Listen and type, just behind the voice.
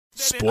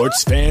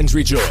Sports fans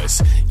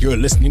rejoice. You're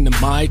listening to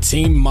My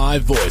Team, My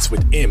Voice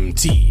with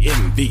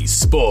MTMV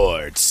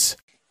Sports.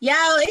 Yo,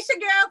 it's your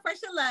girl,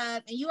 Pressure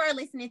Love, and you are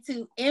listening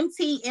to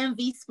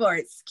MTMV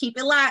Sports. Keep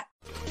it locked.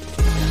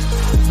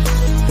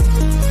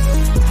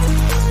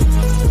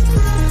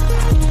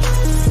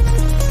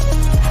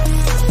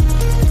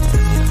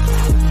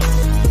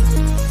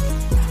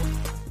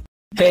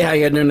 Hey, how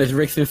you doing? This is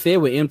Rick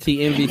Sincere with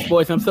MTMV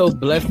Sports. I'm so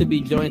blessed to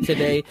be joined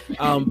today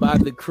by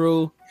the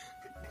crew.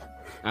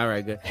 All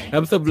right, good.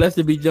 I'm so blessed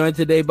to be joined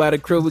today by the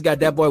crew. We got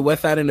that boy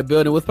Westside in the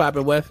building. What's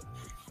poppin', Wes?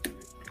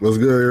 What's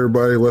good,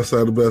 everybody?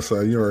 Westside, the best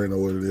side. You already know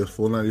what it is.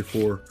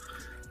 494.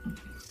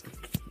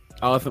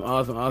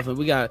 Awesome.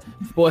 We got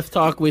Sports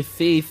Talk with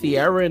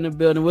Sierra in the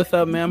building. What's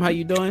up, ma'am? How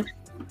you doing?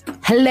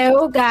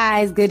 Hello,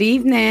 guys. Good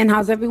evening.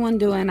 How's everyone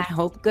doing? I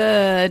hope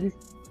good.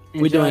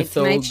 We're doing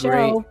so great.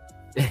 Show.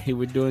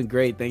 We're doing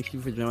great. Thank you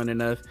for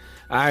joining us.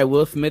 All right,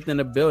 Will Smith in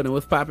the building.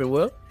 What's poppin',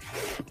 Will?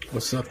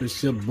 What's up?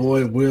 It's your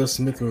boy Will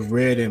Smith with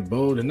Red and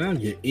Bold, and I'm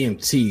your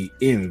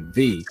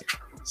MTMV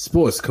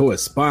sports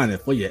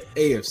correspondent for your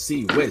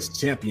AFC West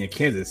champion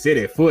Kansas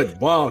City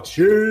Football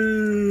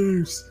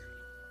Chiefs.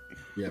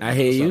 Yeah, I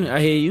hear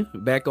you.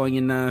 Back on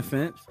your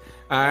nonsense.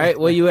 All right,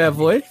 where you at,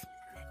 voice?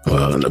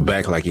 Well, in the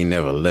back like he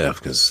never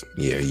left, because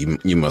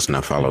you must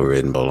not follow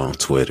Red and Bull on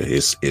Twitter.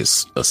 It's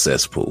a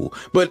cesspool.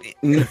 But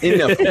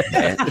enough of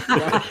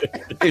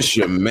that. It's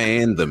your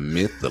man, the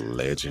myth, the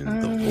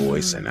legend, the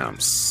voice, and I'm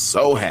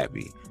so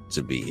happy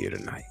to be here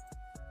tonight.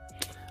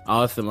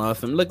 Awesome.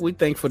 Look, we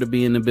thankful to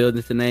be in the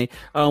building today.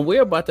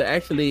 We're about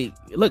to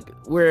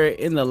we're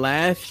in the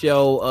last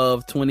show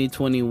of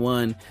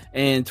 2021,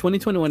 and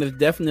 2021 has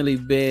definitely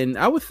been,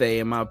 I would say,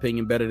 in my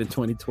opinion, better than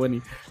 2020,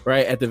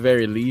 right? At the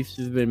very least,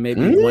 it's been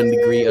maybe 1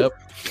 degree up.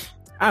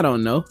 I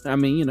don't know. I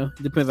mean, it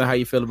depends on how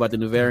you feel about the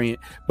new variant.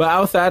 But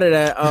outside of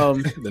that,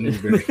 the new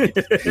variant.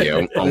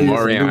 Yeah,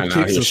 Omarion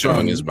out here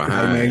showing his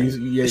behind.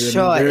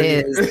 Sure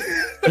is.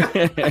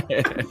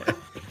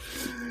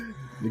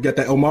 You got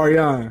that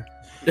Omarion.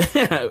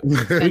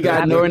 We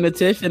got Nora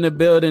Natish in the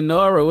building.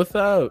 Nora, what's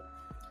up?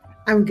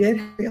 I'm good.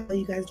 How are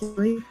you guys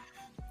doing?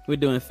 We're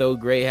doing so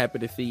great. Happy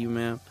to see you,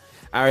 ma'am.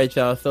 All right,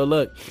 y'all. So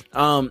look,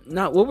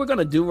 now what we're going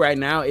to do right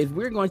now is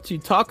we're going to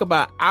talk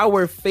about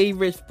our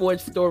favorite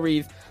sports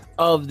stories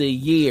of the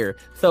year.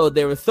 So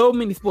there were so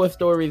many sports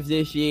stories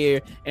this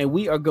year, and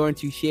we are going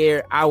to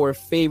share our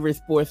favorite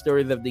sports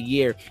stories of the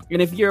year.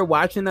 And if you're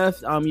watching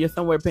us, you're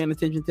somewhere paying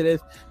attention to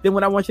this, then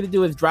what I want you to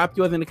do is drop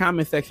yours in the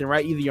comment section,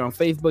 right? Either you're on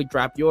Facebook,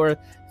 drop your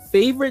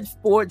favorite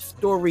sports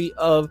story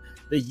of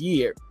the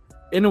year.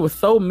 And it was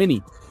so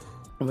many.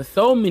 With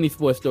so many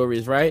sports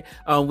stories, right?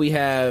 We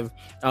have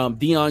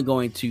Deion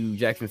going to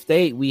Jackson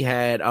State. We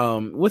had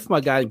what's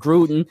my guy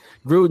Gruden's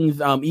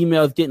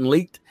emails getting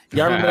leaked.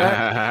 Y'all remember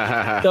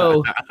that?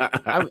 So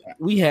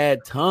we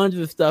had tons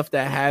of stuff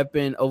that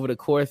happened over the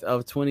course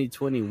of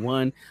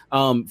 2021.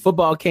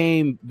 Football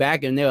came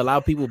back, and they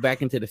allowed people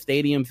back into the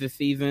stadiums this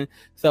season.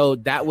 So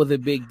that was a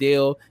big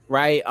deal,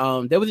 right?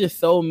 There was just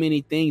so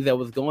many things that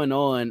was going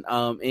on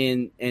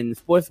in the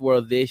sports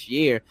world this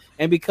year.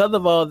 And because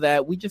of all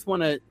that, we just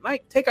want to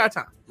take our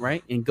time,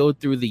 right? And go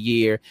through the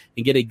year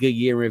and get a good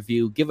year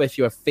review. Give us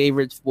your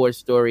favorite sports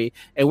story.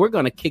 And we're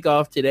going to kick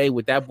off today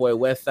with that boy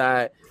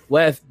Westside.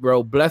 Wes,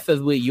 bro, bless us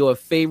with your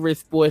favorite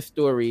sports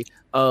story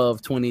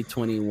of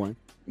 2021.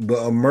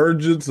 The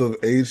emergence of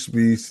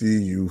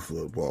HBCU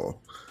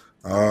football.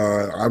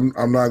 I'm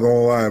not gonna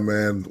lie,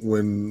 man.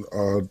 When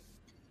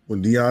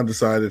Deion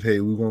decided, hey,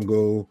 we're gonna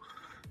go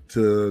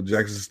to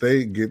Jackson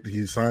State,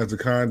 he signs a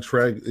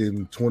contract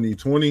in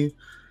 2020,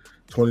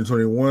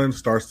 2021,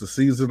 starts the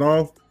season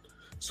off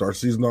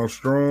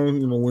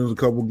strong. Wins a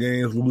couple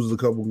games, loses a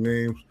couple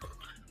games.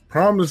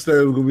 Promised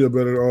that it was gonna be a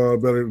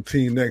better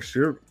team next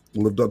year.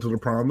 Lived up to the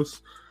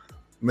promise,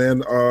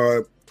 man.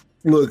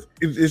 Look,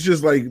 it's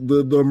just like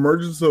the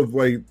emergence of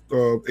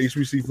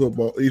HBCU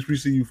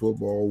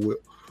football,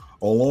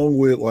 along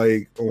with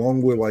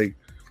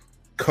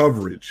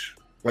coverage,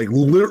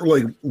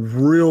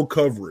 real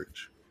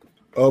coverage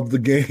of the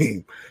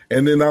game,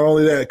 and then not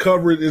only that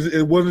coverage,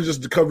 it wasn't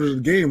just the coverage of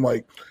the game,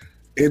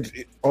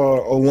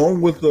 along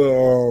with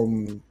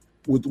the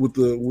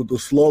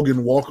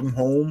slogan "Welcome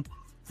Home"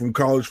 from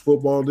college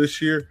football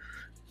this year.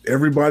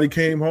 Everybody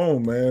came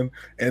home, man,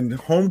 and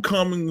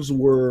homecomings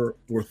were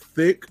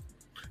thick.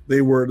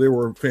 They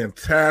were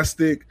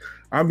fantastic.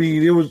 I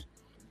mean, it was.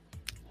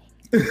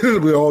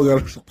 We all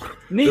got.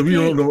 If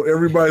you don't know,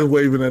 everybody's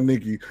waving at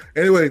Nikki.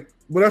 Anyway,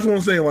 but that's what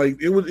I'm saying.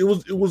 It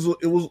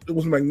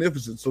was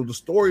magnificent. So the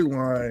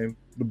storyline,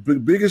 the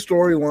biggest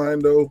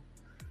storyline though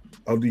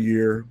of the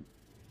year,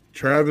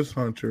 Travis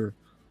Hunter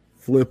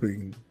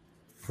flipping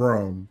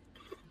from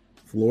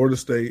Florida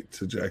State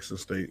to Jackson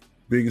State.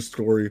 Biggest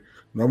story.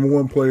 Number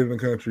one player in the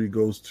country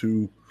goes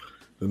to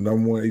the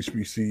number one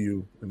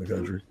HBCU in the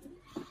country.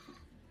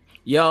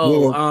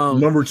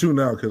 Number two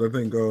now, because I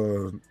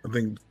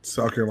think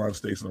South Carolina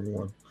State's number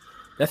one.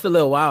 That's a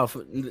little wild.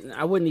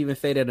 I wouldn't even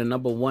say that a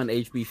number one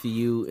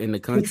HBCU in the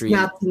country. It's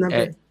not the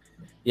number.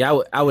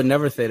 I would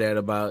never say that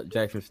about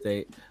Jackson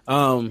State.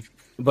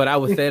 But I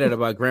would say that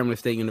about Grambling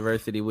State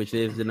University, which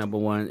is the number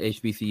one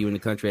HBCU in the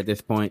country at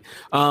this point.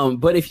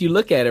 But if you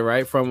look at it,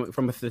 right,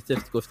 from a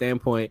statistical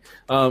standpoint,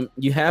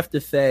 you have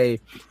to say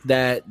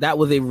that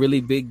was a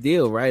really big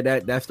deal, right?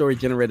 That story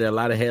generated a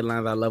lot of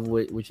headlines. I love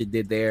what you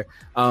did there.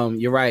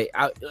 You're right.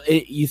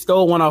 You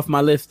stole one off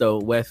my list, though,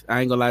 Wes.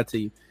 I ain't gonna lie to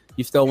you.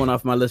 You stole one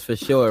off my list for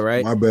sure,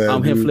 right? My bad.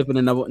 Him dude. flipping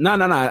the number. No.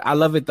 I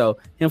love it though.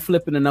 Him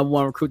flipping the number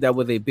one recruit, that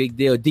was a big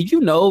deal. Did you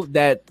know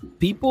that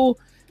people?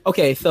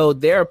 Okay, so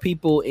there are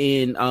people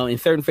in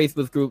certain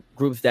Facebook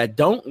groups that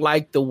don't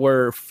like the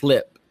word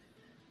flip.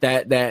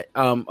 That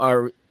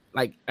are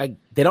like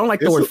they don't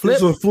like the word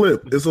flip.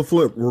 It's a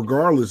flip.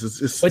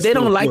 Regardless, it's. But they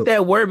don't like flip.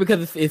 that word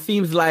because it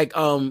seems like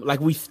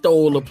we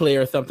stole a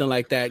player or something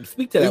like that.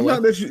 Speak to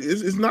that.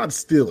 It's not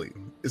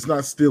stealing. It's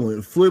not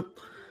stealing. Flip.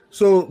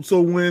 So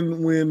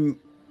when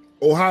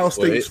Ohio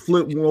State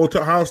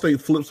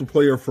flips a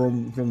player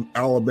from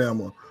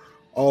Alabama,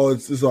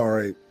 it's all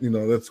right.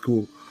 That's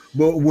cool.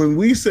 But when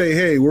we say,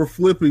 hey, we're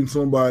flipping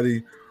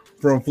somebody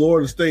from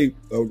Florida State,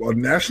 a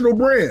national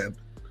brand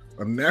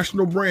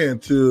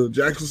to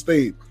Jackson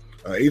State,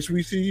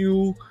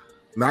 HBCU,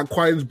 not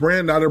quite as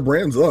brand. Now their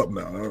brand's up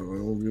now.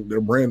 Their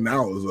brand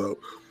now is up.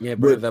 Yeah,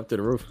 brand's up to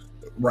the roof.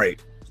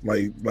 Right.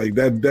 Like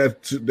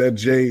that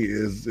J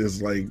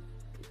is like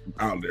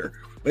out there.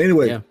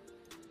 Anyway,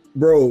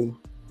 bro,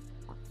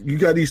 you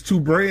got these two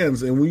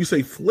brands, and when you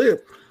say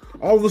flip,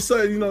 all of a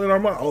sudden, in our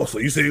mind, so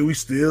you say we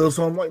steal?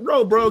 So I'm like,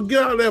 bro,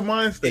 get out of that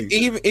mind state.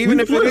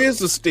 Even if it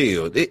is a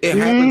steal, it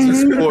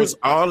happens in sports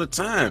all the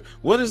time.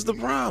 What is the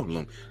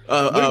problem?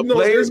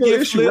 Players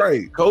get flipped,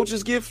 right?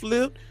 Coaches get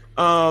flipped.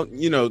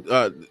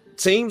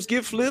 Teams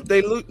get flipped.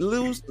 They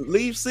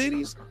leave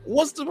cities.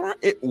 What is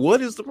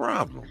the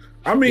problem?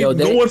 I mean,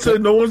 no one said.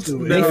 And look.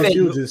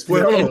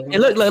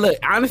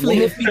 Honestly,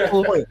 it's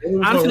people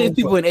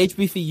in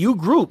HBCU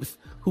groups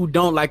who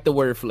don't like the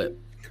word flip.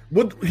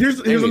 But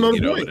here's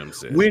another point.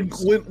 When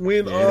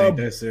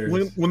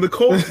the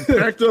coach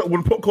packed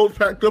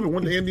up, and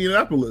went to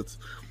Indianapolis,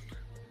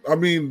 I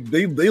mean,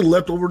 they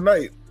left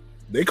overnight.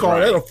 They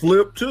call that a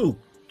flip too.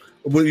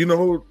 But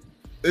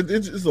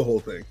it's the whole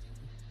thing.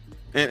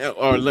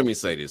 Or let me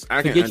say this: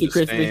 I can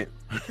understand.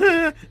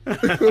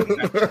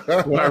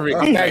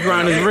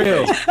 Background is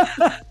real.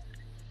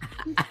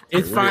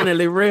 It's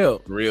finally real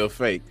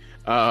fake.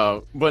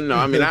 But no,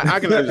 I mean, I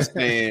can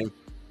understand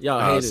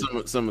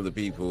some of the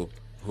people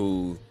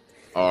who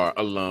are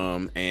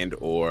alum and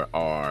or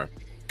are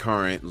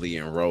currently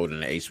enrolled in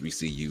the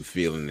HBCU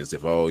feeling as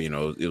if,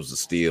 it was a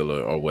steal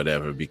or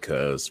whatever,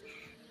 because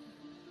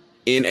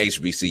in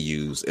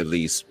HBCUs, at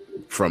least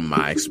from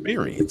my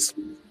experience,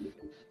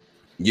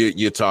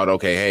 you're taught,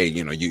 okay, hey,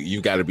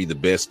 you got to be the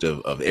best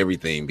of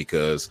everything,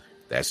 because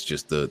that's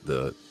just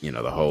the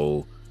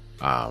whole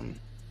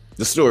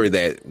the story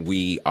that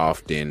we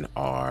often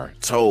are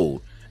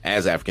told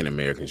as African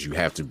Americans. You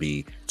have to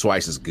be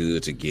twice as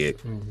good to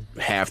get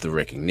half the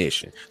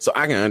recognition. So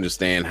I can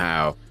understand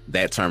how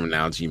that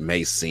terminology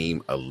may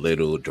seem a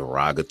little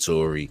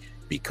derogatory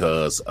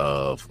because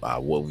of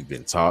what we've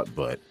been taught.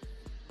 But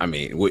I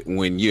mean,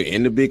 when you're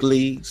in the big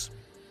leagues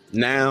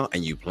now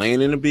and you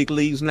playing in the big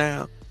leagues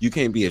now, you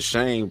can't be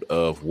ashamed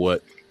of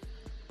what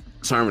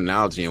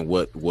terminology and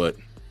what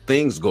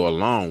things go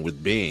along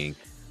with being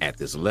at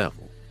this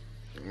level.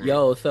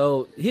 Yo,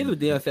 so here's what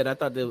Dion said. I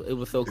thought that it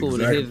was so cool.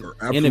 Exactly. In his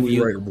Absolutely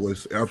interview. right,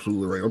 boys.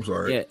 Absolutely right. I'm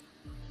sorry.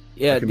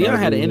 Yeah. Dion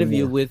had an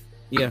interview with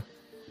Dion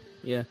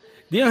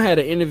had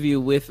an interview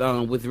with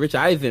Rich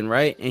Eisen,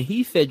 right? And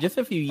he said just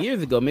a few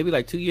years ago, maybe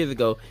like 2 years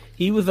ago,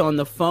 he was on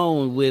the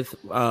phone with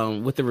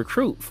the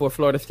recruit for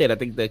Florida State. I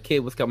think the kid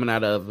was coming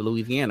out of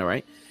Louisiana,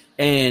 right?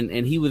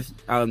 And he was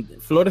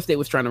Florida State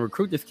was trying to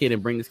recruit this kid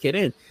and bring this kid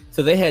in.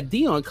 So they had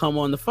Dion come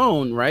on the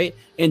phone, right,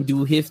 and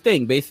do his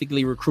thing,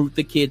 basically recruit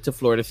the kid to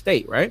Florida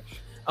State, right?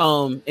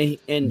 And he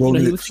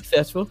was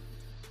successful.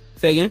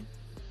 Say again?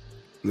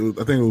 I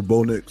think it was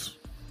Bo Nix.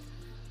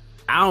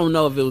 I don't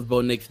know if it was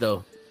Bo Nix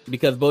though,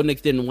 because Bo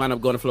Nix didn't wind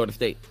up going to Florida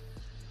State.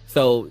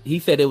 So he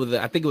said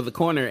I think it was a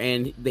corner,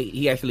 and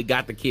he actually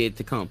got the kid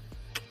to come.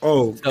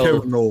 Oh, so,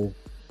 Kevin Knoll.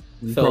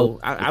 So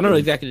I don't know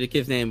exactly the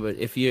kid's name, but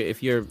if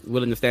you're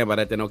willing to stand by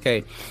that, then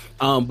okay.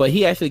 But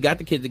he actually got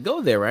the kid to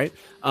go there, right?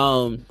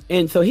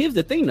 And so here's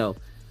the thing, though.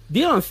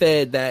 Dion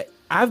said that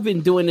I've been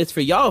doing this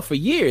for y'all for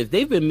years.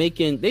 They've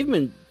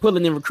been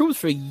pulling in recruits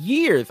for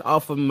years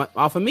off of me,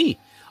 off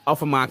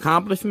of my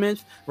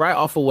accomplishments, right?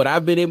 Off of what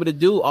I've been able to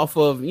do, off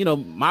of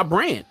my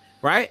brand,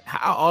 right?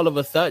 How all of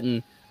a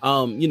sudden,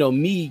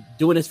 me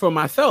doing this for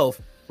myself,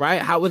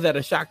 right? How was that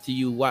a shock to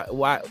you?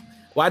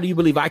 Why do you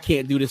believe I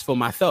can't do this for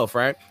myself,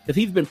 right? Because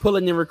he's been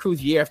pulling in recruits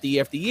year after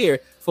year after year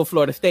for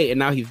Florida State, and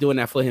now he's doing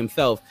that for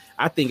himself.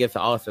 I think it's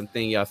an awesome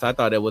thing, y'all. So I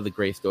thought that was a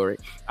great story.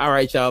 All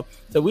right, y'all.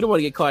 So we don't want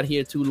to get caught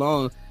here too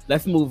long.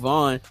 Let's move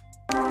on.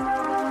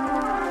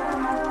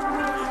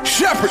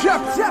 Shepherd.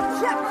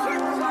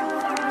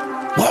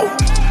 Whoa.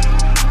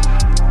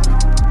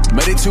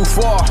 Made it too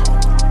far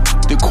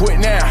to quit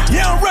now.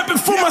 Yeah, I'm repping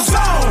for my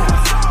zone.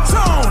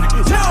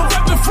 Yeah, I'm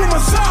repping for my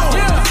zone.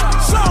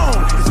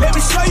 Let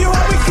me show you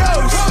how it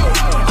goes.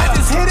 I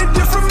just hit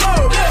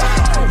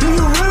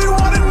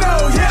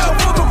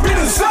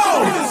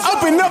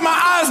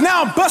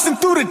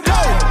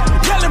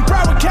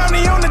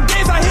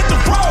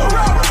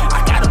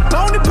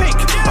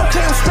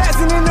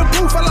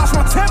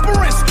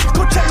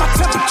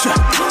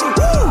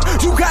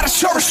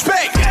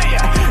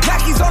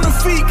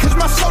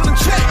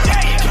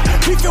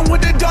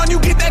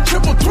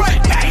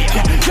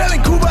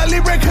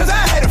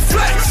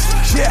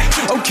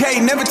okay.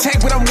 Never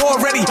tank, but I'm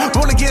war ready.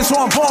 Born again, so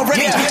I'm born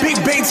ready. Big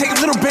bank, take a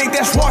little bank,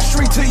 that's Wall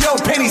Street to your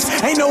pennies.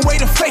 Ain't no way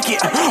to fake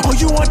it. Oh,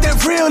 you want that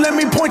real? Let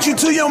me point you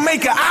to your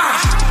maker.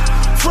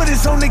 Foot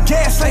is on the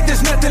gas like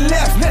there's nothing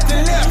left.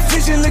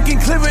 Vision looking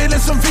clearer than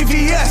some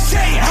VVS.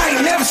 I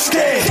ain't never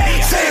scared.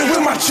 Say it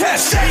with my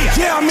chest.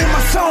 Yeah, I'm in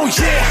my zone.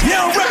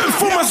 Yeah, I'm repping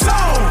for my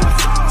zone.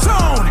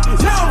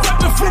 Yeah, I'm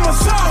repping for my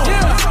zone.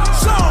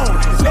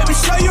 Let me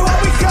show you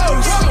how it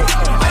goes.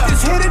 I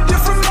just hit a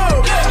different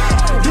mode.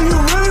 Do you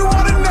really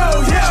want to know?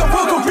 Yeah,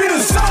 welcome to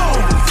the zone.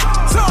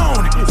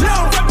 Yeah,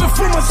 I'm repping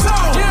for my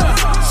zone.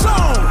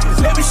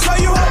 Let me show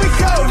you how it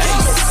goes.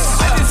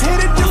 I just hit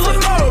a different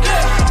mode.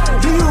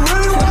 Do you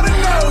really want to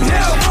know?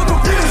 Yeah,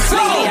 welcome to the zone.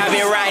 Lately I've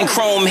been riding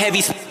chrome,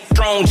 heavy,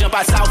 strong. Jump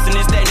out south and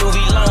it's that new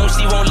V-Long.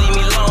 She won't leave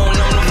me alone.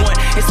 I'm the one,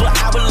 it's where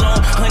I belong.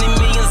 100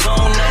 million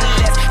zone, nothing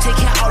less. Take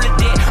care of all the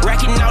debt,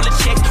 racking all the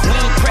checks. We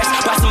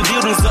impressed, buy some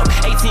buildings up.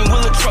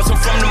 18-wheeler trucks, I'm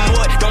from the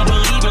mud. Don't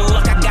believe in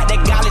luck, I got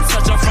that golly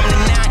touch. I'm from the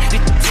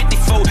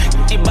 9,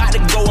 54. They about to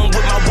go, I'm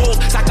with my wolves.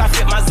 Sock I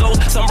fit my Zoes,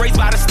 some raised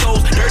by the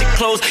stoves. Dirty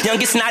clothes,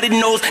 youngest snotted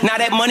nose. Now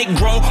that money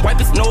grown, wipe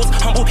his nose.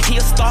 Humble, he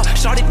a star,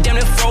 shot it down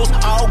and froze.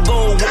 All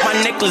gold with my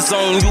necklace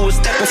on. You a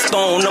stepping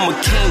stone, I'm a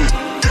king.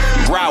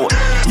 Grower.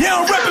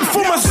 Yeah, I'm repping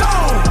for my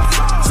zone.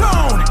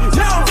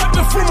 Yeah, I'm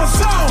repping for my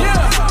zone.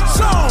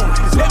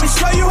 Let me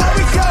show you how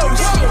it goes.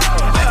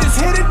 I just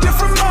hit a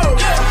different mode.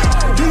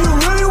 Do you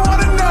really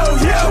want to know?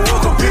 Yeah,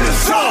 welcome to the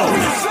zone.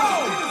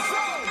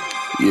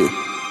 Yeah.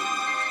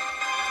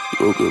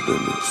 Woke up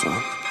in the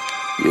zone.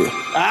 Yeah.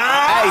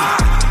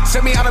 Hey,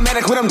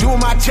 semi-automatic when I'm doing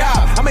my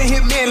job. I'm a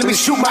hit man, let me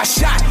shoot my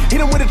shot. Hit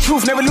him with the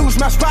truth, never lose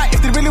my spot.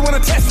 If they really wanna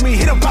test me,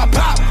 hit him pop.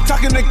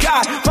 Talking to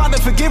God, Father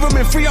forgive him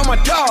and free all my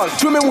dogs.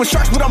 Swimming with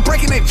sharks, but I'm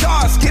breaking their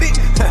jaws. Get it?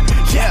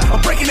 Yeah,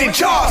 I'm breaking their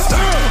jaws.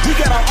 We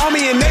got our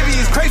army and navy,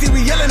 it's crazy.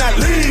 We yelling at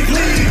league.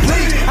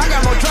 I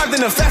got more drive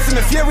than the Fast and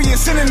the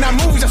Furious. Sending out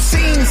movies I've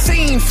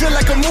seen. Feel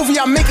like a movie,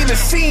 I'm making a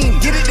scene.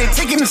 Get it? They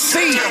taking the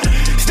seat.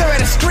 Stare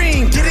at a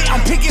screen. Get it? I'm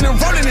picking and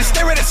rolling and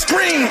stare at a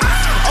screen.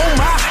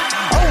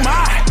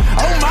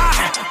 Oh my,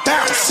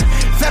 bounce.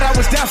 Thought I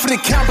was down for the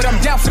count, but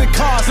I'm down for the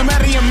cause. I'm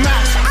out of your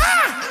mouth.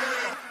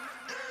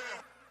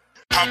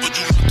 How would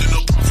you nothing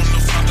apart from the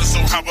Father? So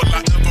how will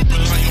I ever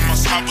rely on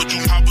myself?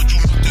 How would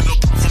you nothing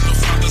apart from the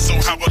Father? So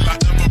how will I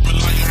ever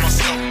rely on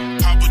myself?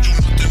 How would you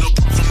nothing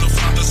apart from the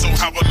Father? So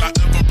how will I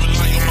ever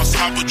rely on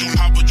myself?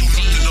 How would you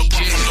nothing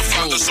apart from the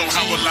Father? So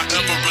how will I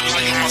ever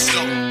rely on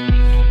myself?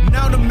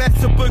 Now the mess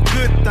up a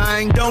good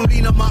thing. Don't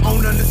lean on my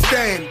own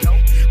understanding.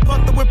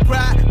 Pumped up with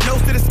pride,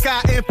 nose to the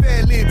sky and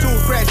fell into a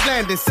crash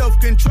landing.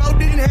 Self-control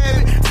didn't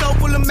have it, so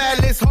full of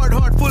malice, heart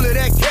full of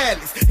that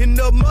callous. In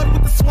the mud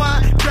with the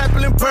swine,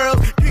 trapping pearls,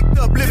 picked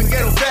up living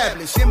ghetto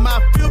fabulous. In my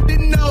field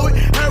didn't know it,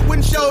 heard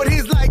wouldn't show it.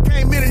 His light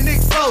came in and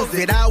exposed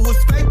it. I was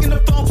faking the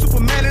funk,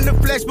 Superman in the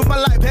flesh, but my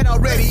life had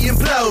already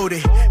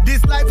imploded.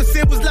 This life of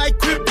sin was like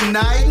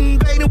kryptonite,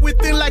 invading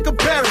within like a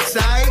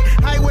parasite.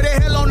 Highway the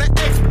hell on the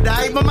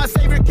expedite, but my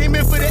savior came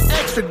in for the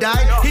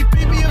extradite. He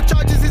beat me up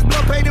charges, his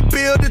blood paid the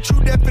bill, the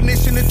true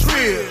definition of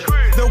trill.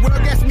 The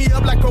world gassed me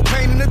up like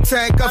cocaine in the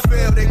tank. I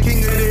fell the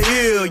king of the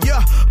hill.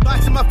 Yeah,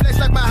 boxing my flesh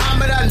like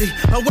Muhammad Ali.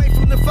 Away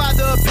from the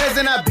father, a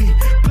peasant I be.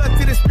 Blood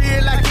to the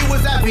spirit like it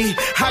was I be.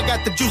 I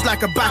got the juice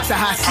like a box of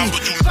high C.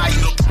 Fight.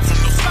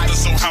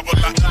 So how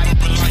will I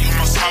ever rely on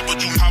myself?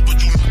 How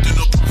would you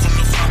nothing apart from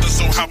the Father?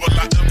 So how will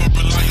I ever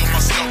rely on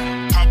myself?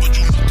 How would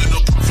you nothing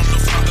apart from the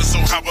Father? So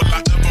how will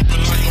I ever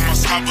rely on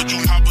myself?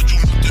 How would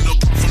you nothing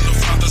apart from the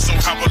Father? So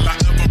how will I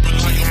ever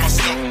rely on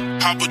myself?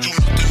 How would you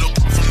nothing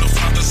apart from the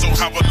Father? So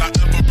how will I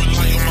ever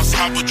rely on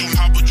myself?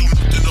 How would you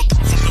nothing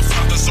apart from the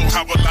Father? So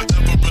how will I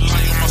ever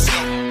rely on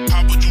myself?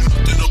 How would you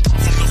nothing apart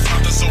from the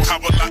Father? So how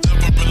will I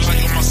ever rely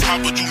on myself?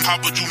 How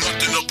would you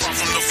nothing apart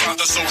from the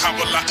Father? So how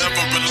will I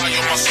ever rely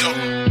on myself?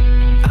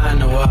 I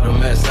know all the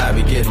mess I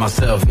be getting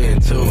myself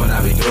into when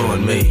I be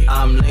doing me.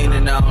 I'm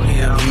leaning on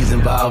him, he's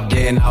involved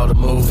in all the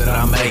moves that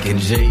I'm making,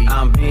 G.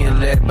 I'm being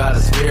led by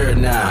the Spirit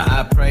now.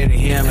 I pray to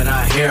him and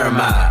I hear him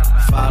out.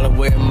 Follow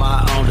where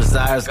my own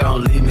desires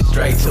gon' lead me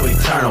straight to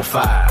eternal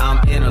fire.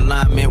 I'm in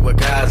alignment with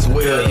God's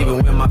will,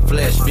 even when my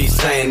flesh be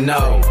saying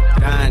no.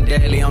 Dying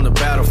daily on the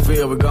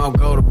battlefield, we gon'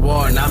 go to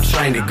war and I'm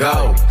trained to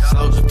go.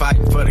 Soldier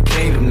fighting for the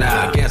kingdom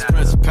now, against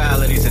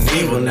principalities and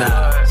evil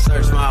now.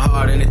 Search my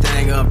heart,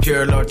 anything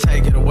impure, Lord,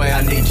 take it away.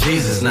 I need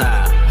Jesus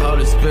now.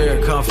 Holy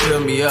Spirit, come fill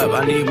me up.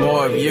 I need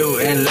more of you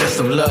and less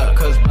of luck.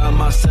 Cause by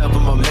myself,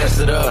 I'ma mess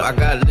it up. I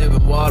got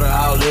living water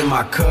all in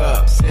my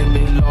cup. Send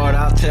me, Lord,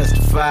 I'll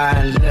testify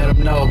and let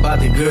them know about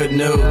the good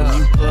news.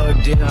 You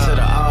plugged into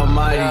the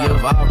Almighty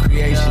of all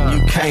creation,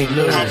 you can't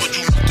lose. How would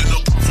you nothing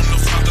apart from the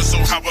Father? So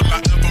how will I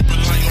ever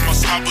rely on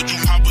myself? How would you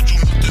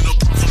nothing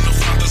apart from the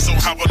Father? So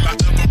how will I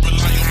ever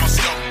rely on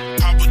myself?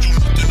 How would you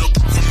nothing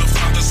apart from the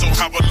Father? So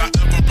how will I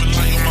ever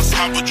rely on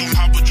myself?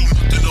 How would you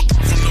nothing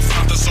apart from the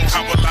Father? So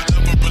how will I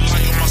ever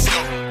rely on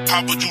myself?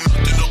 How would you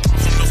nothing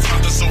apart from the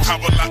Father? So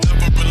how will I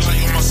ever rely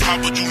on myself? How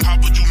would you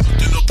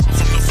nothing apart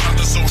from the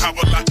Father? So how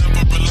will I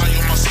ever rely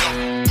on myself?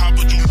 How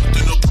would you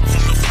nothing apart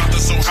from the Father?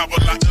 So how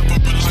will I ever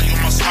rely on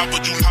myself?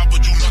 How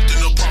would you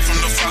nothing apart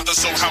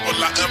father, so how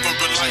will I ever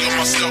rely on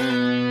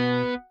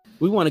myself?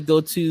 We want to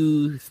go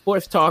to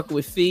Sports Talk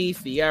with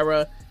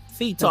Sierra.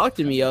 Talk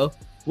to me, yo.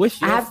 I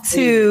have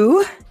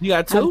two. You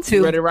got two?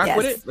 You ready to rock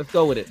with it? Let's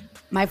go with it.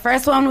 My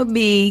first one would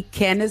be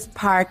Candace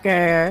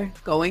Parker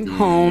going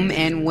home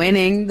and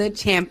winning the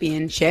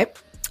championship.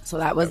 So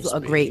that was a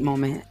great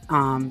moment.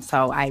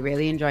 So I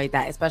really enjoyed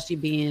that, especially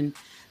being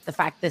the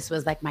fact this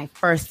was like my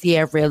first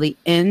year really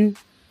into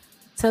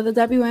the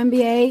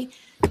WNBA.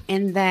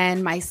 And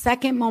then my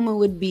second moment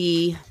would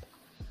be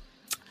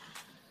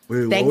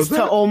thanks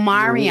to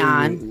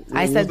Omarion.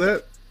 I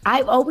said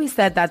I've always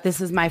said that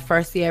this is my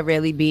first year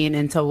really being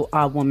into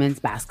women's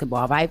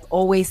basketball. I've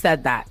always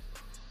said that.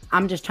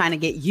 I'm just trying to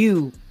get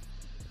you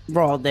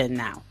rolled in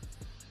now.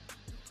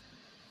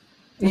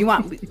 You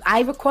want?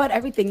 I record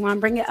everything. You want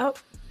to bring it up?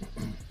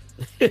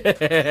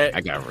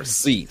 I got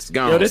receipts.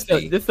 Yo,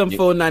 this some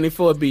full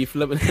 94 beef.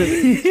 Go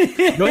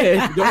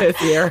ahead,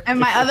 Sierra. And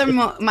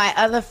my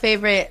other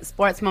favorite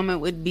sports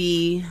moment would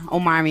be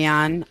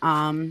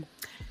Omarion,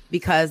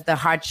 because the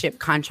hardship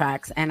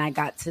contracts, and I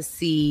got to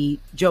see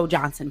Joe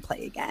Johnson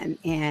play again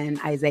and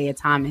Isaiah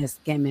Thomas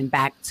getting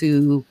back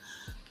to,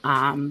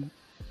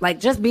 like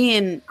just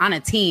being on a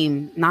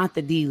team, not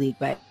the D League,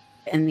 but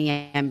in the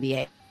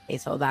NBA.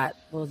 So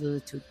those are the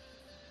two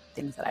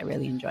things that I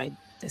really enjoyed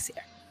this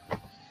year.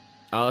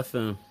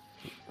 Awesome.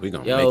 We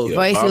gonna make you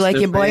Voice, you like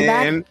your boy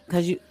back?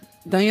 Because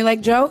don't you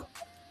like Joe?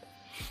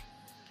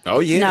 Oh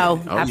yeah.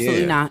 No,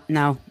 absolutely not.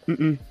 No.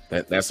 Mm-mm.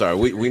 That's all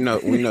right. We know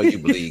you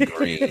bleed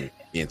green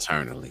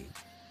internally.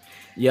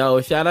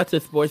 Yo, shout out to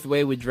Sports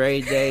Way with Dre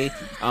Day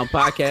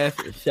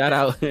podcast. Shout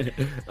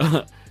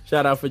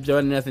out for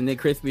joining us, and then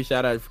Crispy.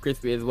 Shout out for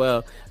Crispy as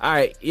well. All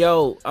right,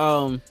 yo,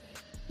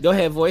 go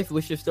ahead, Voice.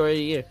 What's your story of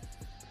the year?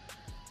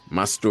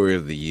 My story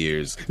of the year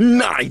is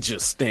Niger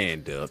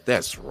stand up.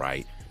 That's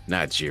right.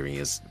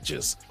 Nigerians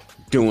just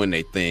doing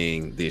their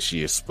thing this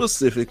year.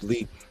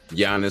 Specifically,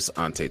 Giannis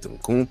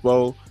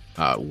Antetokounmpo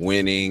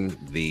winning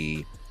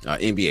the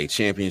NBA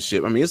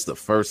championship. I mean, it's the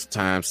first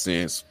time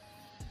since,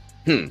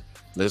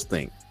 let's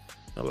think,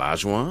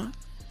 Olajuwon,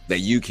 that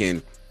you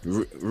can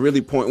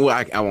really point.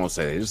 Well, I won't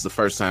say that. It's the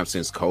first time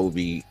since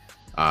Kobe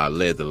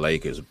led the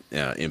Lakers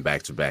in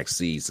back-to-back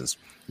seasons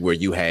where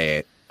you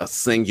had a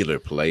singular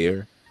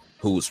player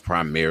who was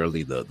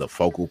primarily the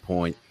focal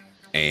point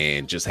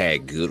and just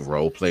had good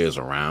role players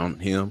around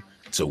him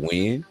to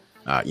win.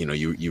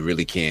 You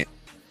really can't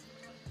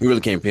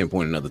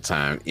pinpoint another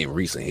time in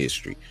recent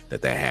history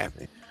that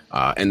happened.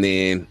 And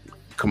then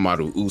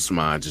Kamaru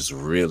Usman just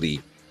really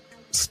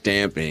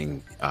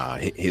stamping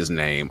his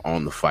name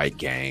on the fight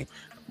game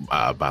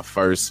by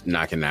first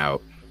knocking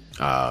out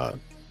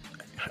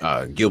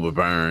Gilbert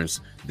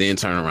Burns, then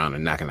turning around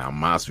and knocking out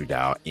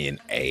Masvidal in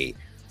a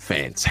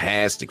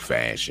fantastic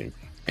fashion,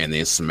 and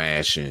then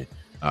smashing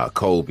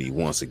Kobe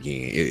once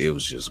again. It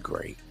was just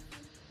great.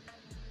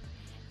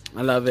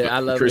 I love it.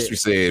 Crispy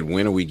said,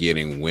 when are we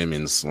getting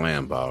women's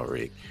slam ball,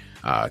 Rick?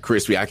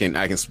 Crispy, I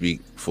can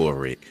speak for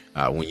Rick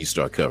when you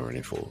start covering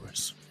it for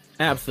us.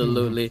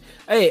 Absolutely.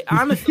 Hey,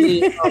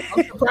 honestly,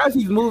 I'm surprised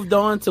he's moved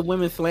on to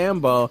women's slam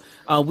ball.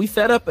 We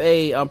set up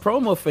a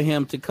promo for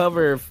him to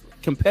cover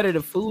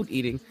competitive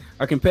eating,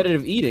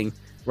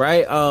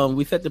 right?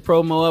 We set the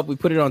promo up. We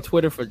put it on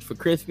Twitter for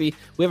Crispy.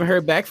 We haven't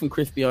heard back from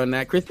Crispy on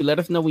that. Crispy, let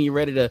us know when you're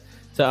ready to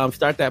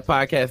start that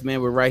podcast,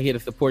 man. We're right here to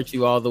support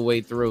you all the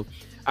way through.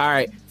 All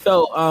right,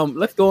 so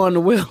let's go on to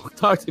Will.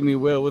 Talk to me,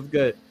 Will. What's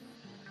good?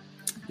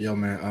 Yo,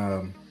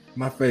 man,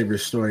 my favorite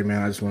story,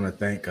 man, I just want to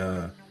thank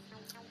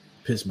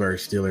Pittsburgh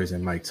Steelers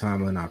and Mike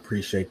Tomlin. I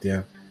appreciate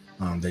them.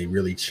 They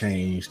really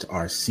changed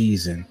our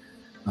season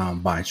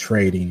by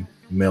trading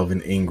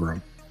Melvin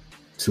Ingram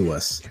to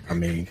us. I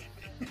mean,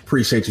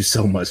 appreciate you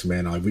so much,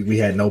 man. We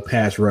had no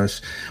pass rush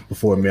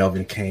before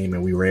Melvin came,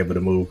 and we were able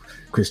to move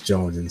Chris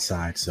Jones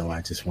inside. So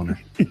I just want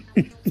to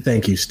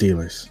thank you,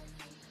 Steelers.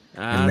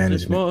 I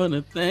just want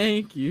to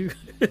thank you.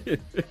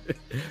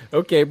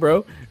 Okay,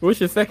 bro. What's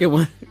your second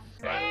one?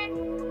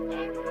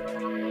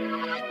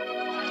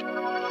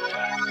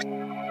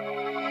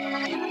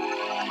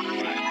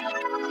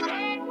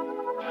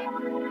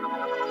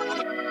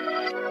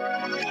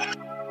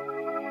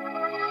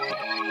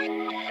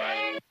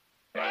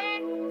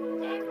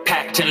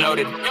 Packed and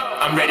loaded,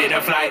 I'm ready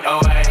to fly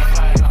away.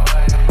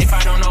 If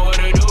I don't know what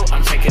to do,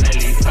 I'm taking a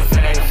leap of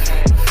faith.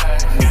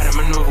 Gotta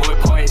maneuver with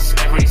poise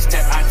every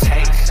step I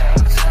take.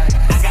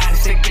 I got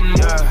sick and move,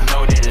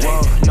 no delay.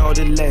 Whoa, no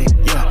delay,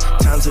 yeah.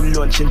 Time to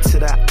launch into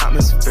the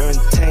atmosphere and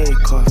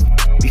take off.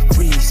 Be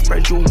free,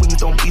 spread your wings,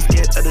 don't be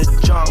scared of the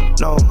jump.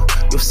 No,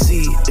 you'll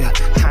see, yeah.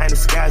 High in the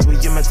skies where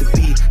you're meant to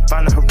be.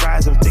 Find the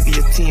horizon, figure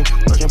your team.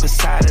 Dodging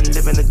beside and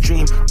living a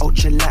dream.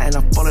 Ultra light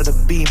and I follow the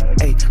beam.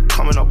 Ayy,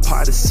 coming up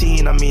part of the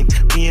scene. I mean,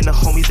 me and the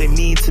homies, they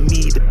mean to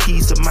me. The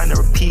peace of mind,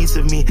 they're a piece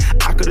of me.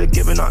 I could have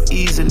given up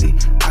easily.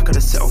 I could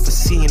have settled for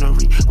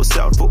scenery or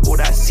settled for all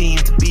that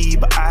seemed to be.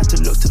 But I had to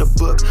look to the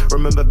book.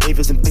 remember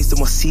favors and based on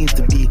what seems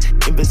to be.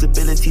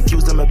 Invisibility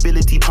fuels them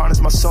ability,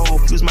 partners my soul,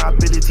 fuels my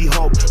ability,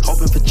 hope.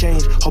 Hoping for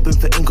change, hoping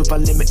for ink with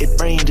unlimited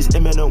range. It's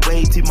imminent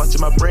way, too much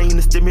of my brain.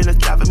 The stimulus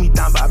driving me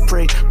down, but I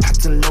pray.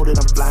 Packed and loaded,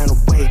 I'm flying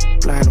away,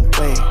 flying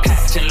away.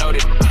 Packed and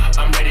loaded,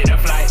 I'm ready to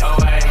fly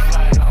away.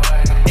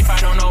 If I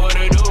don't know what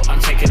to do, I'm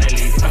taking a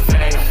leap of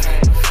faith.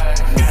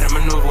 Gotta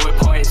maneuver with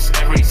poise,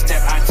 every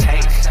step I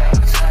take.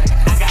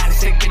 I gotta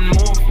stick and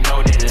move,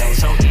 no delay.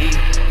 So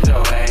either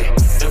way,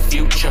 the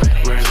future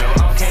reveal.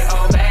 Okay,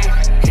 obey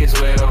His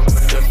will.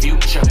 The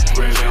future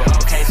reveal.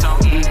 Okay, so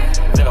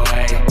either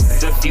way,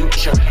 the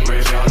future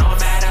reveal. No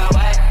matter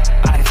what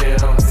I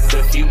feel,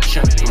 the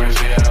future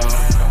reveal.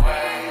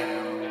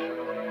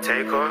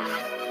 Take off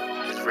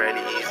is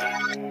really easy.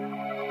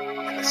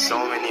 And there's so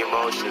many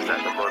emotions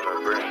that the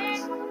moment brings.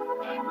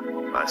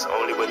 But it's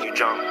only when you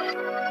jump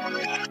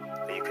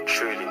that you can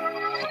truly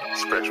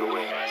spread your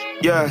wings.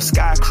 Yeah,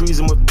 sky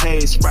cruising with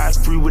pace, ride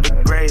through with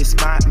a grace.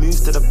 Mind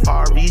moves to the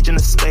far region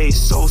of space,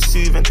 so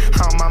soothing.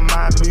 How my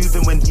mind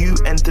moving when you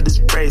enter this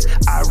race.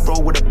 I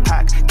roll with a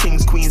pack,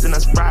 kings, queens, and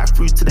us right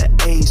through to the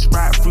ace,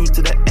 right through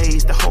to the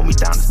ace. They hold me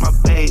down, it's my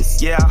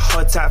base. Yeah, I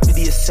hold tight for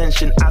the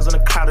ascension. Eyes on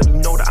the cloud, and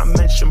you know that I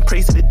mention.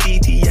 Praise to the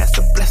DT, yes,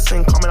 a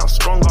blessing. Coming out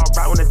stronger,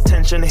 right when the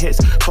tension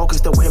hits.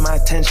 Focus the way my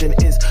attention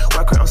is.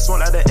 Work I'm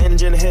smart like the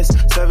engine hits.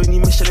 Serving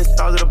you Michelin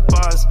stars of the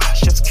bars.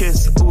 Chef's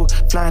kiss, ooh,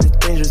 flying is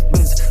dangerous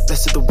biz.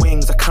 Blessed the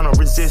wings, I cannot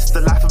resist.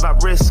 The life of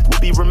at risk will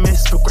be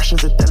remiss.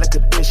 Progression's a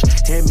delicate dish.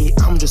 Hear me,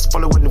 I'm just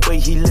following the way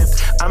he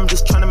lived. I'm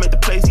just trying to make the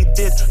plays he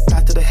did.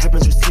 Back to the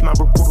heavens, receive my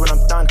reward when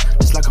I'm done.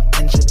 Just like a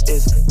pension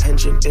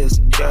is,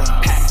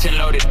 yeah. Packed and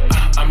loaded,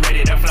 I'm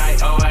ready to fly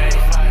away.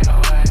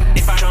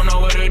 If I don't know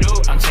what to do,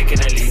 I'm taking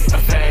a leap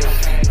of faith.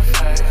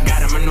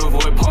 Gotta maneuver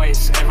with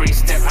poise, every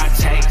step I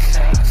take.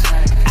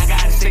 I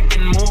gotta stick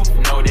and move,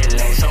 no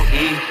delay. So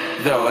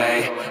either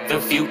way, the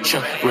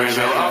future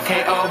reveal.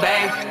 Okay,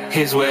 obey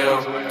His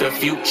will. The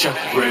future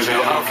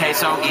reveal. Okay,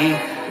 so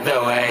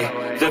either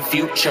way, the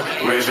future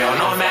reveal.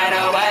 No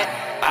matter what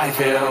I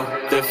feel,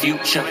 the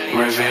future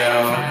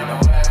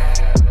reveal.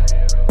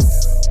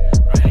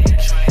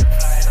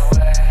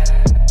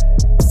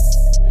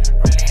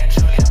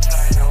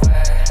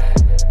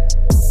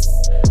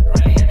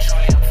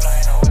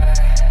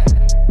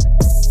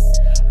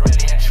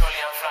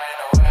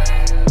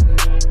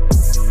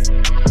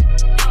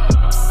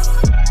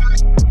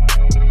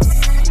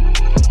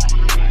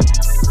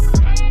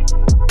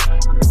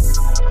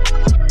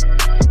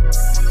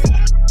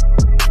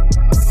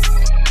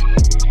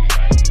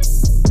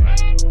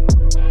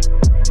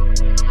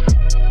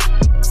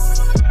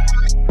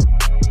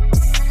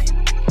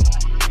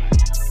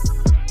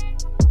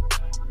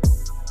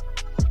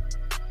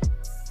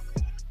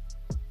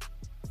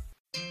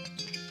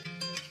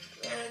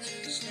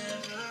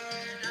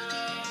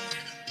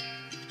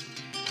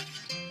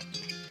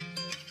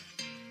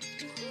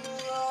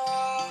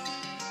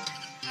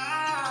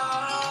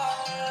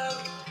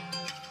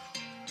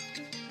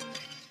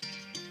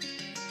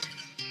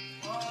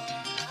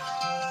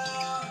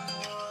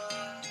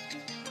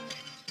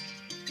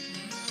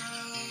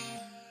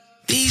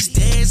 These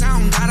days I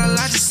don't got a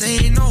lot to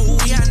say. No,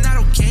 we are not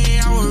okay.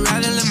 I would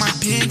rather let my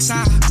pants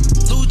out.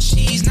 Blue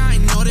cheese, now I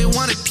know they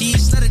want a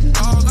piece. Let a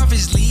dog off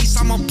his leash.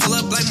 I'ma pull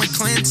up like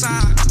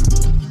McClintock.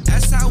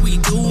 That's how we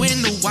do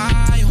in the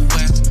Wild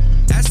West.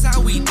 That's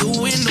how we do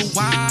in the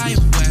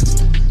Wild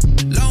West.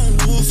 Lone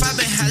wolf, I've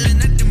been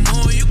howling at the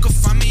moon. You can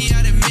find me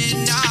out at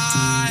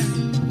midnight.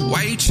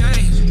 Why you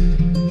change?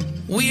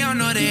 We all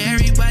know that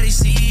everybody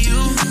see you.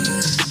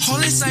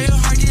 Hole inside your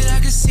heart, yeah, I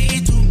can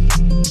see through.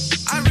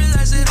 I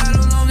realize that I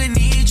no longer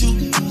need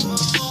you.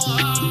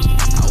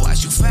 I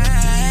watch you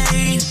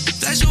fade.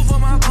 Flash you for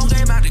my phone,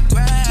 came out the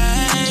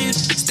grave.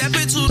 Step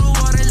into the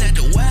water, let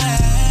the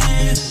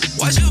wave.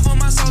 Watch you for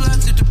my soul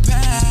after the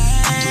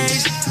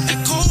page.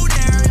 That cold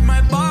air in my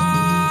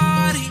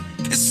body.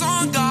 It's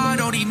on God,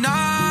 don't need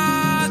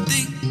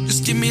nothing.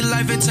 Just give me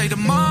life and take the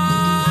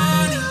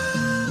money.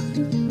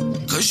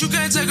 Cause you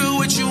can't take it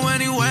with you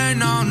anywhere,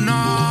 no, no,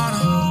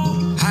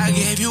 no. I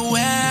gave you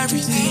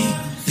everything.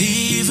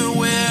 Leaving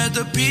with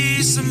a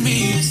piece of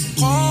me.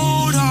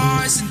 Cold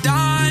hearts and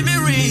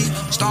diamond rings.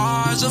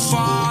 Stars are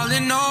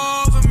falling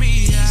over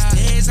me. Yeah.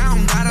 These days I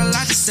don't got a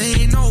lot to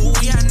say. No,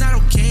 we are not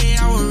okay.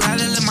 I would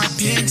rather let my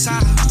pants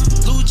out.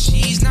 Blue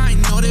cheese, now I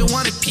know they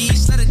want a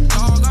piece. Let a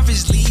dog off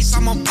his leash.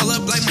 I'ma pull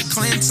up like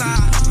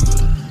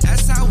McClintock.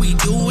 That's how we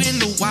do in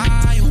the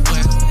Wild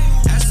West.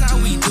 That's how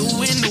we do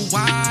in the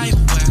Wild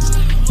West.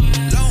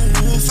 Lone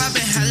wolf, I've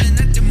been howling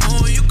at the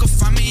moon. You can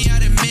find me out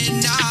at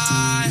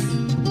midnight.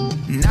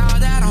 Now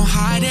that I'm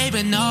high, they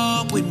been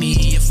up with me.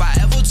 If I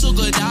ever took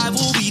a dive,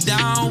 will be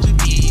down with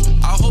me.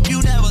 I hope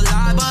you never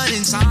lie, but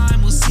in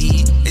time we'll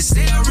see. Is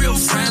there a real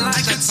friend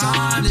like a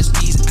timeless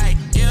piece? Ay,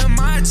 in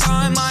my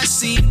time, I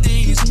seen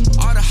things.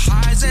 All the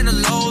highs and the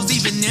lows,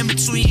 even in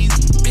between.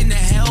 Been to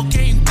hell,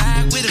 came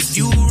back with a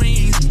few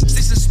rings.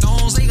 Sticks and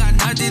stones, they got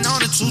nothing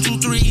on the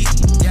 223.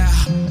 Yeah,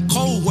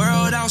 cold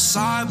world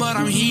outside, but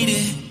I'm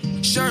heated.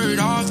 Shirt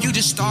off, you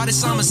just started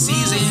summer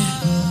season.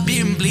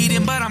 Been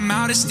bleeding, but I'm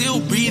out heart is still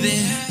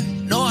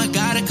breathing. Know I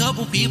got a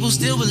couple people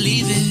still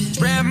believing.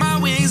 Spread my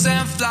wings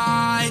and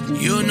fly.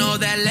 You know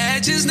that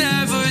legends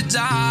never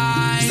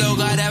die. Still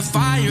got that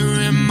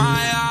fire in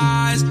my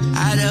eyes.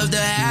 Out of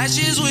the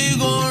ashes we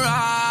gon'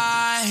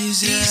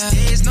 rise. Yeah. These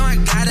days, no, I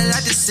got a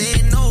lot to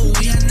say. No,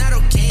 we are not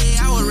okay.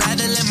 I would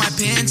rather let my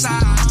pants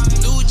out.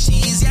 Blue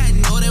cheese, yeah, I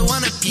know they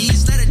want a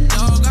piece. Let a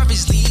dog off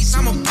his leash.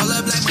 I'ma pull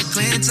up like my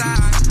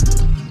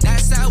McClintock.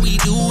 That's how we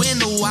do in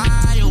the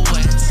Wild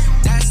West.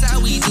 That's how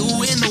we do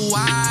in the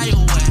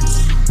Wild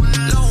West.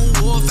 Lone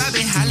wolf, I've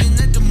been howling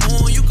at the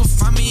moon. You can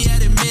find me at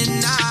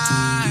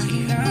midnight.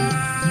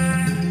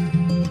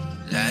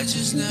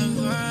 Legends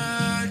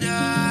never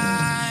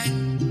die.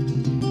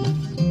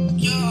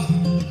 Yo,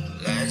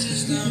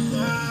 legends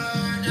never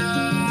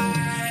die.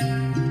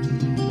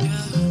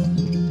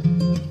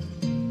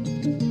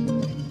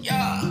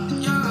 Yeah,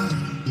 yeah.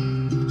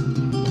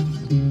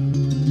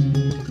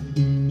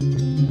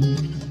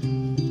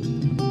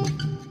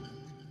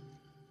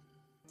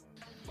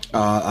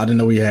 I didn't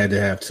know we had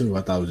to have two.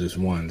 I thought it was just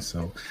one.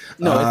 So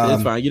no,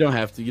 it's fine. You don't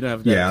have to. You don't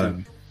have to. Yeah.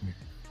 Have to.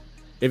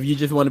 If you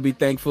just want to be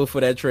thankful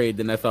for that trade,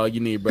 then that's all you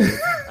need, brother.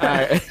 All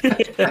right.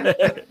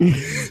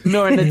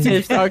 Nora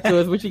Natish, talk to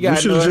us. What you got?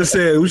 We should have just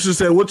said. We should have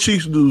said what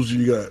Chiefs news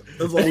you got.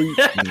 That's all we.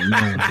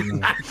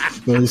 No.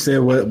 But he said,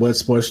 "What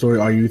sports story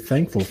are you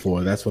thankful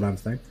for?" That's what I'm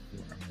thankful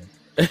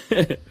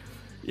for.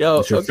 Yo,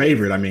 what's your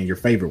favorite? I mean, your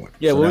favorite one.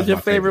 Yeah, so what was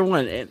your favorite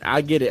one? And I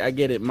get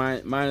it.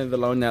 Mine is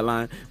along that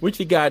line. What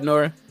you got,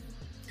 Nora?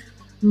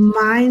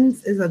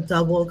 Mine's is a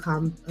double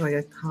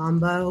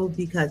combo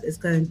because it's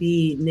going to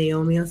be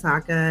Naomi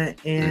Osaka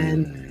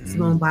and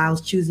Simone Biles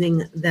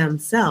choosing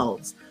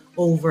themselves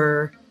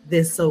over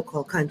this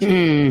so-called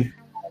country.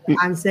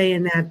 I'm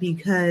saying that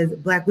because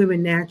Black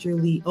women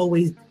naturally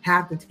always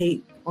have to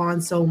take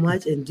on so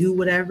much and do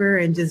whatever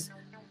and just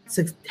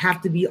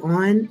have to be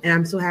on. And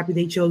I'm so happy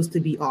they chose to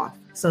be off.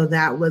 So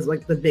that was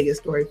like the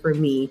biggest story for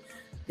me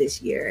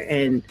this year.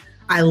 And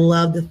I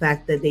love the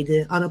fact that they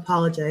did it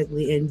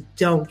unapologetically and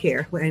don't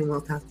care what anyone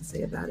else has to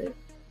say about it.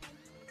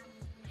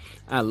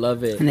 I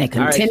love it. And they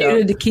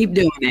continue to keep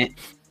doing it.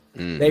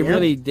 They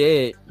really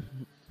did.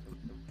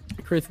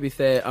 Crispy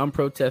said, I'm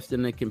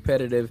protesting the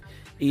competitive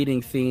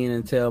eating scene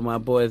until my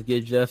boys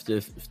get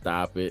justice.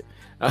 Stop it.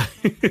 All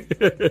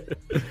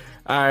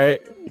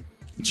right.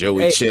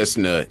 Joey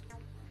Chestnut.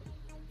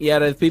 Yeah,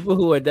 there's people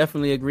who are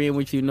definitely agreeing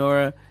with you,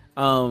 Nora.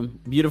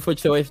 Beautiful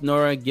choice,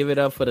 Nora. Give it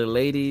up for the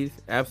ladies.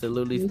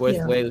 Absolutely. Sports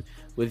Way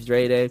with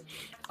Dre Day.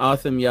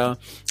 Awesome, y'all.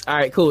 All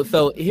right, cool.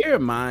 So here are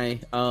my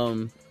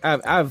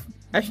I've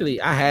actually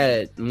I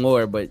had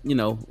more, but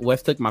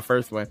Wes took my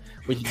first one,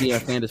 which is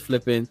Deion Sanders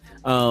flipping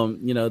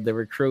the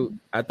recruit.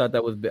 I thought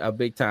that was a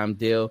big time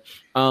deal.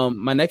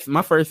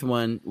 My first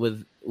one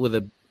was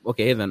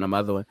here's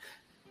another one.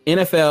 The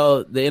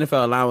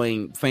NFL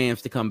allowing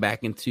fans to come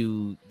back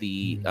into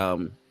the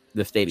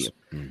stadium,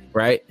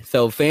 right?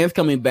 So fans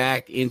coming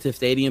back into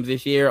stadiums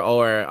this year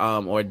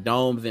or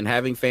domes and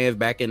having fans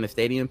back in the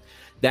stadium,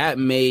 that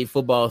made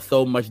football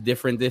so much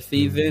different this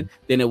season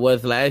than it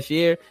was last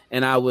year.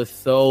 And I was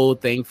so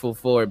thankful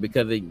for it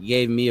because it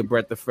gave me a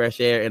breath of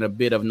fresh air and a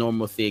bit of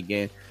normalcy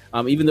again.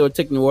 Even though it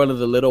took New Orleans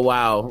a little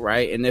while,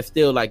 right? And they're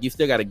still you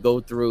still got to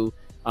go through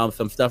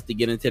some stuff to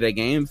get into their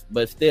games,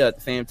 but still at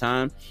the same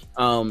time,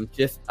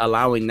 just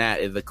allowing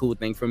that is a cool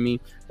thing for me.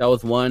 That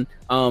was one.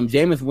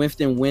 Jameis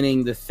Winston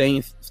winning the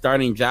Saints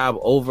starting job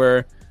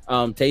over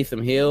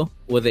Taysom Hill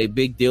was a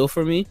big deal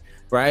for me,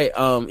 right?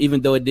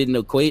 Even though it didn't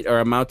equate or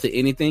amount to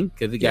anything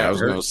because he got hurt. I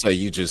was going to say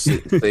you just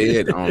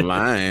said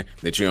online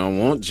that you don't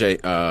want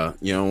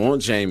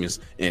Jameis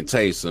and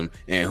Taysom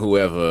and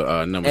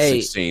whoever number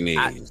 16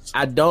 is.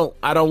 I don't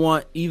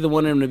want either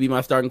one of them to be my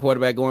starting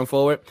quarterback going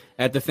forward.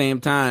 At the same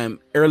time,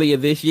 earlier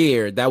this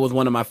year, that was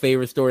one of my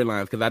favorite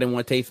storylines because I didn't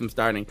want Taysom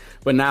starting.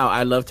 But now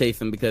I love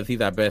Taysom because he's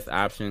our best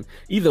option.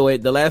 Either way,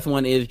 the last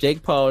one is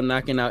Jake Paul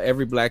knocking out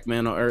every black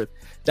man on earth.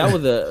 That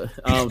was a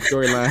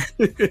storyline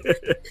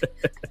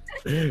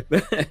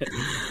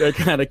that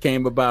kind of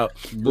came about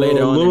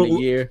later on in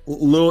the year.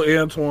 Little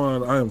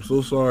Antoine, I am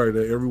so sorry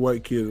that every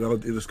white kid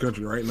out in this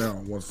country right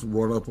now wants to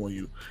run up on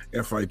you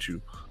and fight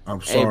you. I'm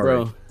sorry. Hey,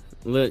 bro,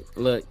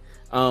 look.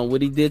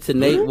 What he did to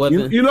Nate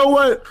wasn't. You know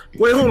what?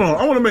 Wait, hold on.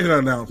 I want to make an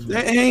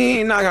announcement. He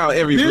ain't knock out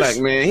every black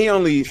man. He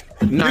only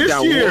knocked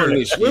out one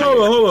this year.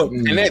 Hold up.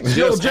 And that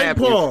just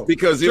happened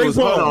because it was.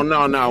 Hold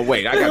on. No,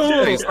 wait. I got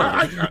to say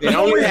something. It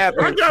only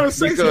happened because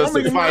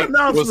the fight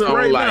was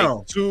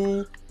on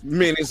 2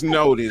 minutes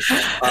notice,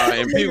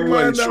 and people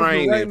weren't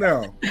training right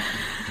now.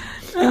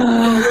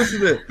 Listen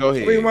to this. Go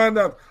ahead.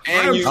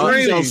 And you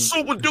on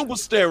super duper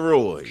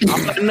steroids.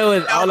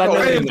 All I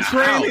know is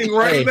training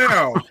right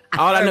now.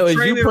 All I know is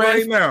you pressed.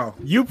 Right now.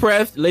 You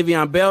pressed.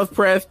 Le'Veon Bell's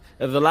pressed.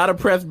 There's a lot of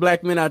pressed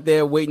black men out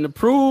there waiting to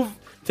prove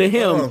to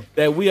him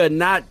that we are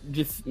not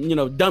just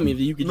dummies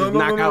that you can just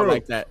knock out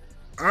like that.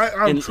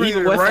 I'm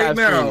training right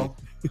now.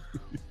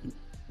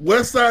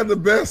 West side, the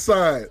best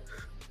side.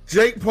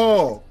 Jake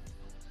Paul.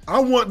 I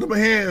want them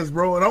hands,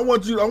 bro, and I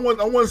want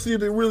to see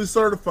if they're really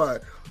certified.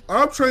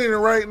 I'm training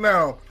right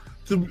now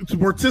to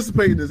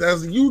participate in this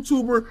as a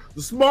YouTuber,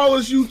 the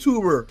smallest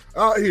YouTuber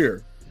out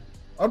here.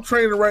 I'm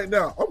training right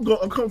now. I'm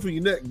coming for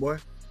your neck, boy.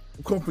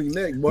 I'm coming for your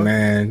neck, boy.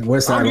 Man,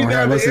 Westside gonna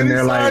have us in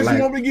there like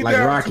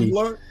Rocky.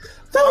 Throw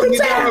the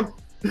down.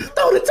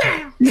 Throw the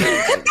down.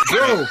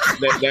 Bro,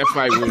 that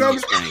fight will be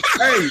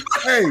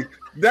hey,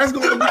 that's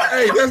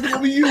gonna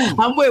be you.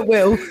 I'm with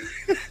Will.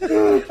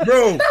 Bro,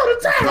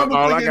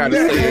 all I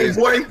gotta say is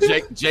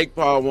Jake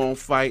Paul won't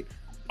fight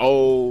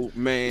old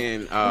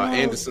man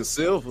Anderson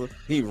Silva.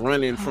 He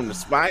running from the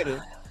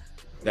spider.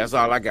 That's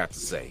all I got to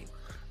say.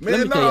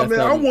 Man, nah,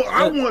 man,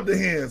 I want the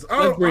hands.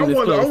 I want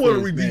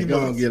to redeem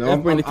us.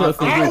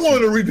 I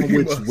want to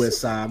redeem us.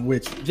 Westside, I'm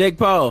with you. Jake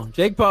Paul,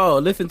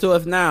 listen to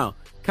us now.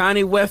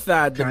 Connie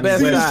Westside, the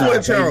best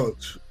side.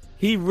 Challenge.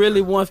 He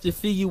really wants to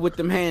see you with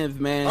them hands,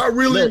 man. I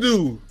really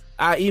do.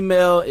 Our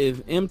email is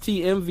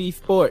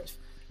mtmvsports.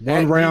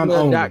 One round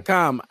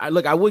 .com.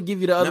 Look, I would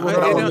give you the other one,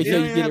 but I want to make sure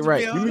you get it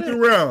right. Give me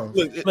 2 rounds.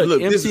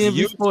 Look, this is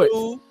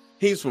YouTube.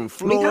 He's from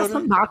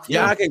Florida.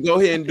 Y'all can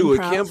go ahead and do a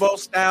Kimbo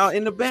style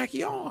in the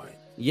backyard.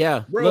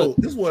 Yeah, bro, look,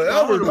 this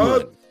whatever,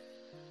 dog.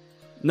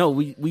 No,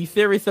 we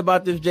serious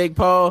about this, Jake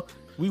Paul.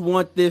 We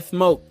want this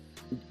smoke.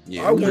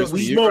 Yeah, I want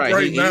smoke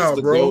right now,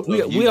 bro.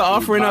 We are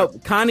offering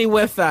up Connie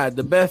Westside,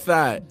 the best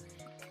side,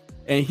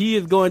 and he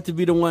is going to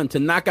be the one to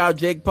knock out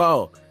Jake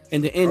Paul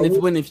and to end this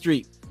winning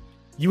streak.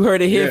 You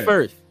heard it here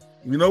first.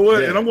 You know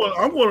what? And I'm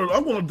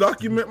gonna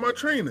document my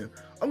training.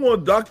 I'm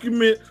gonna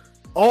document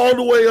all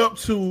the way up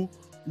to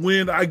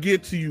when I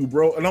get to you,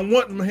 bro. And I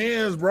want them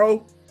hands,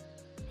 bro.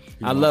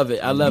 I love it.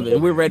 And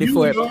we're ready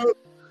for it. Dog.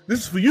 This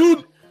is for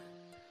you.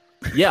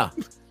 Yeah.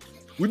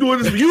 We're doing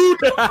this for you.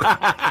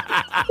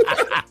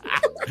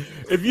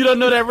 If you don't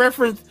know that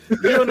reference,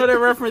 that's a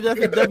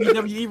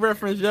WWE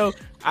reference, yo.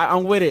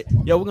 I'm with it.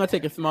 Yo, we're going to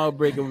take a small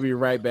break and we'll be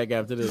right back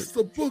after this. It's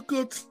the book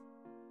of...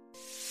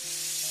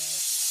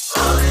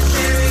 Holy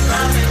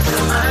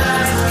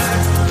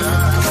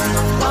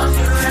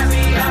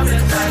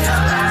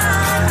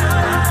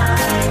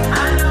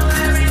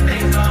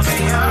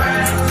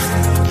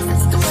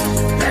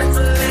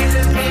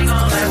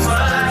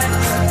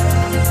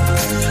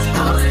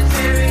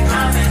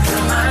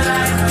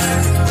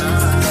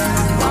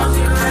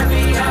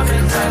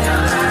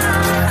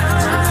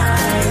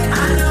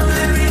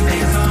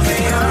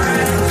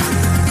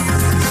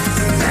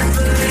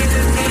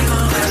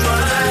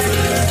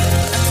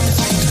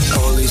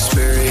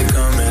Spirit,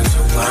 come into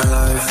my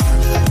life.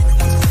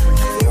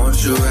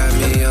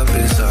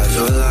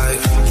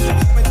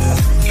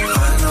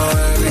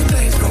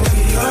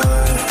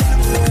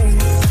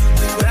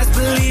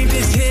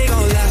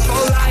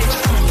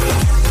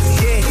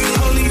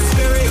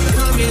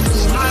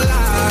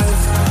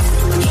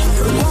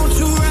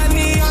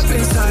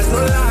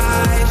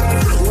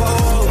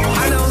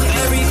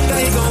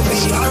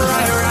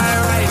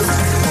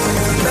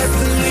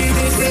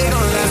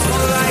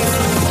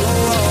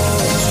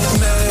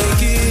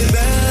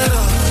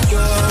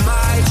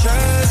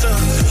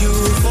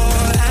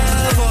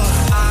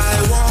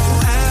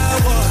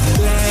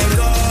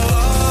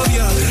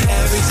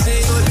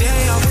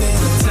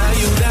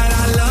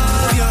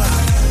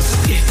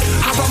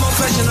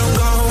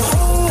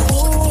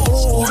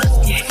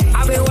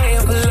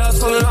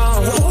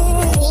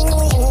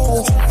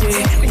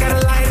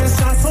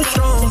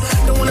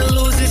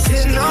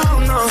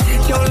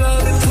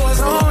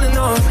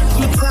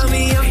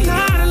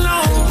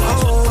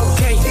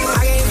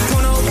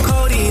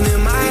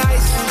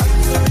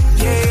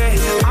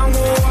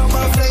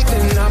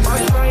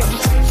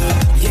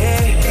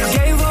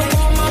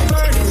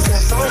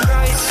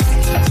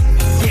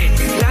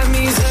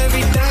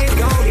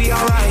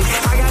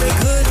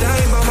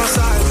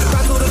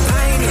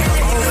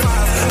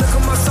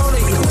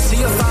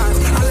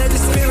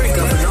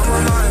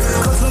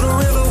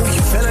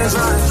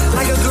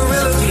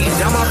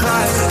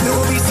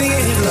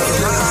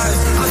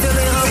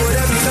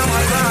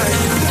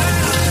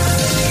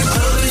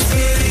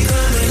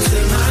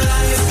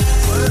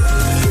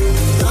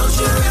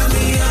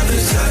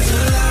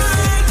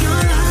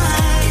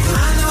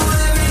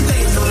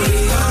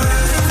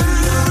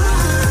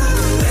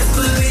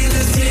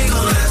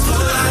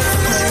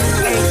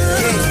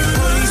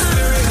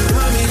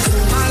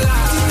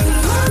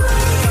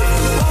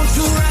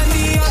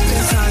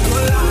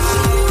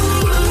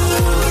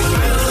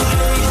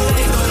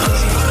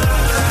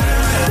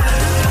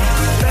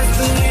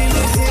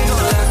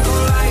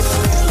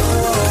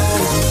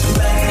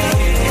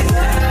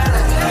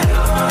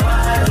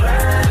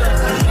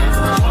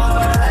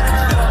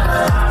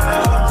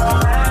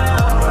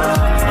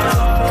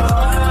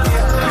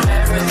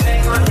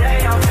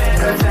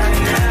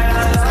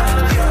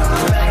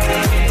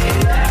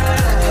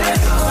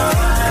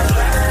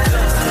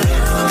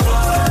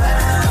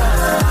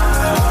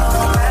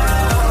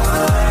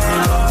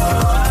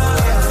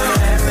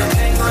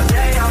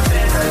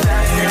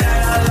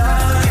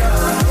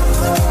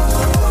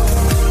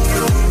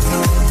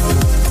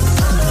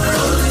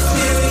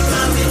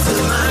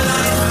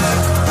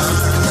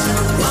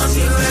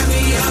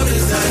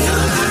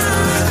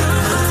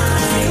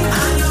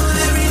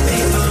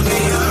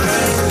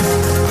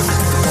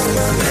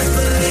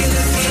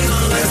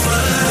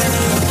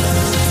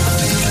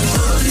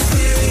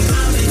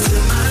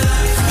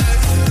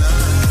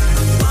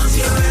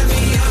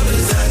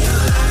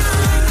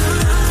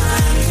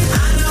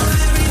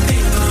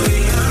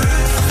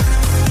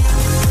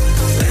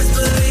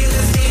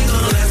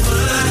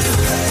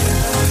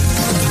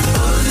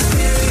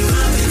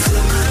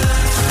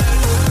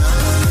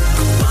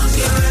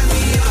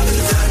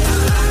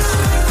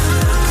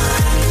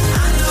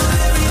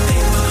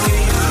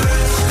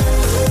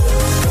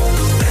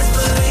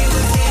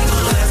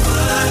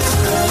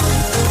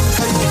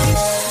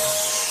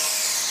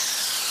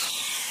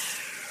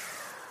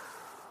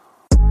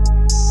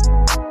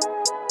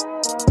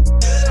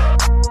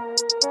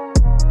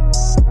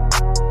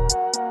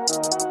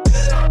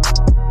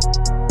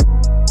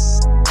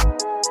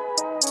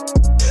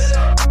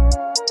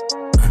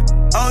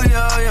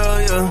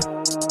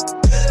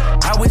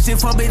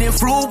 forbidden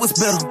fruit was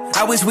bitter.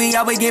 I wish we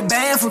always get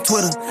banned from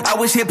Twitter. I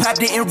wish hip-hop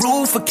didn't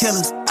rule for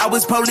killers. I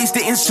wish police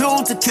didn't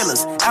shoot to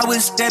killers. I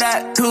wish that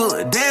I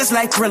could dance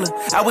like Thriller.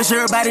 I wish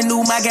everybody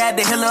knew my guy,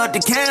 the healer,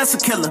 the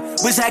cancer killer.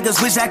 Wish I could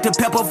switch out to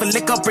pepper for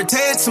liquor,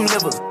 protect some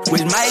livers.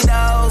 Wish my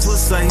dogs would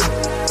say,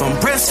 from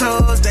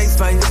pressures they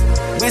face.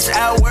 Wish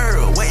our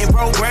world wasn't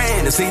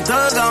programmed to see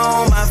thug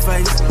on my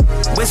face.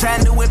 Wish I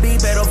knew it'd be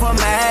better for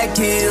my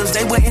kids.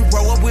 They wouldn't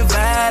grow up with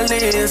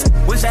violence.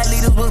 Wish our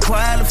leaders was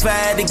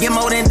qualified to get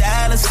more than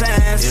dollar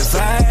signs. If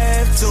I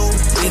have to,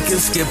 we can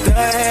skip the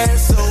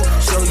hassle.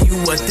 Show you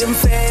what them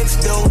facts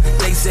do.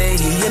 They say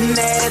he a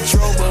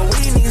natural, but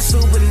we need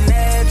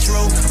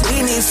supernatural.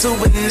 We need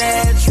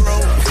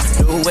supernatural.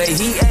 The way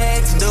he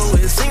acts, though,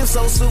 it seems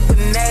so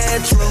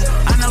supernatural.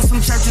 I know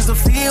some churches are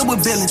filled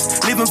with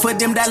villains, living for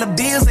them dollar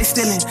bills they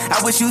stealing.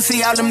 I wish you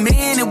see all the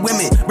men and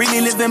women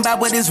really living by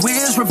what his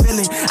will's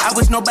revealing. I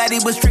wish nobody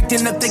was tricked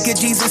into thinking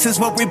Jesus is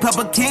what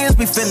Republicans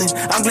be feeling.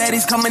 I'm glad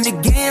he's coming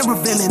again,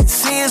 revealing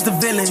sin's the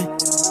villain.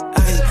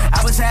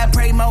 I wish I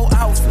prayed more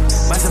often.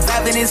 By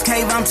surviving this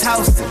cave, I'm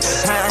toasting.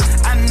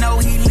 I know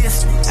he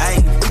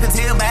listening. You can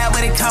tell by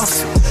what it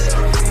costs.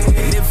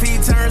 And if he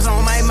turns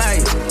on my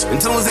mic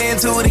and tunes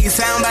into these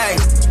sound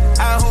bites,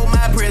 I hope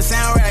my prayer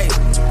sound right.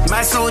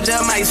 My soldier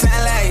might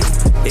sound like,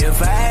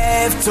 if I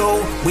have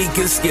to, we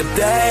can skip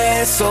the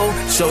hassle.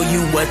 Show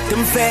you what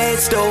them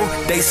facts do.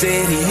 They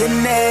said he a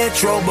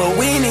natural, but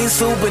we need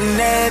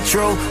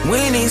supernatural.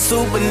 We need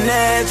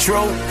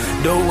supernatural.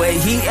 The way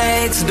he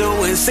acts,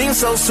 though, it seems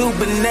so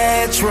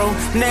supernatural.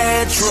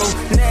 Natural,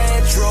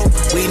 natural.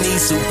 We need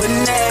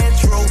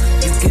supernatural.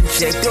 You can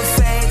check the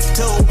facts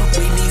too.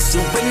 We need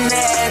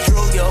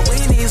supernatural. Yo, we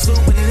need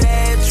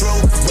supernatural.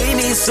 We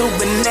need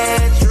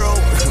supernatural.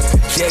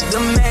 Check the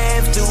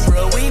math too,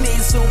 bro. We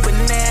need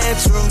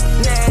supernatural.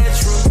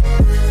 Natural.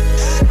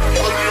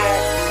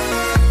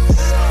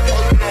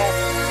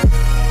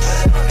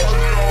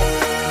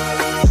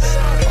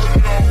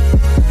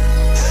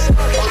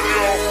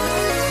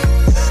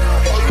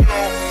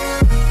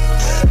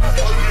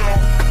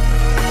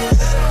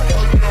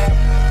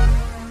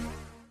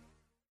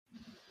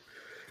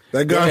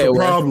 That guy's a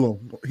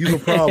problem. He's a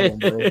problem,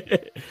 bro.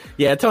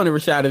 Yeah, Tony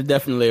Rashad is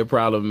definitely a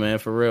problem, man,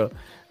 for real.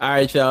 All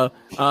right, y'all.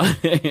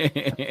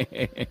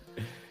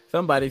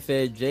 Somebody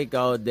said Jake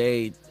all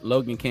day.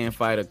 Logan can't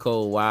fight a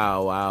cold.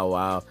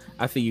 Wow.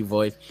 I see you,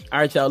 voice. All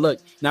right, y'all.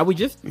 Look, now we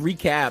just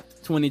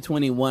recapped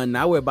 2021.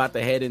 Now we're about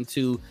to head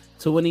into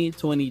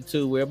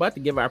 2022. We're about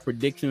to give our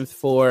predictions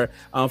for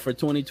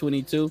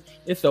 2022.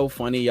 It's so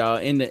funny, y'all.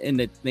 In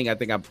the thing, I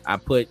think I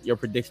put your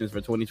predictions for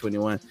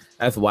 2021.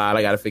 That's wild.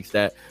 I gotta fix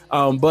that.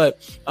 But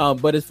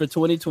it's for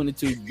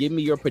 2022. Give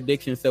me your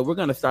predictions. So we're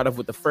gonna start off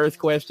with the first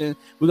question.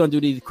 We're gonna do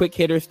these quick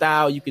hitter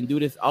style. You can do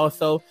this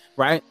also,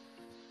 right?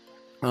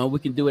 We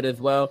can do it as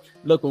well.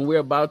 Look, when we're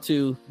about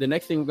to, the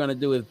next thing we're gonna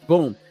do is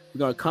boom. We're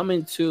gonna come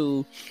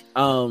into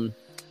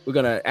we're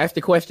going to ask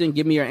the question.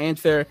 Give me your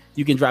answer.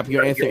 You can drop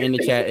your answer in the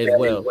chat as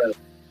well.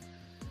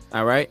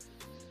 All right.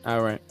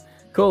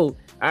 Cool.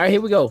 All right, here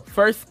we go.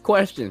 First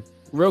question,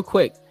 real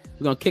quick.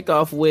 We're going to kick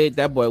off with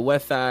that boy,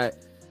 Westside.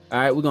 All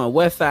right, we're going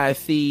Westside,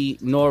 C,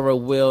 Nora,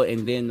 Will,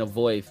 and then The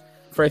Voice.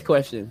 First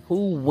question,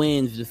 who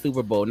wins the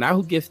Super Bowl? Not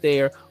who gets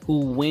there, who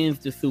wins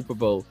the Super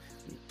Bowl?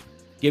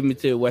 Give me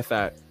to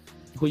Westside.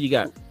 Who you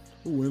got?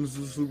 Who wins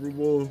the Super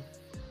Bowl?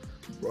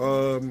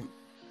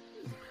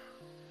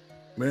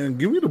 Man,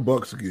 give me the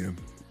Bucks again.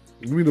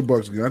 I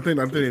think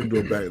they do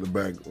it back to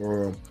back.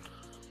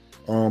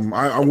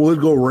 I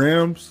would go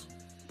Rams.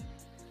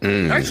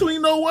 Actually, you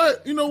know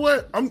what?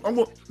 I'm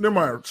never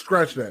mind.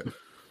 Scratch that.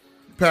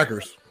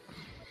 Packers.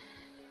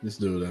 This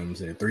dude, I'm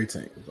saying 3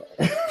 teams.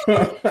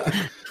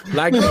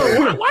 Like,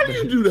 why do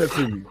you do that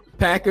to me?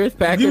 Packers.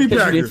 Give me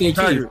Packers.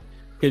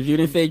 Because you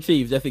didn't say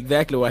Chiefs. That's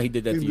exactly why he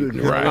did that to you.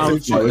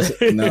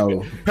 Right.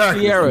 No.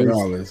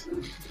 Packers.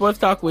 Sports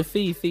Talk with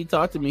C. C,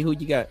 talk to me. Who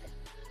you got?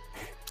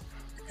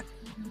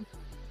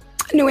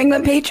 New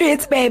England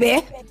Patriots,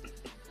 baby.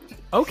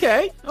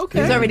 Okay. You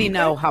already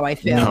know how I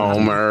feel.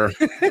 Homer.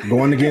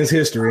 Going against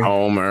history.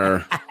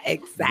 Homer.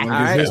 Exactly.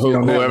 Right.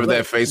 Whoever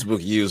that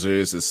Facebook user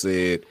is that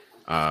said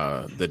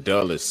the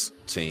Dulles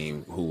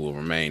team, who will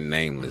remain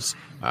nameless.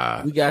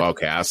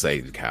 I'll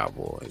say the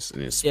Cowboys.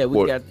 And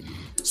we got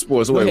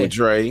Sports Away with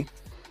Dre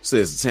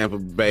says the Tampa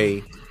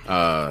Bay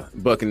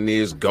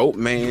Buccaneers GOAT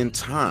man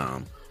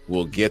Tom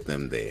will get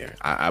them there.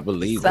 I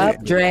believe that. What's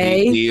up,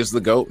 Dre? He is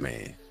the GOAT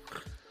man.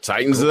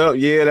 Tightens up.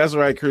 Yeah, that's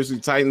right, Chrissy.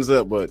 Tightens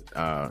up, but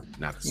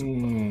not a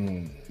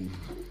Super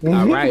Bowl.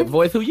 All right,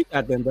 Voice, who you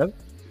got then, brother?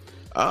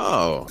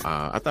 Oh,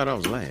 I thought I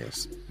was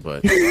last,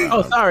 but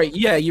oh, sorry.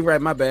 Yeah, you're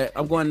right. My bad.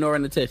 I'm going Nora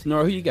in the test.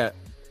 Nora, who you got?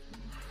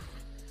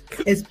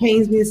 It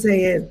pains me to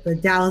say it,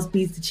 but Dallas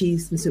beats the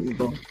Chiefs in the Super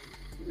Bowl.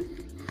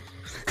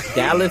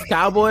 Dallas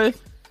Cowboys?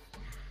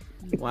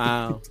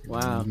 Wow.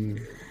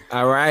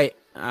 All right.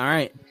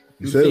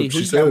 She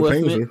said it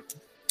pains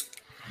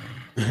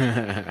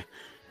her.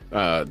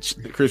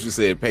 Christian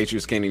said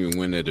Patriots can't even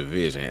win their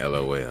division.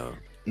 LOL.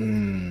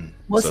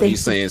 So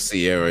he's saying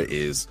Sierra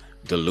is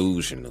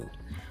delusional.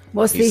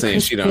 We'll He's see. saying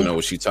she don't Crispy. know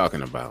what she's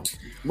talking about.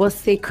 We'll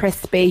see.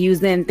 Crispy, you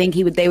didn't think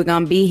they were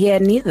gonna be here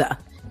neither.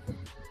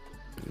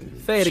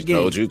 Say it She again.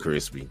 told you,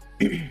 Crispy.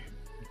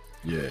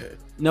 Yeah.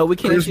 No, we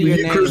can't see your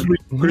name.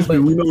 Crispy,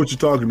 we know what you're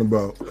talking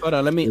about. Hold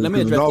on, let me Because the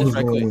address this Dolphins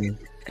right gonna quick. win.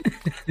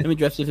 Let me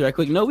address this right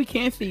quick. No, we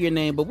can't see your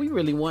name, but we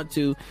really want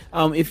to.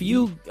 If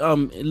you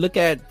look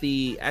at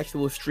the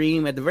actual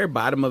stream at the very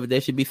bottom of it,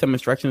 there should be some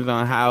instructions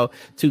on how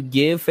to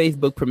give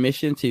Facebook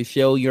permission to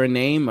show your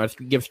name, or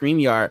give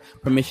StreamYard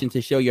permission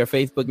to show your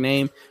Facebook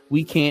name.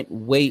 We can't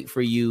wait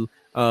for you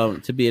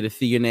to be able to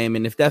see your name.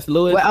 And if that's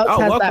Louis, What else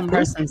has welcome, that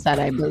person said?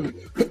 I believe.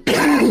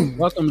 Lou.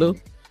 Welcome, Lou.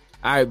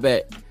 All right,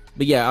 bet.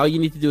 But yeah, all you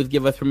need to do is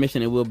give us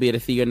permission, and we'll be able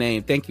to see your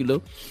name. Thank you,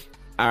 Lou.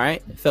 All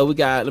right, so we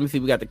got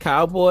the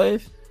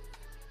Cowboys.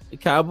 The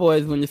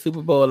Cowboys win the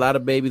Super Bowl. A lot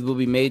of babies will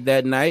be made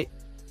that night.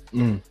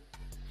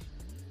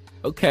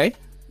 Okay,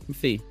 let's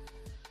see.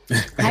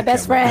 My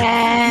best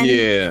friend.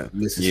 Yeah,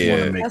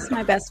 That's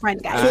my best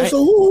friend, guys. All right.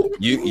 So who?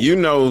 You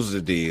knows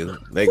the deal.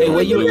 They Hey, gonna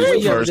where you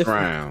lose at first this one?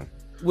 round.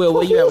 Will,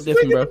 where you at with this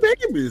one, bro?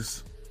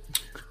 Babies.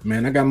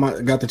 Man, I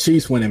got the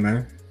Chiefs winning,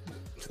 man.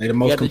 They the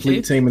most got the complete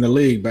Chiefs? team in the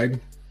league, baby.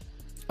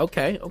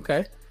 Okay.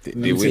 Did Let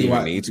me we tell you even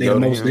why. need to They go the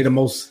to most. him? They the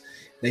most.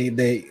 They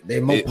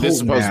more This is potent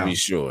supposed now. to be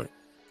short.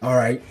 All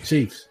right,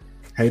 Chiefs.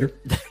 Hater.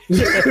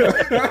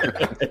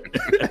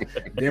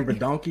 Denver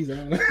Donkeys. I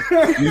don't know.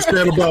 You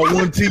said about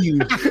one team.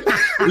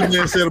 This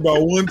man said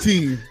about one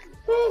team.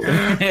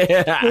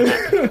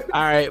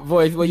 All right,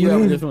 boys, where you at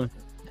with this one?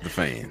 The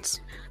fans.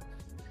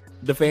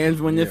 The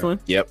fans win this one.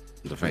 Yep,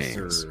 the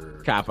fans.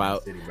 Cop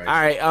out. All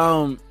right,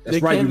 That's the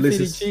right, Kansas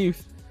Ulysses. City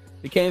Chiefs.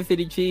 The Kansas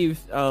City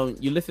Chiefs.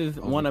 Ulysses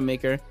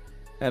Wanamaker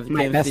has the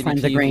My Kansas best City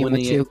friend's Chiefs agreeing with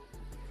winning it you.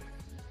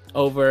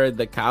 over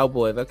the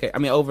Cowboys. Okay, I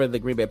mean over the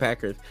Green Bay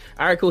Packers.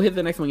 All right, cool. Here's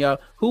the next one, y'all.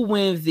 Who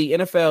wins the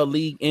NFL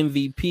League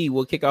MVP?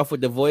 We'll kick off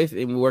with the Voice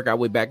and we'll work our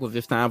way backwards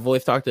this time.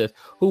 Voice, talk to us.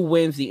 Who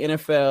wins the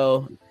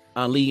NFL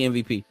League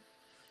MVP?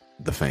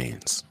 The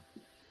fans.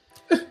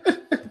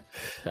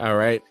 All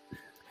right.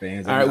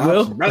 Fans. All right,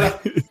 Will. brother.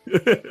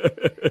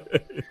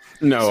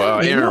 No,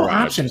 Aaron no Rodgers.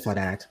 option for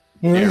that.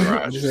 Aaron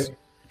Rodgers. You said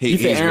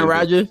he's Aaron been-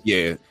 Rodgers?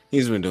 Yeah,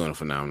 he's been doing a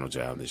phenomenal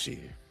job this year.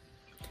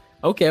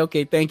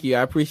 Okay, thank you.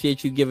 I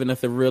appreciate you giving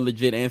us a real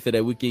legit answer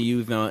that we can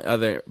use on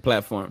other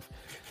platforms.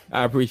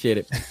 I appreciate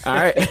it. All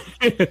right.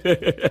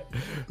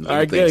 All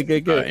right, good.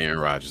 Aaron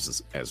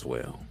Rodgers as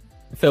well.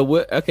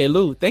 So, okay,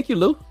 Lou. Thank you,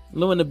 Lou.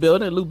 Lou in the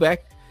building. Lou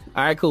back.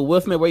 All right, cool. Will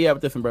Smith, where you at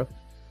with this one, bro?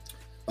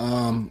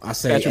 I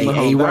say Patrick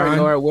Mahomes. Aaron.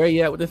 Nora, where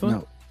you at with this one?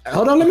 No.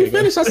 Hold on, let me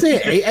finish. I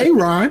said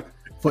Aaron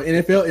for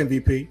NFL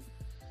MVP.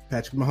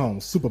 Patrick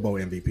Mahomes, Super Bowl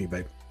MVP,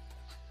 baby.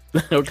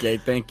 Okay,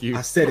 thank you.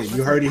 I said it.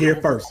 You heard it here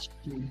first.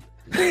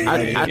 And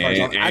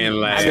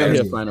last, I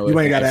hear final You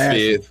ain't got to and ask.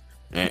 fifth,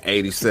 and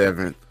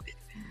 87th.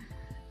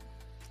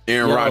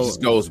 Aaron Yo. Rodgers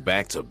goes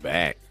back to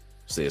back.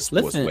 Says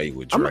Sports Listen, Way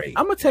with I'm Dre.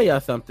 gonna tell y'all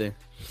something.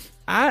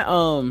 I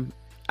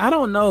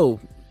don't know.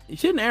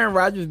 Shouldn't Aaron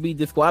Rodgers be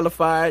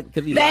disqualified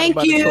because he's Thank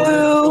lied about his COVID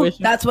you.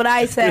 situation? That's what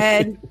I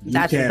said. You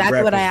That's can't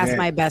what I asked represent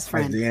my best as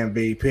friend. the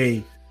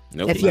MVP.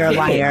 Nope. If you're a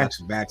liar.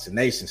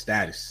 Vaccination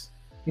status.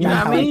 You know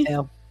That's what I how mean?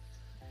 feel.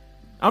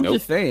 I'm Nope.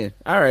 just saying.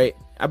 All right.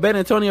 I bet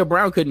Antonio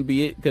Brown couldn't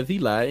be it because he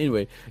lied.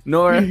 Anyway,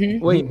 Nora,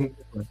 wait.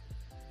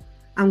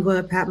 I'm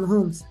going to Pat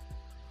Mahomes.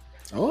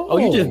 Oh,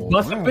 you just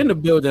bust up in the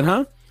building,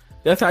 huh?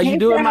 That's how you Hey,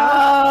 do it,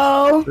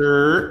 Miles?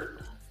 bro.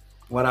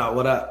 What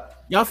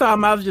up? Y'all saw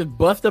Miles just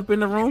bust up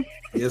in the room?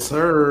 Yes,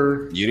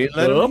 sir. You didn't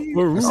let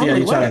him. I see how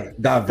you try to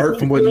divert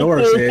from what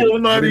Nora said.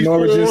 What did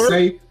Nora just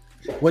say?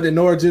 What did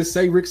Nora just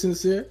say? Rickson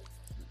said.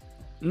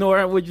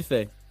 Nora, what'd you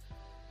say?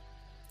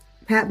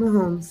 Pat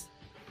Mahomes.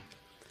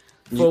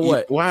 For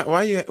what?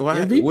 Why you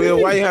MVP.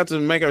 Will? Why you have to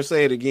make her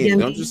say it again?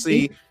 Don't you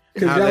see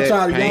Because how y'all that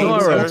try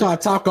pains to her?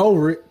 talk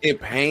over it.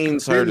 It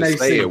pains her Didn't to they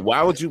say see? it.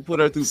 Why would you put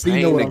her through So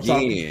you know pain what I'm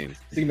talking- again?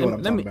 You know what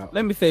I'm talking about.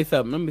 Let me say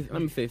something.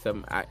 Let me say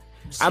something.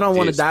 I don't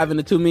want to dive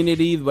into too many of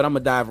these, but I'm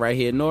gonna dive right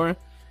here. Nora,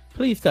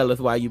 please tell us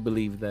why you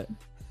believe that.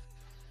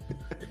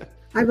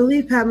 I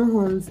believe Pat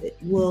Mahomes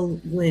will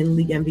win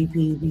league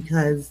MVP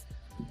because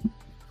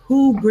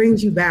who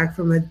brings you back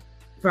from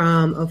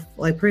a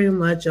like pretty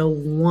much a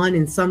 1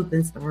 and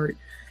something start,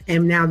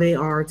 and now they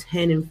are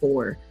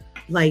 10-4.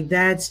 Like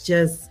that's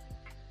just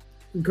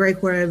great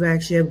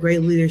quarterbackship,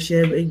 great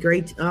leadership, a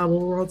great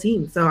overall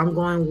team. So I'm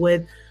going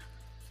with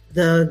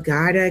the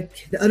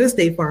other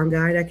State Farm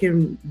guy that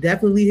can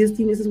definitely lead his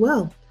team as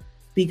well.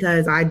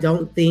 Because I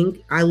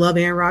love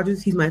Aaron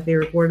Rodgers. He's my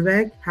favorite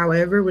quarterback.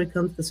 However, when it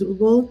comes to the Super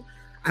Bowl,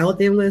 I don't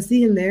think I'm going to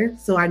see him there.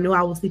 So I know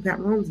I will see Pat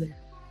Mahomes there.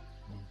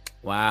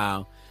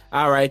 Wow.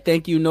 All right.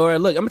 Thank you, Nora.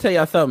 Look, I'm gonna tell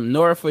y'all something.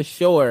 Nora for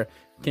sure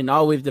can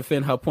always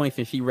defend her points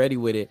and she ready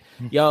with it.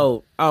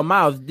 Yo,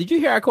 Miles, did you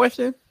hear our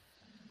question?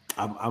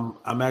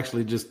 I'm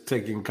actually just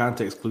taking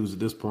context clues at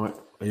this point.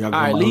 Are y'all All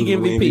going right, by league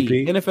who's the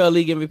MVP, NFL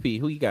league MVP.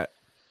 Who you got?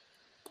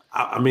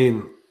 I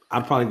mean,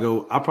 I'll probably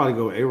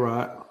go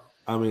A-Rod.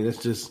 I mean, that's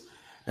just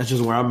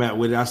where I'm at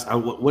with it.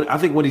 I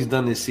think what he's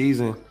done this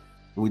season,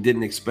 we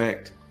didn't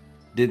expect.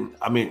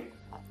 I mean,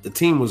 the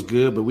team was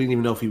good, but we didn't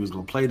even know if he was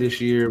going to play this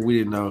year. We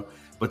didn't know.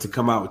 but to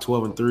come out with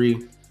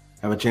 12-3,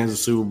 have a chance at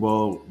Super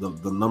Bowl,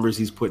 the numbers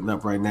he's putting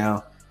up right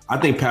now, I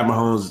think Pat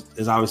Mahomes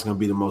is obviously going to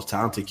be the most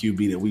talented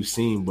QB that we've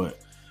seen. But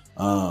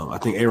I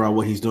think A-Rod,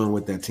 what he's doing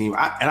with that team,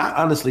 I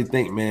honestly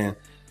think, man,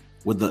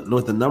 with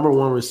the number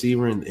one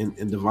receiver in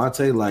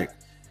Devontae, like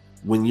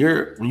when you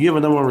have a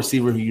number one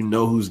receiver who you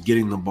know who's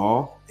getting the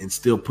ball and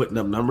still putting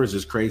up numbers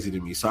is crazy to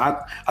me. So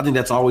I think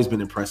that's always been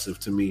impressive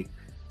to me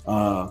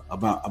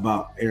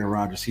about Aaron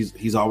Rodgers.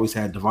 He's always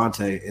had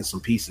Devontae and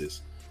some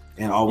pieces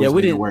and always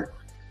made it work.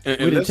 And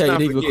we didn't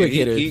tell you these were quick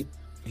hitters.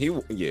 He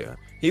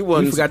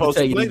wasn't supposed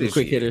to play these this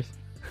quick year. hitters.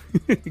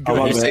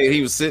 You said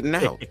he was sitting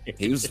out.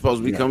 He was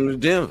supposed to be coming to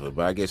Denver,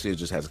 but I guess he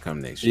just has to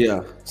come next year.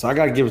 Yeah, so I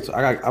gotta give it.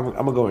 I'm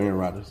gonna go Aaron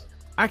Rodgers.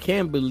 I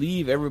can't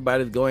believe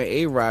everybody's going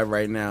A-Rod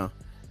right now.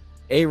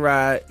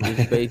 A-Rod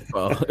is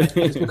baseball.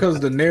 It's because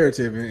of the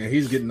narrative, and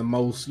he's getting the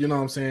most. You know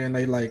what I'm saying?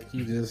 They like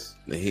he's just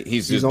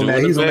on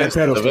that, the he's on that best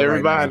pedestal of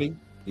everybody. Right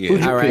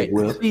yeah. All right.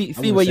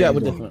 See where you at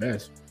with this one.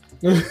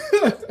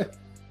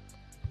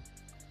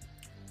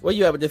 Where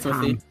you at with this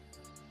one, Steve?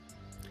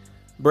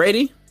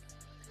 Brady?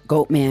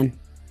 Goat man.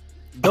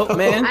 Goat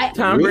man?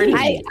 Tom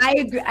Brady? I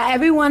agree.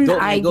 Everyone, Goat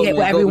man, I goat get man,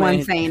 what goat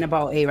everyone's man. saying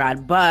about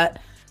A-Rod, but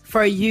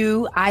for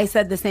you, I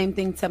said the same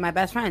thing to my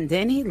best friend.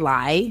 Didn't he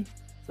lie?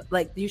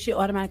 Like, you should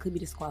automatically be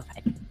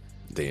disqualified.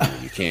 Then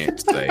you can't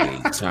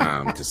say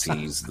Tom because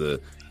he's the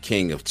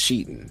king of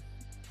cheating.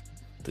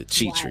 The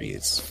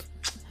cheatriots.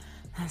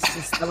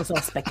 That was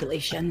all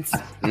speculations.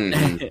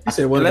 Mm-hmm. I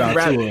said, what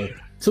about Tua?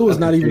 Tua's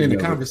not even in the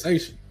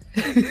conversation.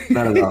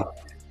 Not at all.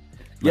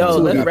 Yo,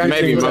 let's wrap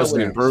Maybe this most up.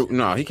 improved.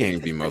 No, he can't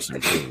even be most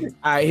improved.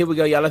 All right, here we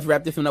go, y'all. Let's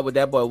wrap this one up with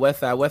that boy,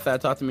 Westside. Westside,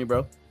 talk to me,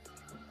 bro.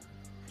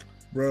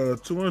 Bro,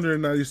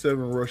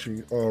 297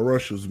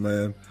 rushes,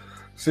 man.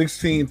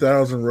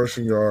 16,000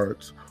 rushing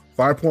yards.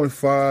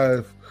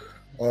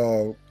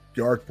 5.5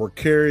 yards per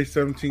carry.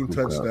 17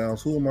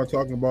 touchdowns. Who am I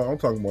talking about? I'm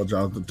talking about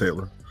Jonathan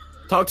Taylor.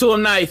 Talk to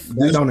him nice.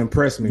 That don't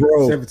impress me.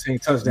 Bro, 17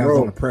 touchdowns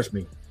don't impress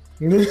me.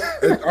 I mean,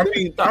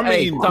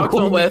 talk to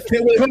him, Wes.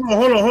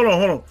 Hold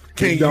on.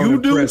 Can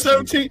you do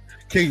 17?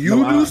 Can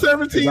you do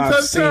 17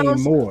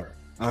 touchdowns?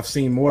 I've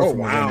seen more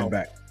from a running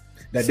back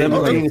that didn't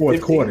 17 play in fourth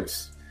 15.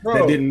 quarters.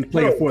 That didn't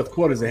play in fourth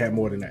quarters. That had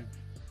more than that.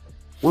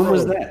 When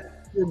was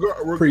that?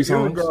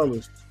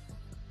 Regardless.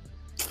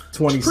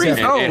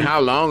 27. And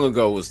how long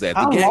ago was that?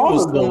 The game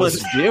was so much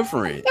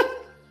different.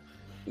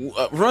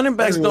 Running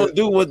backs don't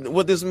do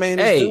what this man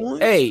is doing.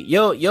 Hey,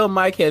 your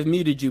mic has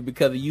muted you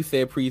because you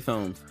said Priest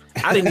Holmes.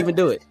 I didn't even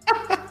do it.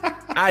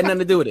 I had nothing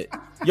to do with it.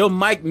 Your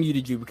mic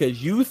muted you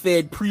because you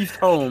said Priest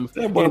Holmes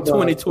in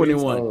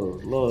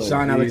 2021.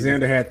 Sean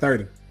Alexander had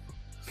 30.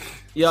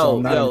 So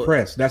I'm not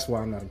impressed. That's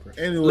why I'm not impressed.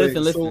 Anyway,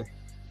 listen.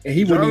 And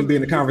he wouldn't even be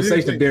in the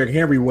conversation if Derrick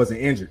Henry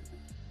wasn't injured.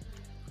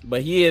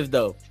 But he is,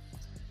 though.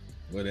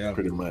 Whatever.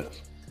 Pretty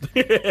much.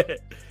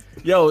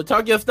 Yo,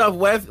 talk your stuff,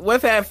 Wes.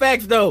 Wes had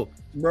facts, though.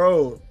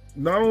 Bro,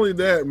 not only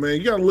that, man,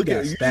 you gotta look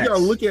at. You gotta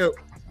look at.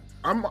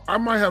 I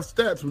might have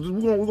stats, but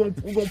we're gonna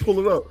pull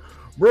it up,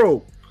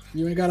 bro.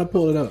 You ain't gotta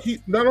pull it up.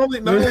 Not only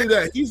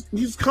that,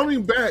 he's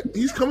coming back.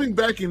 He's coming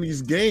back in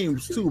these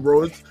games too,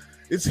 bro.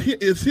 It's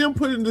him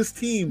putting this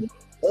team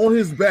on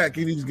his back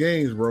in these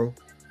games, bro.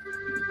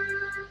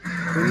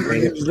 In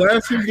these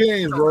last few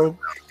games, bro.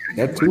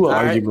 That Tua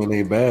argument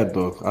ain't bad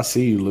though. I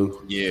see you,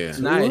 Lou. Yeah,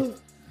 nice.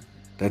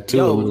 That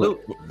Tua.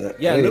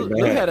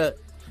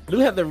 Lou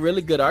had a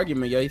really good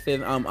argument, yo. He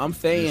said, I'm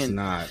saying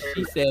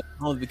he said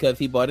because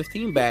he bought his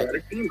team back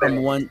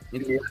from one.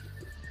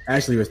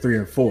 Actually, it was 3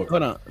 and 4.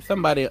 Hold on,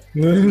 somebody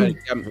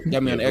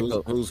got me on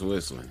echo. Who's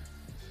whistling?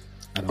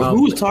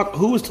 Who was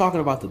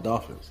talking about the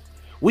Dolphins?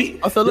 So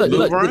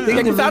look,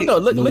 check this out though.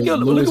 Look at what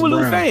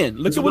Lou's saying.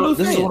 Look at what Lou's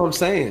saying. This is what I'm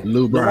saying.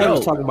 Lou Brown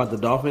was talking about the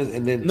Dolphins,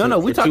 and then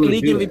we're talking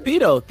league MVP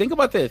though. Think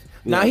about this.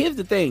 Now here's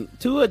the thing: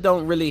 Tua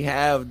don't really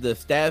have the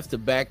stats to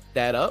back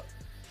that up,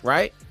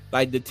 right?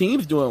 Like the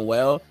team's doing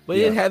well, but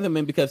it hasn't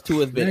been because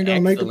Tua's been they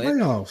ain't gonna excellent. make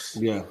the playoffs.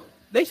 Yeah,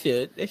 they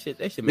should. This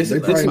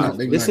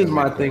is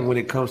my thing when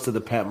it comes to the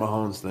Pat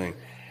Mahomes thing.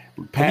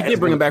 Pat did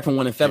bring him back from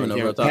 1-7 though,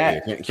 real talk.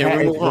 Pat is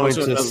going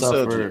to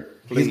suffer.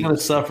 He's going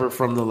to suffer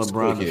from the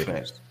LeBron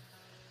effect.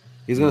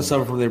 He's going to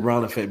suffer from the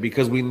LeBron effect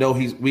because we know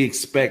we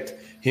expect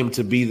him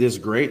to be this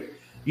great.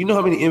 You know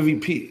how many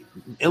MVP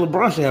and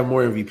LeBron should have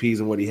more MVPs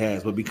than what he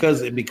has, but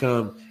because it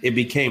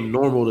became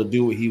normal to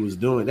do what he was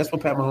doing, that's what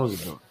Pat Mahomes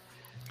is doing.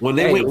 When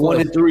they went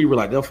 1-3, we're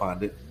like, they'll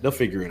find it, they'll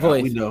figure it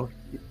out. We know.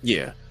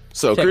 Yeah.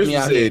 So Check Chris me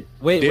out said, here.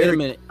 Wait a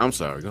minute. I'm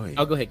sorry. Go ahead.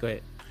 Oh, go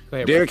ahead.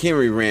 Derrick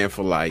Henry ran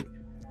for like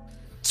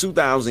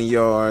 2,000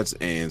 yards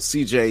and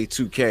CJ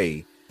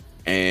 2K.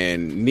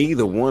 And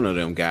neither one of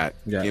them got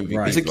MVP.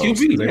 Right. It's a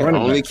QB.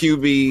 Only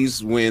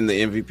QBs win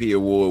the MVP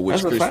award,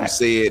 which Chris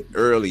said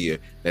earlier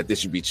that this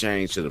should be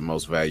changed to the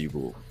most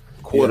valuable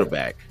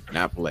quarterback,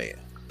 not player.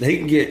 They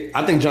can get.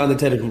 I think Jonathan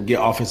Taylor can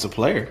get offensive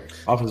player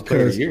of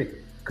the year.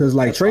 Because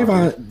like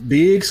Trayvon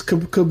Diggs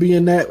could be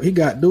in that. He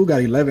got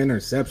 11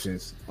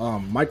 interceptions.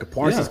 Micah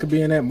Parsons could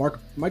be in that.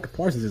 Micah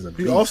Parsons is a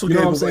beast. He also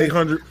gives up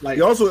 800. Like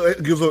he also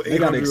gives up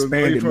 800.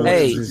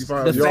 Hey,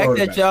 the fact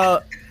that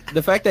y'all.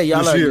 The fact that y'all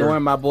This are year.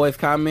 ignoring my boy's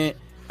comment,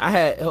 I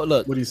had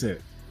look. What he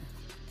said?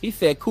 He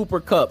said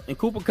Cooper Kupp, and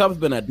Cooper Kupp's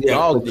been a Yeah,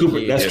 dog this Cooper,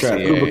 year. that's true.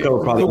 Cooper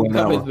Kupp probably Cooper won Kupp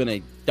that has one. been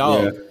a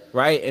dog, Yeah.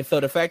 right? And so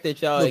the fact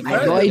that y'all The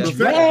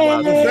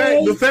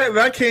fact that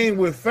I came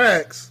with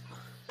facts,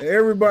 and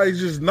everybody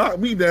just knocked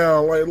me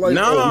down like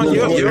No,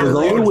 you're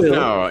only Will.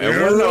 no,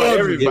 everyone know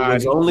everybody. It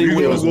was only You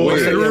Will. was going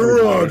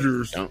Aaron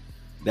Rodgers.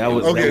 That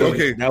was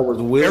Okay. That was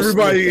Will.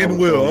 Everybody Smith. in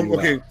Will.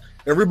 Okay,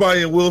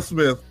 everybody in Will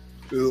Smith.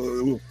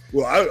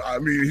 Well, I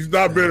mean, he's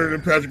not better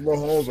than Patrick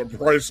Mahomes or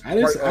Price. I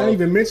didn't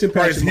even mention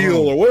Price Patrick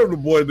Hill Mahomes. or whatever the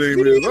boy name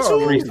is. I don't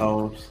know. Priest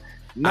Holmes.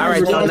 All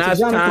right, y'all. Now it's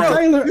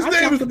time. His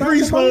name is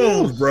Priest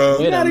Holmes, bro.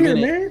 Wait Get a out of here,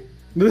 minute. man.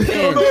 You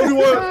don't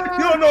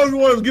know if you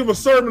want to give a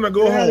sermon or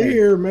go Get out home. of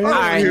here, man. All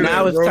right, hear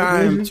now that, it's bro.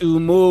 time to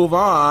move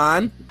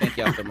on. Thank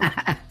y'all so much.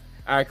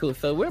 All right, cool.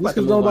 So we're about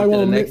to Because move nobody on to the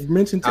want next. to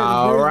mention Teddy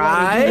All Bridgewater.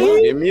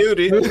 right. You're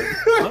muted.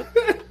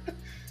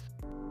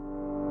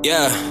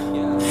 Yeah.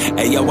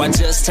 Hey yo, I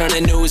just turned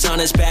the news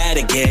on, it's bad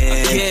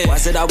again.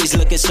 Why's it always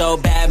looking so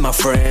bad, my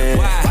friend?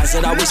 Why's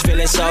it always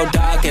feeling so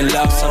dark and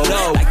low?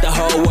 Like the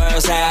whole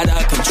world's out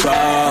of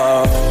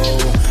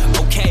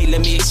control. Okay,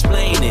 let me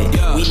explain it.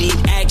 We need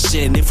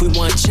action if we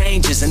want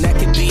changes, and that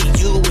could be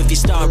you if you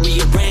start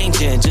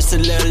rearranging. Just a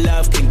little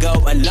love can go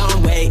a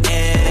long way,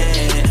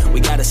 and we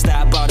gotta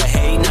stop all the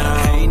hate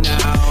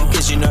now.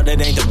 Cause you know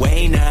that ain't the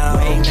way now.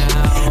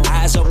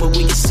 Eyes open,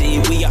 we can see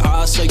we are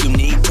all so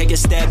unique. Take a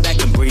step back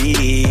and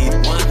breathe.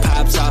 One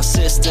pops, all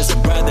sisters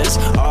and brothers,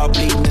 all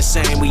bleeding the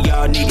same. We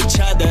all need each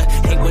other.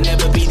 Hate will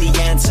never be the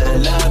answer.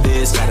 Love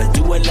is gotta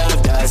do what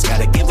love does.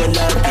 Gotta give what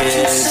love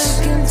gives.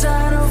 Sick and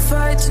tired of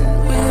fighting,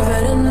 we've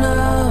had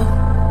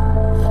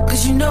enough.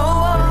 Cause you know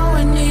all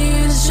we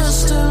need is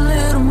just a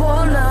little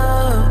more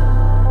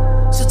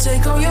love. So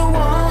take all your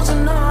walls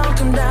and knock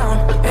them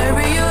down.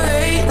 Bury your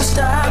hate and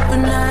stop it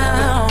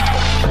now.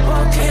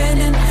 Walk hand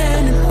in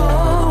hand and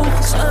hold.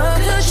 Cause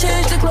love could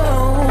change the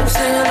globe.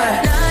 Say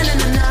like na na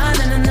na na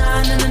na na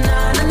na na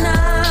na na.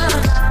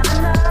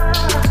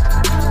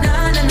 Na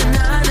na na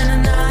na na na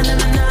na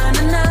na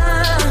na na.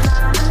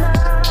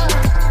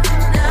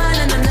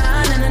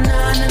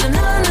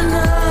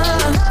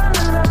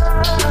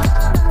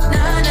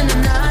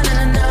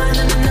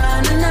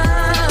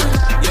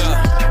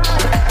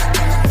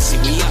 See,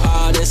 we are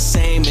all the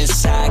same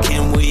inside.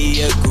 Can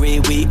we agree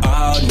we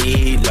all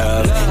need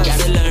love?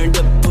 Gotta learn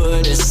to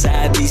put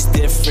aside these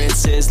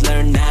differences.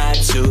 Learn not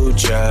to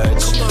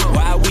judge.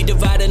 Why are we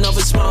dividing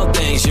over small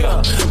things?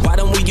 Yeah. Why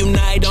don't we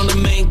unite on the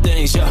main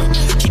things? Yeah.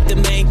 Keep the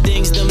main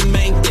things the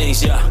main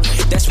things. Yeah.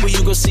 That's where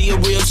you gon' see a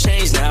real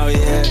change now.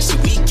 Yeah. See,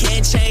 we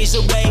can't change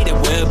the way that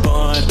we're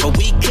born, but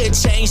we could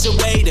change the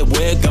way that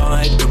we're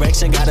going.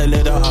 Direction got a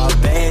little off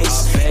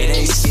base. It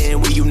ain't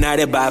skin. We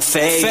united by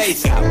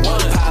faith. Got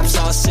one pops,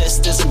 all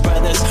sisters and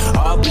brothers,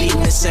 all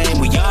bleeding the same.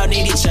 We all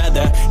need each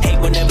other. Hate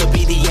will never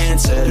be the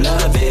answer.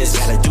 Love is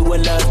gotta do what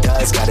love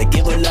does. Gotta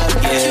give what love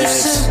You're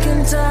gives. sick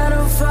and tired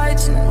of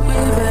fighting,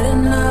 we've had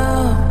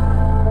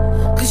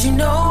enough. Cause you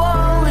know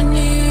all we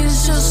need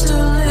is just a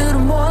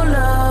little more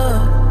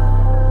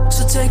love.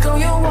 So take all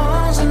your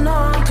walls and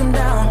knock them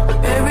down.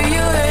 Bury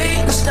your hate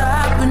and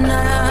stop it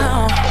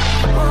now.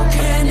 Walk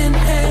hand in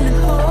hand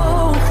and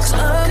hold. Cause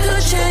love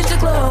could change the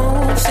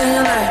globe. Say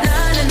like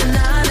na na na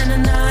na na na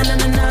na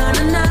na na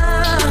na na.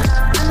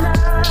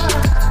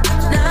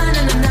 Na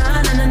na na na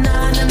na na na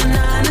na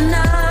na na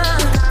na.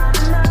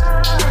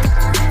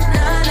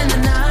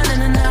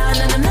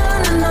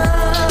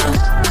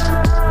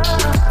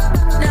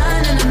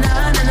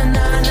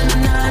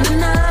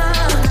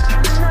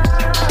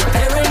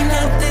 There ain't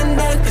nothing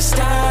that can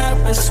stop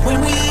us when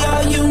we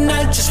all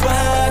unite. Just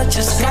watch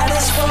us. Got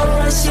us for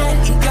us, yeah,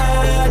 He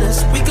got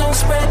us. We gon'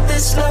 spread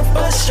this love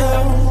for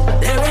sure.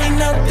 There ain't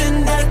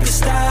nothing that can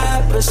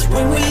stop us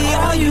when we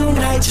all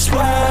unite. Just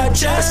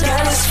watch us.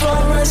 Got us for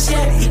us,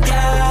 yeah, He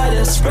got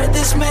us. Spread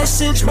this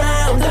message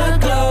round the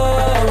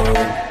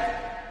globe.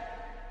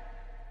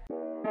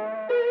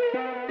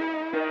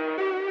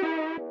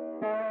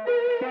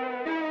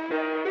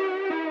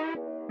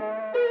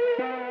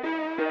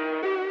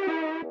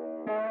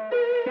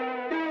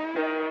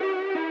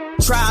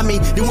 Try me,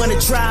 they wanna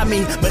try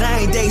me, but I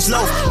ain't days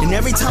low. And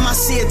every time I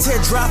see a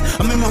teardrop,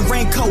 I'm in my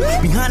raincoat.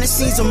 Behind the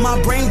scenes of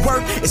my brain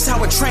work, it's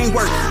how a train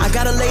work. I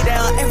gotta lay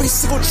down every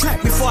single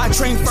track before I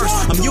train first.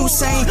 I'm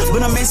Usain,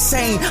 but I'm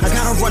insane. I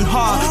gotta run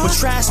hard, but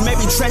trash may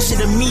be treasure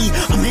to me.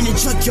 I'm in the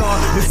junkyard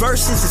with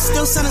verses, it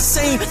still sound the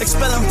same, like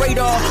spelling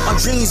radar. My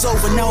dream's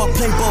over, now I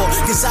play ball.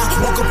 Cause I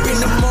woke up in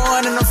the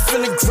morning, I'm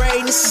feeling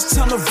great. This is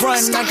time to run.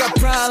 I got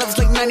problems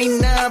like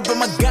 99, but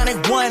my gun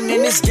ain't one.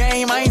 In this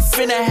game, I ain't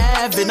finna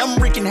have it. I'm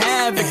wreaking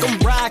havoc. I'm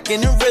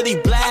rocking and really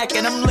black,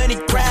 and I'm Lenny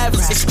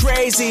Kravitz. It's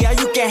crazy how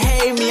you can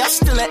hate me. I'm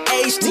still an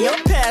HD.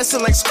 I'm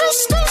passing like screw,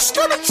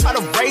 try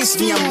to race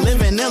me. I'm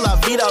living in la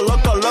vida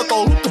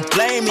loco, who can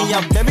blame me?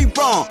 I'm very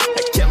wrong.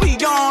 Like, carry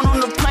on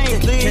the plane,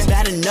 It's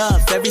bad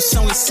enough, every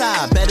song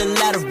inside, better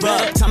ladder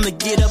up. Time to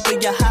get up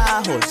in your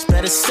high horse,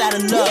 better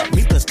saddle up.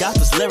 Me plus got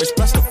plus lyrics,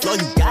 plus the flow,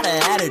 you gotta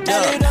add it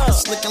up.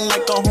 It's looking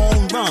like a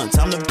home run,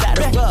 time to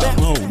batter up.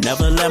 Oh,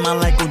 never let my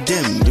light go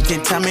dim. You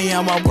can't tell me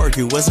how I work,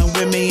 you wasn't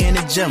with me in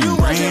the gym.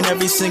 Brain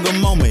every single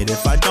moment,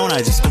 if I don't, I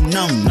just go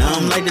numb. Now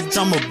I'm like the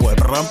drummer boy,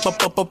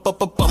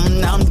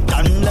 now I'm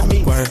done, let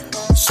me work,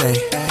 say,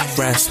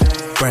 rest,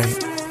 break,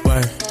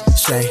 work,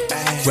 say,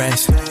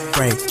 rest,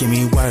 break, give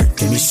me work,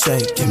 give me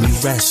shake, give me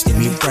rest, give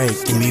me break,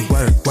 give me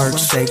work, work,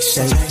 shake,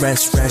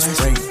 rest,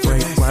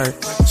 break, work,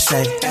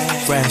 say,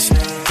 rest,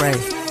 break,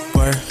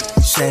 work,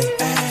 say,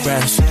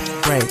 rest,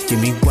 break, give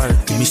me work,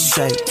 give me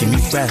shake, give me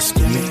rest,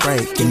 give me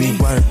break, give me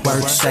work,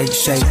 shake,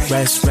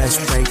 rest,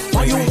 break.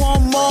 Oh, you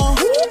want more?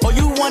 Or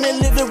you wanna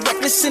live it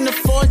reckless in the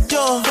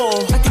 4-door?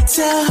 I can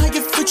tell how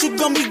you feel you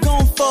gon' be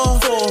going for.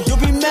 You'll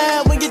be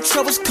mad when your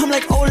troubles come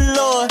like, oh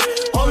Lord,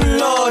 oh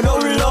Lord, oh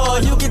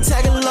Lord. You can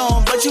tag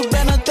along, but you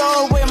better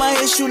throw away my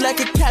issue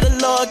like a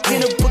catalog.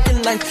 Get a book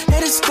in life,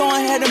 haters go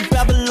ahead and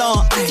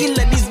Babylon. I can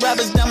let these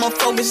rappers down my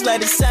focus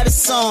like the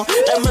saddest song.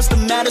 That must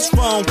have matters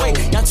wrong. Wait,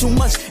 not too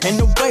much, ain't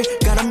no way.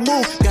 Gotta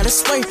move, gotta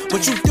sway.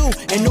 What you do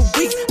in a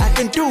week, I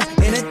can do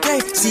in a day.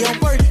 See I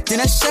work, then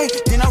I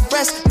shake, then I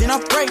rest, then I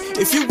break.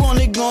 If you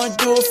only gonna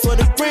do it for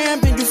the gram,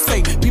 then you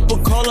fake. People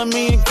calling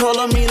me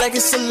like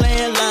it's a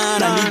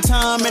landline. I need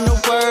time and a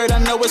word, I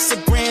know it's a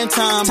grand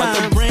time. About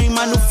to bring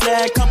my new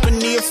flag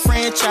company a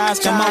franchise.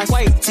 Got my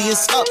white tee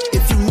is up.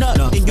 If you nut,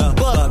 then you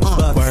buck.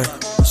 Work,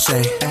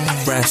 say,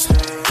 rest,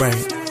 break.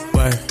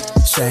 Work,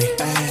 say,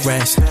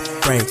 rest,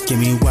 break. Give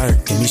me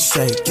work, give me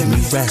shake, give me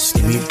rest,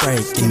 give me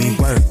break, give me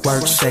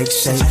work, shake,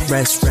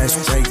 rest,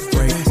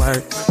 break.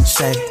 Work,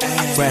 say,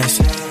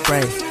 rest,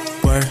 break.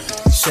 Work,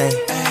 say,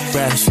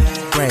 rest,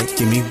 break.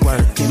 Give me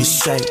work, give me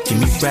shake, give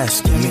me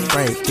rest, give me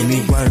break, give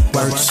me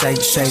work, shake,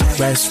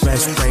 rest,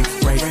 break.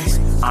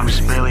 I'm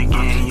just barely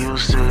getting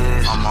used to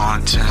this. I'm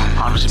on 10.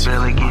 I'm just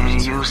barely getting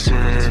used to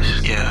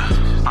this. Yeah.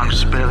 I'm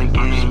just barely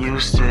getting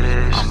used to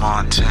this. I'm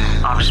on 10.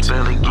 I'm just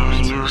barely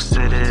getting used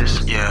to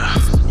this. Yeah.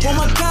 Want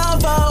my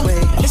combo?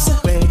 Listen,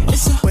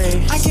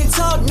 I can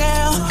talk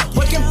now.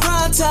 Working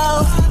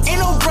pronto. Ain't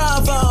no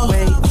Bravo.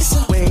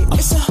 Listen.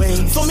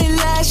 For me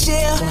last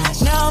year,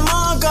 now I'm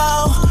on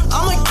go.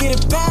 I'ma get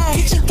it back.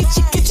 Get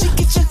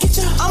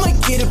ya. I'ma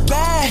get it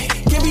back.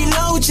 Give me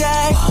low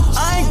jack.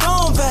 I ain't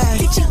going back.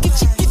 Get ya.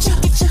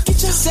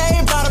 Say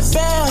about a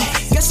bell.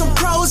 Get some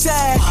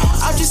Prozac.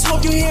 I just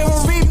hope you hear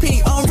on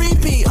repeat.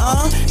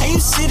 And you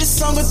see the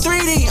song on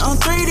 3D,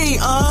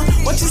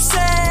 What you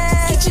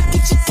say?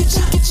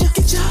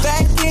 Get ya.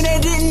 Back then they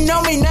didn't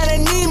know me, now they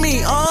need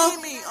me,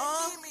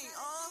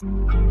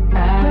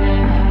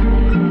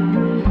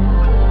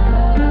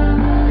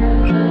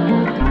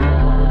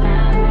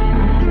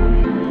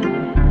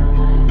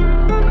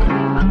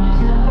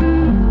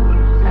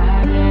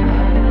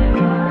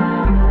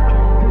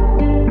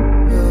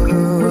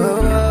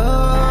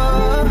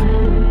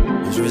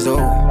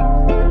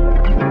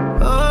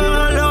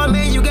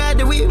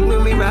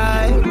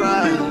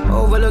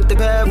 The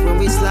path when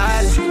we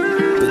sliding,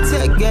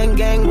 protect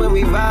gang when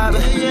we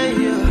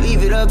vibing.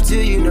 Leave it up to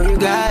you, know you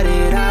got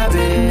it. I've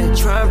been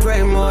trying to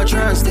pray more,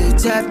 trying to stay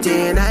tapped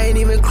in. I ain't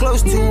even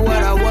close to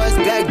what I was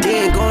back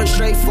then. Going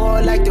straight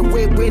forward like the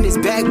whip when it's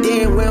back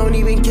then. We don't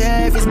even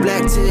care if it's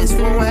black tents.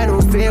 We don't have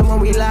no fear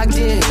when we locked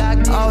in.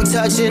 All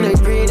touch and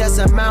agree, that's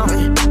a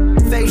mountain.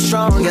 Fake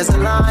strong as a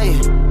lion.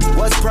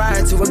 What's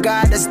prior to a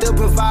God that still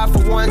provide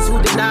for ones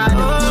who deny them?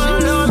 Oh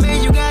Lord,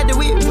 man, you got the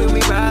whip when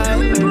we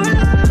ride.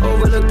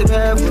 Overlook the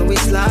path when we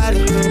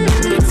sliding.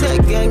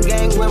 Protect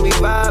gang when we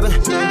vibing.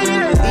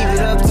 Leave it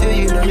up to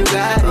you, know you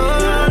got it.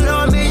 Oh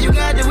Lord, man, you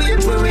got the whip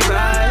when we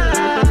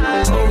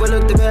ride.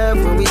 Overlook the path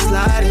when we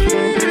sliding.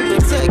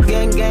 Protect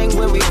gang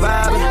when we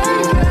vibing.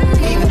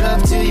 Leave it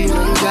up to you,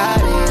 know you got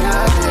it.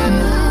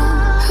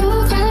 Who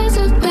pays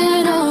the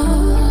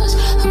battles?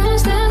 Who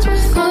stands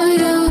before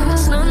you?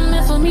 It's not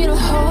meant for me to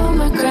hold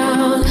my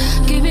ground.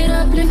 Give it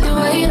up, lift the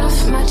weight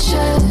off my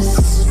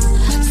chest.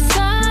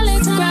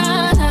 Solid ground.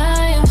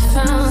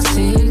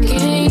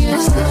 Seeking your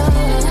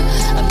love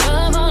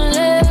above all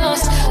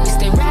else. We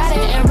stay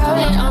riding and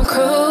rolling on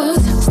cruise.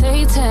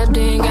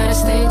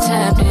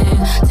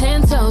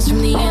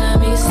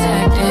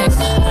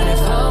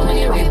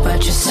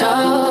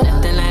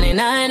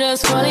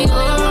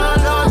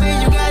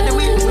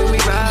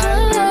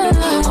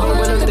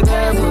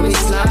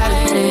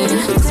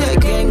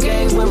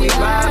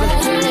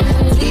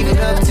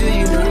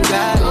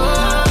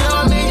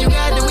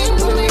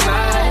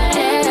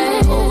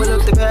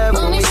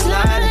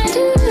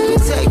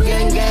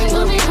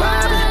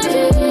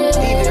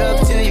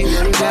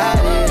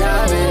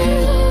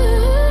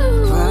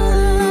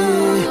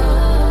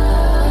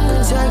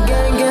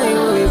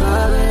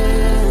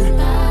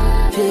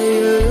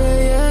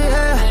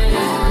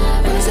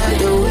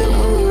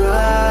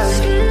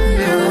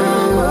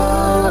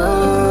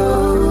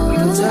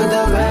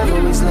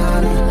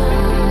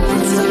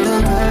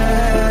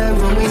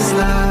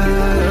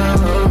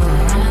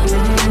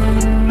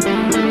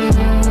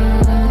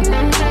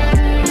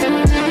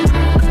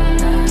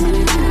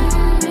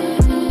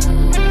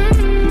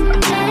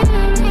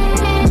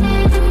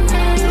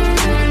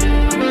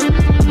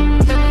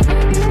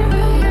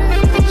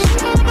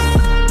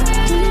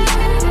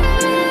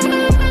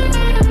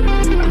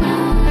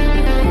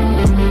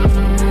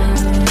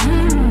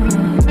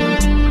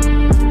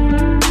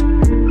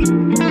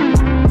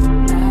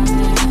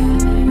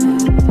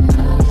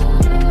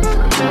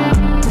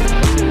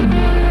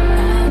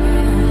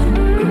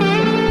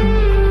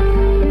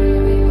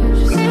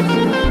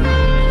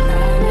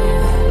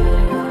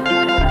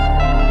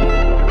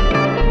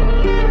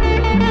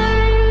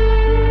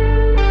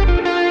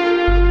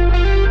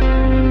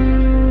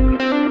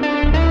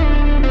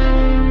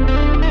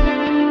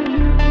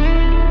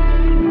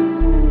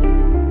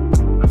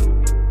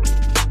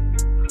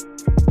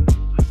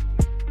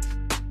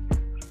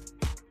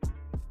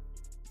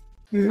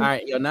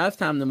 right, yo, now it's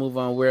time to move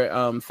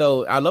on.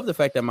 So I love the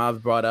fact that Miles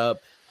brought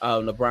up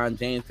LeBron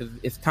James, because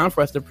it's time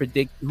for us to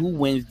predict who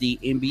wins the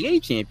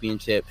NBA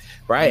championship,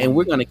 right? And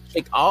we're going to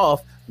kick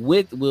off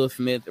with Will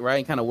Smith, right,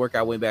 and kind of work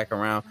our way back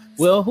around.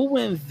 Will, who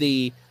wins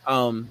the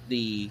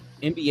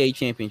NBA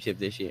championship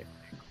this year?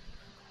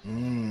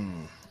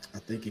 I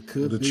think it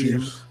could The be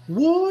Chiefs.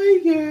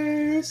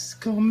 Warriors.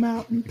 Come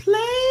out and play.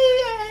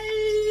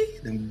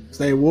 Then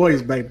say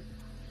Warriors, baby.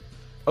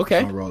 Okay,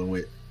 I'm rolling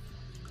with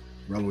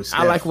Steph.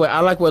 I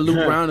like where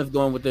Luke Brown is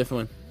going with this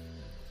one.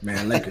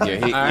 Man, Lakers.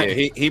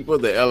 He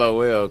put the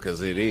LOL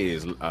because it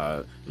is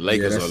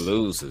Lakers are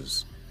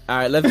losers. All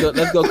right, let's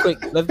go quick.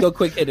 Let's go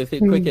quick hitters.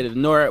 Quick hitters.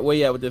 Nora, where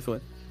you at with this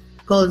one?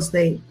 Golden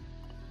State.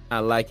 I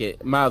like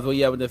it. Miles, where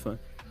you at with this one?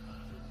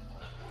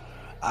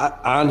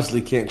 I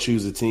honestly can't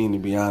choose a team, to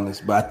be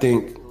honest, but I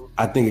think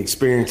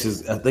experience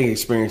is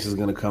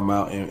going to come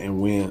out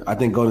and win. I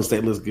think Golden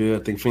State looks good.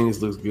 I think Phoenix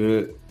looks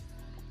good.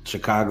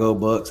 Chicago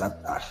Bucks. I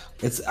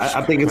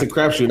think it's a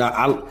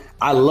crapshoot.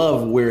 I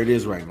love where it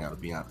is right now, to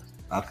be honest,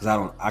 because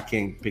I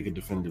can't pick a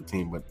definitive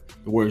team, but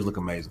the Warriors look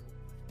amazing.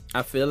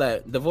 I feel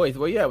that. The Voice,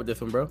 where you at with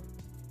this one, bro?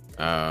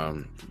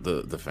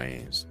 The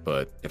fans,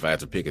 but if I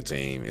had to pick a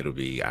team, it'll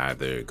be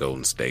either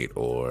Golden State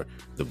or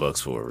the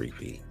Bucks for a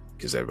repeat,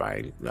 because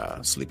everybody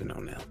sleeping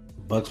on them.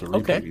 Bucks for a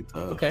repeat.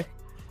 Okay,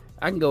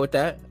 I can go with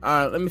that.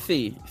 Let me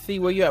see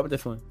where you at with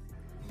this one.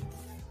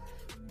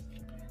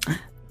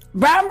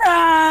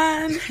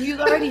 Bron. You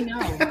already know.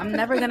 I'm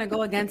never gonna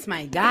go against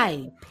my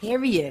guy.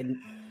 Period.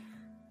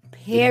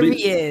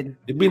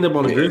 It being up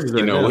on the Grizzlies, he's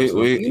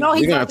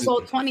gonna go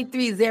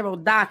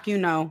 23-0 Doc. You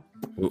know.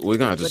 We're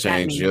gonna have to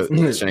change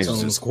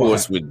the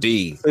sports with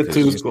D.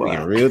 It's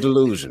being real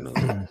delusional.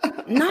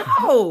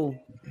 No.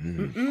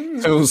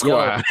 Toon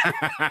Squad.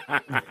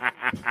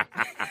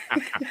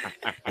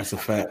 That's a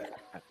fact.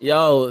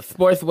 Yo,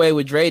 Sportsway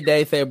with Dre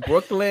Day said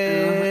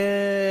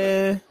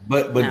Brooklyn.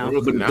 But No.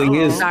 the thing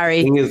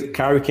is,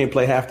 Kyrie can't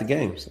play half the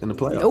games in the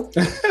playoffs.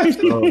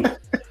 Nope.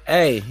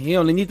 Hey, he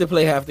only need to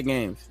play half the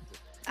games.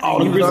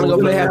 Oh, He was gonna go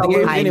play half the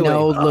games I anyway.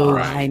 know, Lou.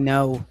 Right. I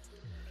know.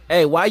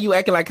 Hey, why you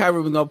acting like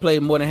Kyrie was gonna play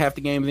more than half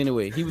the games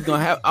anyway? He was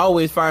gonna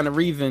always find a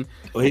reason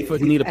for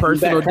need a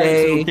personal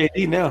day.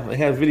 KD now they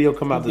had video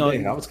come out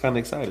today. I was kind of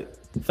excited.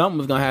 Something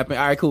was gonna happen.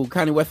 All right, cool.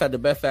 Kanye West Side, the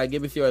best side.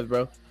 Give us yours,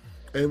 bro.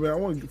 Hey man, I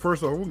want to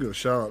give a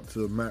shout out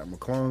to Matt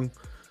McClung.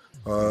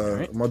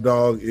 My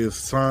dog is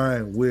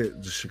signed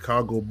with the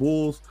Chicago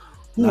Bulls,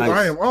 who Nice.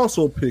 I am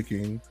also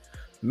picking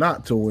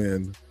not to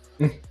win.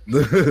 I'm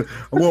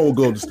going with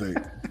Golden State.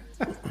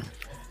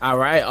 All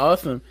right,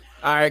 awesome.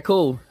 All right,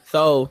 cool.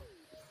 So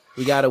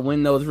we gotta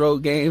win those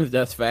road games.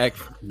 That's fact.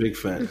 Big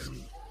facts.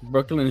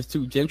 Brooklyn is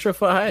too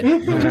gentrified.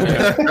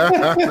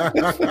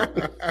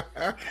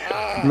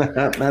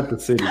 not the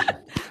city.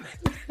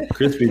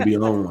 Crispy be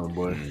on one,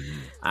 boy.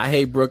 I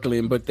hate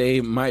Brooklyn, but they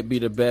might be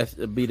the best,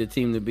 be the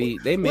team to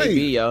beat. They may Wait.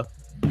 be, yo.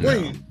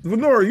 Wait,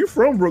 Venora, you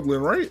from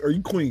Brooklyn, right? Or are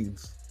you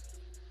Queens?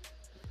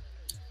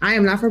 I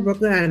am not from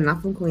Brooklyn. I am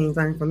not from Queens.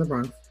 I'm from the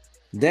Bronx.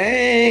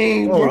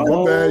 Dang, Oh,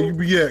 bro. my bad. You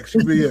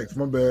BX.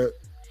 My bad.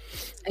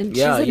 And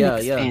Yeah, she's a yeah,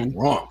 Knicks yeah. fan.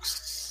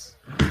 Bronx.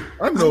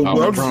 I know, but I'm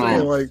just Bronx.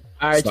 saying, like,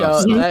 All right,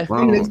 Stop, y'all. stop.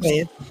 I'm a Knicks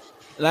fan.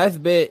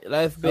 Last bit.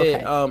 Okay.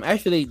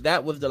 Actually,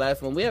 that was the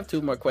last one. We have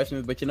two more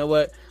questions, but you know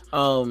what?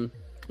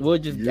 We'll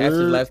just ask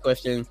the last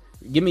question.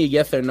 Give me a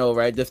yes or no,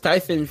 right? Does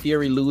Tyson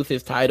Fury lose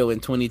his title in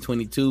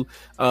 2022?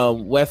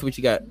 Wes, what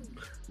you got?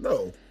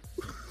 no.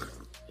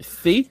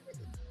 See?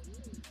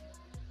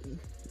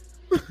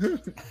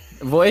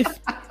 Voice?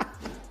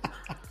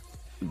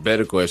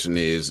 Better question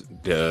is,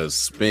 does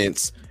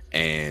Spence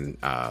and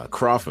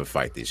Crawford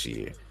fight this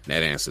year?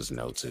 That answer's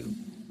no too.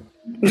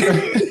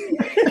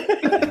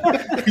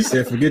 He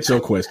said, forget your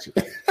question.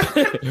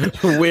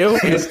 Will?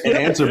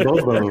 Answer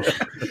both of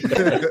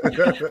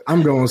them.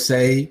 I'm going to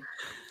say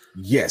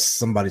yes,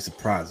 somebody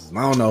surprises him.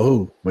 I don't know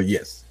who, but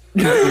yes.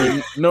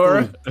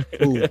 Nora?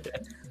 Ooh.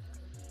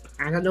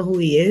 I don't know who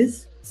he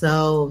is,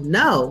 so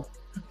no.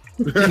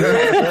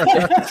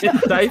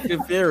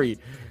 Tyson Fury.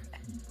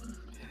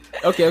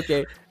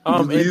 Okay.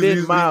 And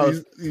then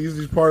Miles.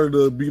 He's part of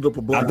the beat up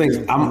a black. I think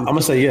man. I'm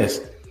gonna say yes.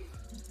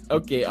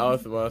 Okay,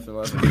 awesome. No,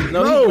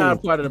 No. he's not a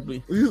part of the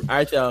plea. All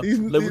right, y'all.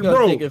 Look, we're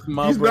gonna take a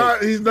small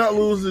break. He's not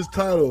losing his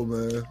title,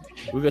 man.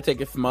 We're gonna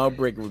take a small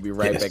break and we'll be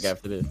right back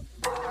after this.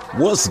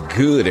 What's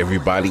good,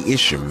 everybody?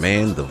 It's your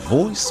man, The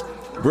Voice,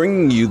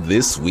 bringing you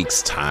this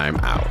week's Time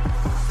Out.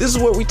 This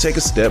is where we take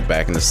a step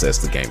back and assess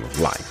the game of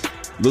life,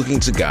 looking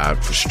to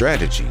God for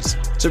strategies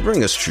to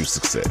bring us true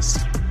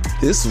success.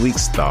 This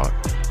week's thought,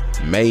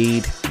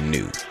 made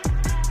new.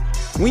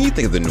 When you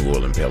think of the New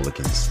Orleans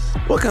Pelicans,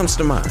 what comes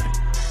to mind?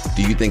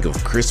 Do you think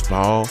of Chris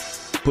Paul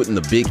putting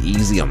the Big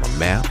Easy on the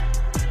map?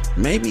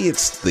 Maybe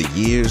it's the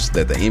years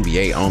that the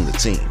NBA owned the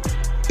team.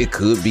 It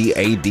could be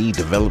AD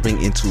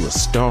developing into a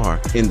star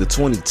in the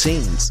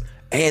 2010s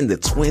and the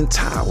Twin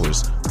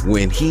Towers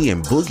when he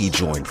and Boogie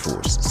joined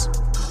forces.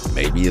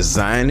 Maybe it's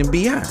Zion and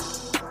beyond.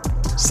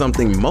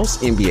 Something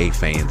most NBA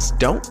fans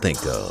don't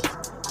think of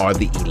are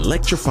the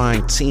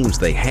electrifying teams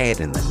they had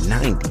in the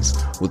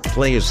 90s with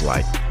players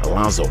like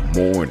Alonzo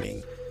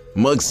Mourning,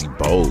 Muggsy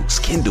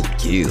Bogues, Kendall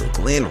Gill,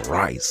 Glenn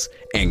Rice,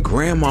 and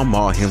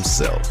Grandmama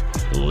himself,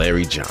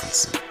 Larry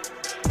Johnson.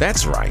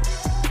 That's right,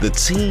 the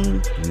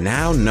team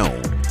now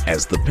known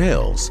as the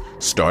Pels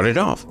started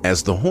off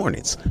as the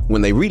Hornets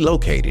when they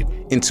relocated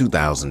in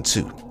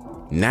 2002.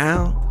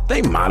 Now,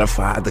 they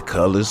modified the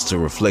colors to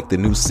reflect the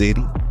new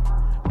city,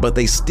 but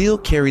they still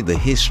carry the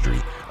history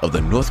of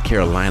the North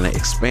Carolina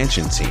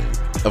expansion team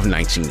of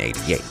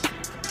 1988.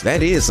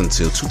 That is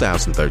until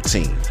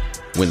 2013,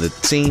 when the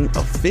team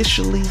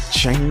officially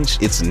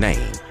changed its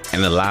name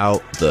and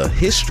allowed the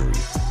history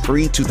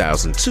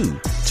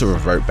pre-2002 to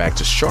revert back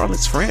to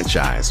Charlotte's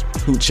franchise,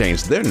 who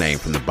changed their name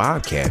from the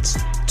Bobcats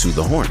to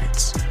the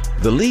Hornets.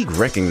 The league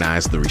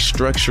recognized the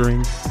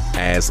restructuring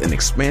as an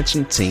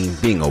expansion team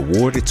being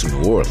awarded to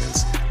New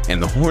Orleans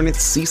and the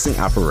Hornets ceasing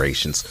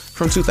operations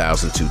from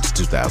 2002 to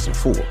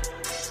 2004.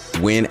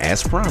 When,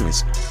 as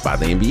promised by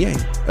the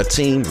NBA, a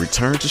team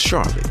returned to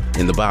Charlotte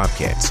in the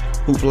Bobcats,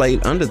 who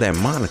played under that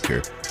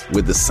moniker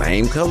with the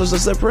same colors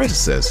as their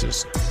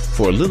predecessors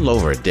for a little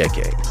over a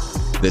decade.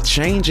 The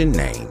change in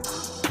name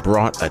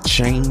brought a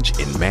change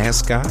in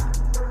mascot,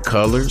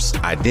 colors,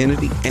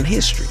 identity, and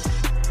history.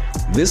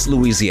 This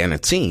Louisiana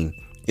team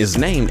is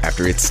named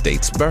after its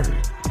state's bird,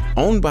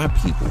 owned by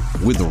people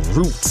with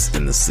roots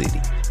in the city,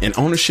 an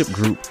ownership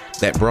group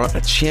that brought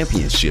a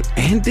championship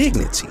and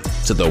dignity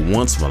to the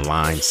once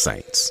maligned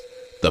Saints.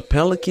 The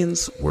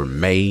Pelicans were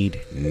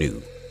made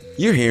new.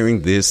 You're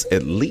hearing this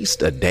at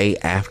least a day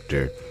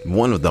after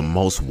one of the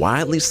most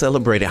widely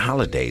celebrated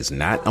holidays,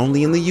 not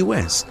only in the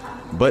US,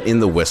 but in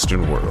the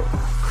Western world,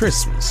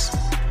 Christmas.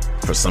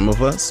 For some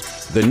of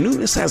us, the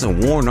newness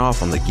hasn't worn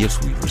off on the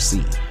gifts we've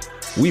received.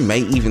 We may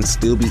even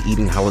still be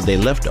eating holiday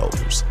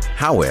leftovers.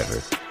 However,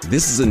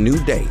 this is a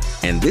new day,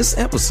 and this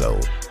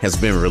episode has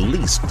been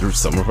released through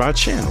some of our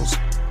channels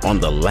on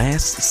the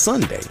last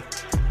Sunday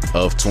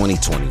of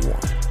 2021.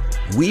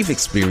 We've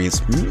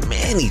experienced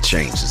many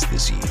changes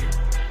this year.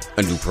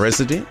 A new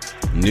president,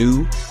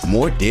 new,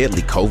 more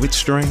deadly COVID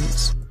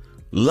strains,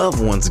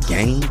 loved ones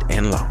gained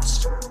and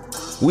lost.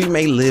 We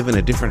may live in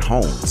a different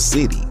home,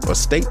 city, or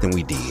state than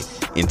we did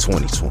in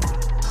 2020.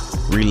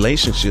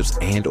 Relationships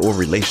and or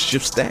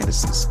relationship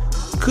statuses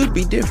could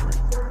be different.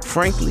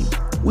 Frankly,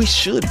 we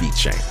should be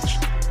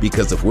changed,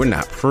 because if we're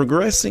not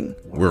progressing,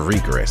 we're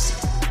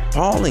regressing.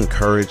 Paul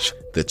encouraged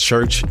the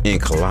church in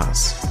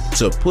Colossae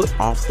to put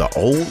off the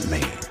old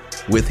man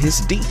with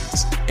his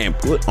deeds and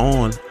put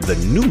on the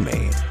new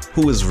man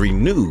who is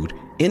renewed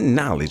in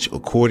knowledge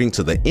according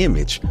to the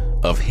image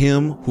of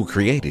him who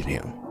created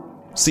him.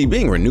 See,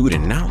 being renewed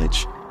in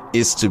knowledge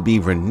is to be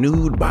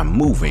renewed by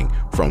moving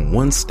from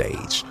one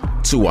stage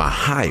to a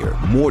higher,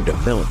 more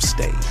developed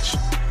stage,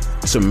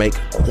 to make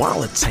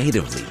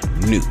qualitatively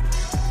new.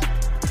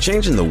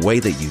 Changing the way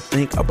that you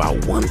think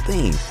about one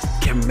thing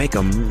can make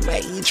a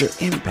major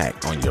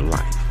impact on your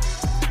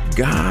life.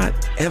 God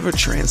ever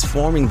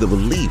transforming the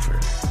believer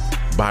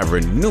by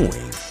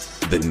renewing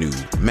the new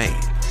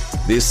man.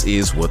 This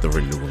is what the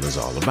renewal is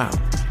all about.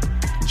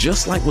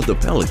 Just like with the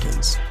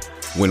Pelicans,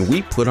 when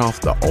we put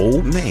off the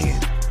old man,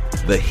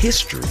 the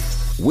history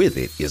with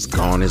it is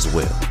gone as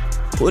well.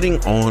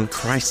 Putting on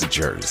Christ's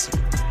jersey,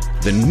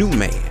 the new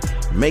man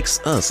makes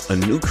us a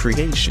new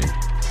creation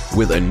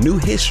with a new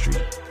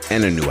history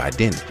and a new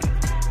identity.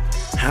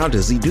 How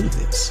does he do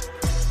this?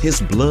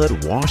 His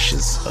blood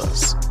washes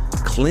us,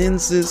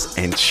 cleanses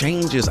and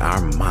changes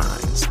our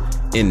minds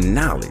in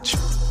knowledge,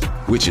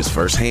 which is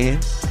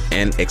firsthand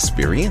and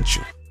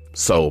experiential.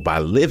 So by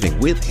living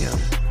with him,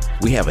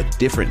 we have a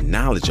different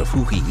knowledge of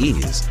who he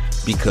is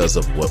because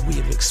of what we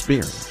have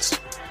experienced.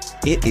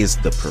 It is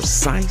the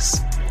precise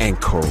and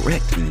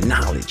correct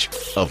knowledge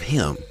of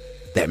him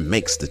that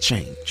makes the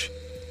change.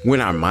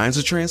 When our minds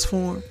are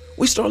transformed,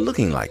 we start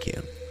looking like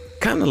him.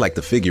 Kind of like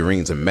the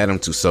figurines in Madame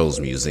Tussauds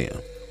Museum.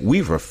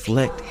 We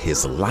reflect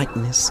his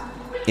likeness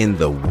in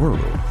the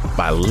world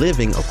by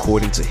living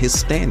according to his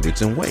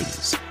standards and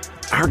ways.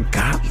 Our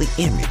godly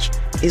image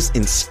is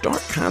in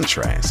stark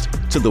contrast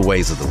to the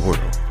ways of the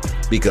world,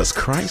 because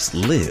Christ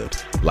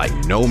lived like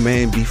no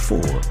man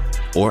before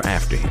or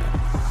after him.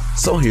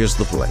 So here's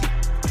the play.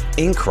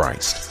 In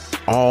Christ,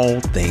 all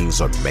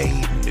things are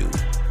made new.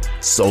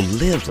 So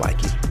live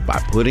like it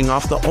by putting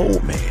off the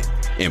old man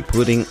and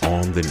putting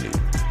on the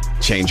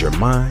new. Change your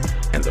mind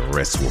and the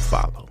rest will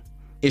follow.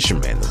 It's your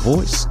man, The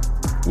Voice,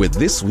 with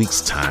this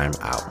week's Time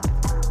Out.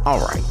 All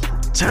right,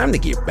 time to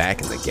get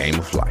back in the game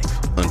of life.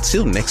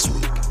 Until next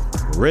week,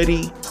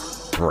 ready,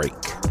 break.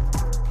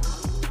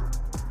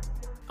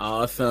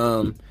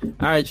 Awesome. All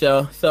right,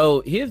 y'all.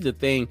 So here's the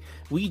thing.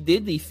 we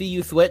did the See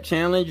You Sweat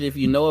Challenge. If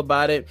you know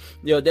about it,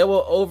 there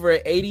were over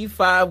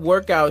 85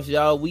 workouts,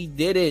 y'all. We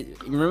did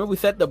it. Remember, we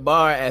set the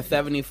bar at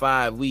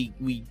 75.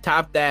 We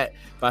topped that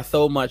by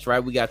so much, right?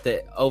 We got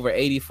to over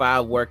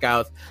 85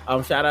 workouts.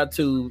 Shout out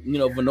to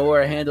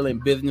Venora handling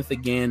business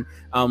again,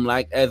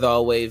 like as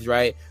always,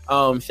 right?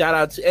 Shout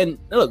out to, and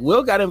look,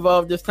 Will got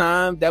involved this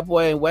time. That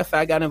boy and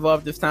Westside got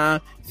involved this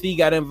time. C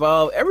got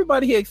involved.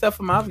 Everybody here except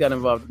for Miles got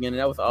involved again, and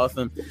that was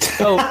awesome.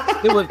 So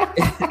it was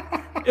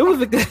it was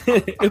good.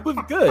 It was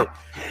good.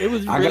 It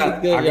was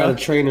really good. I got a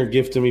trainer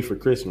gift to me for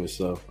Christmas,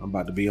 so I'm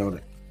about to be on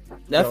it.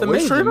 That's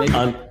amazing.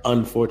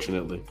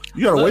 Unfortunately,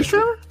 you got a waist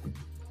trainer?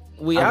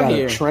 We I out got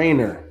here. a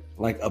trainer,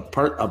 like a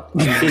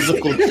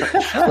physical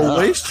a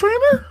waist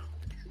trainer.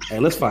 Hey,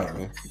 let's fight,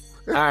 man.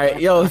 All right,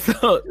 yo.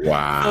 So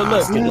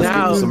wow. So look,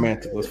 now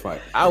semantic. Let's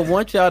fight. I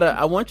want y'all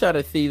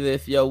to see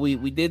this, yo. We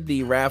did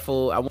the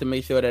raffle. I want to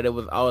make sure that it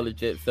was all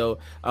legit. So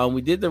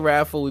we did the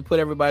raffle. We put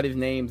everybody's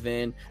names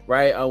in,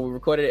 right? We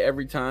recorded it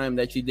every time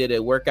that you did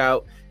a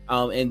workout.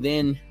 And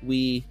then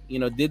we,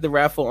 did the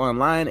raffle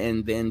online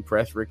and then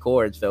press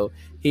record. So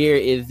here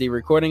is the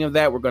recording of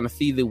that. We're gonna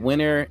see the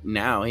winner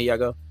now. Here y'all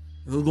go.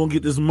 Who's gonna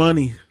get this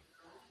money?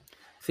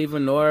 See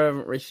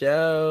Venora,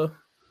 Rochelle.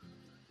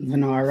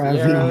 Venora.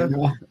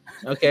 Yeah.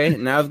 Okay,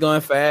 now it's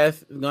going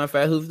fast. It's going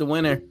fast. Who's the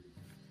winner?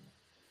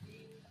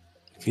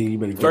 You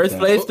better get First that.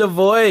 place, The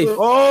Voice.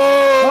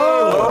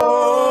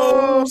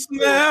 Oh,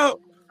 snap.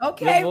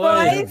 Okay,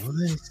 boys.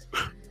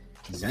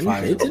 I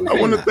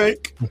want to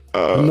thank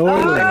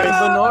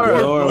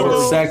Venora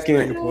was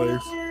second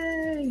place.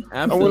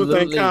 I want to Absolutely.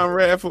 thank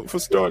Conrad for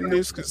starting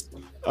this because,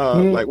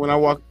 like, when I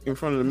walk in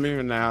front of the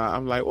mirror now,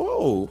 I'm like,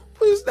 "Whoa,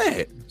 what is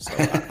that?" So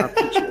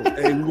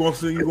Hey, we gonna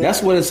see you.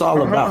 That's what it's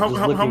all about.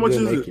 How much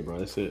is it? bro?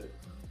 That's it.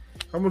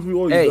 How much we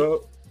owe you, Hey.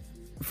 dog?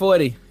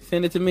 40.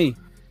 Send it to me.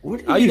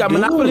 What Oh, you got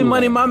Monopoly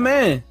money, my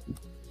man.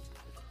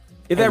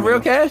 Is that real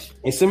cash?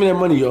 Hey, send me that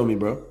money you owe me,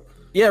 bro.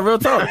 Yeah, real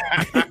talk.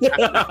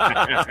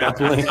 Stop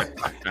playing.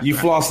 You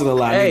flossing a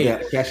lot. Hey. You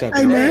got cash out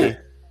Hey, there. man.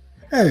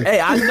 Hey,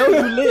 I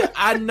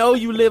know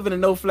you live in a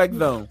no flex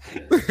zone.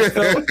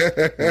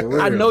 So,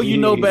 I know you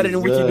know better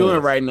than what you're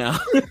doing right now.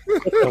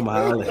 Come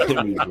holler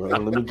at me, bro.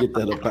 Let me get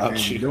that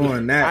about you.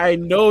 Doing that. I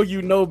know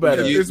you know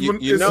better. It's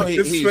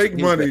fake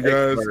money, the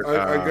guys.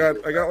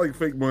 expert, I got like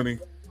fake money.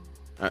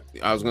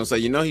 I was gonna say,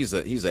 he's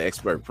an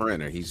expert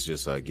printer. He's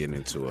just getting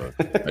into a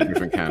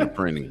different kind of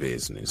printing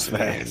business.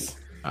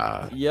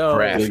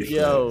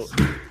 Yo.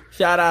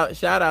 Shout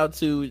out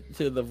to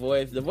The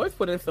Voice. The Voice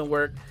put in some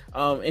work,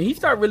 and he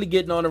started really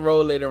getting on the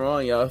road later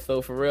on, y'all.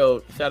 So for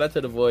real, shout out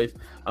to The Voice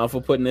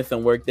for putting in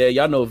some work there.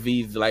 Y'all know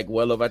V's like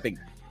well over, I think,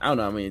 30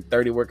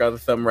 workouts or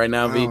something right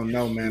now. V. I don't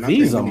know, man.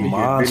 V's a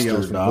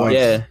monster, dog.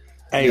 Yeah.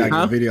 Hey, the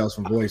videos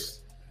from Voice.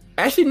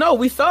 Actually, no,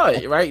 we saw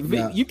it, right? V,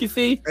 Yeah. you can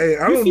see. Hey,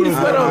 I don't see know. the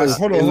sweat on.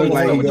 Hold It on. looked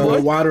like he got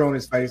Voice? water on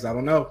his face. I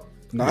don't know.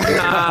 No. Nah.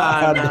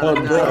 I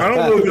don't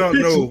know if y'all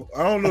know.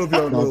 I don't know if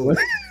y'all know.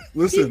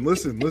 Listen.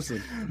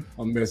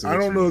 I'm messing I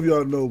with don't you. know if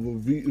y'all know, but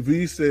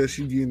V says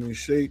she getting in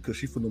shape because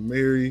she finna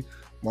marry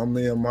my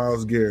man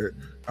Miles Garrett.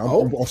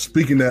 I'm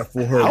speaking that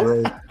for her,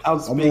 bro. I'm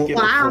speaking.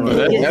 Well, I don't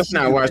Well, think that's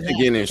not why she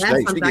getting in That's shape.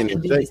 She something I getting can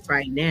in do shape. this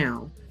right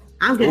now.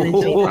 I'm getting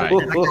in shape because I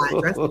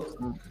got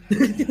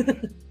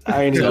dressed.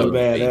 I ain't even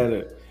bad at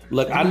it.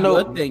 Look, I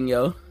know. Good thing,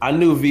 yo. I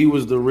knew V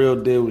was the real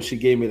deal when she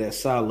gave me that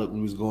side look when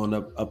we was going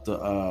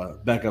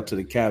back up to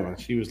the cabin.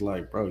 She was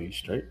like, "Bro, you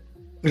straight?"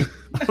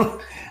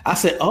 I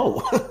said,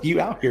 "Oh, you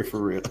out here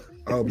for real?"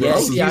 Oh, bro,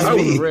 Yeah, I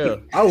was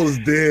real. I was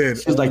dead.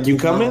 She was like, "You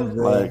coming?"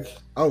 Bro. Like,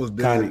 I was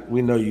dead. Connie,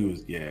 we know you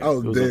was. Yeah, I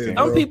was it was dead, okay.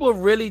 bro. Some people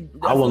really.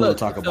 I won't look,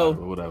 talk about so it,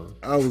 but whatever.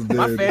 I was dead.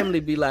 My family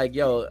be like,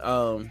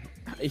 "Yo,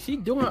 is she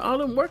doing all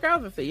them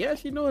workouts?" I say, "Yeah,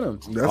 she doing them."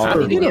 That's All her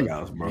the need to-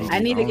 workouts, bro. I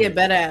need to get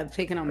better at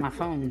picking up my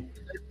phone.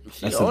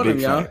 She That's a on big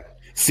them, y'all. fact.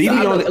 CD I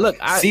on know- it. look,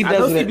 I C know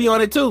doesn't. she be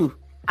on it too.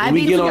 I When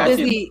we be get too on-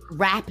 busy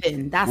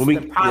rapping. That's when we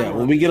the problem.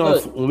 when we get on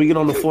Look. when we get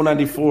on the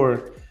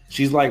 494,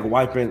 she's like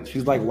wiping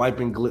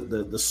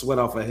the sweat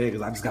off her head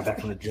because I just got back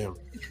from the gym,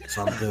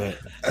 so I'm good.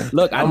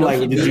 Look, I I'm know like,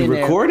 she did be you in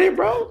there. record it,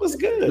 bro? What's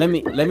good? Let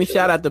me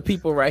shout out the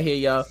people right here,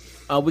 y'all.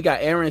 We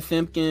got Aaron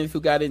Simpkins who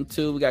got in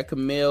 2. We got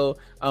Camille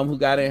who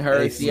got in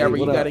hers. Hey, Sierra, what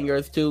you up? got in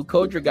yours too.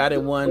 Kodra got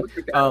in 1.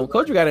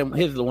 Kodra got in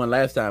his one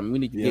last time. We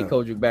need to get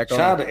Kodra back on.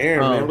 Shout out to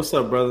Aaron, man. What's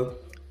up, brother?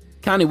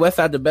 County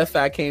Westside, the best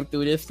side came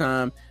through this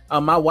time.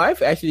 My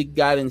wife actually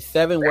got in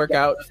 7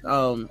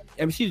 workouts.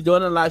 And she's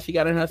doing a lot. She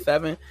got in her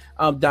 7.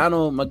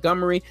 Donald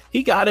Montgomery,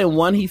 he got in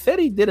 1. He said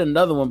he did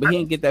another one, but he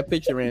didn't get that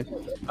picture in.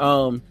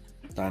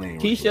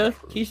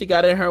 Keisha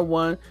got in her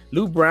 1.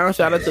 Lou Brown,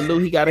 shout out to Lou.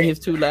 He got in his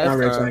 2 last I'm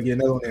ready time. to get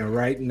another one in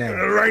right now.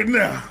 Right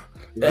now.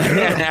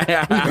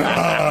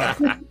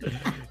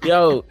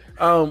 Yo,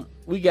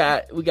 we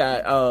got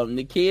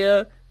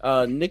Nikia,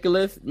 Nick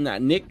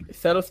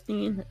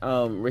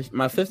Settlestein,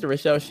 my sister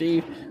Rochelle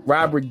Sheaf,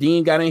 Robert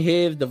Dean got in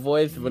his, The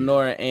Voice,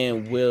 Venora,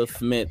 and Will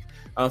Smith.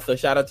 So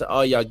shout out to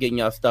all y'all getting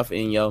y'all stuff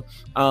in, yo.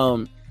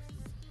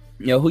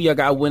 Who y'all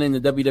got winning the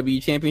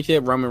WWE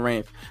Championship? Roman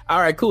Reigns. All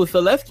right, cool. So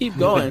let's keep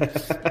going.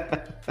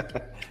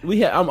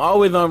 I'm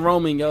always on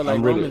Roman, yo. Like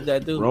really, Roman's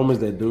that dude. Roman's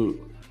that dude.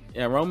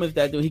 Yeah, Roman's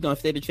that dude. He gonna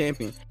stay the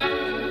champion.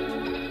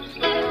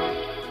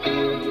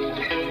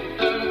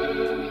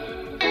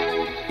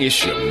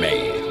 It's your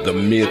man, the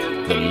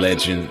myth, the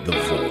legend, the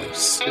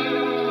voice.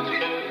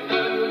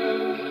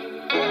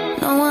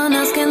 No one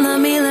else can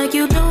love me like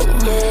you do.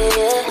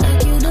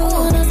 Like you do. No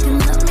one else can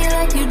love me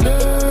like you do.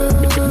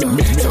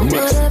 So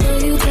whatever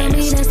you tell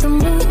me, that's a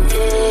move.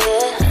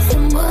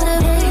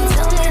 Whatever you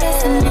tell me,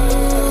 that's a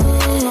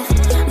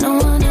move. No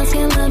one else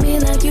can love me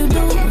like you do.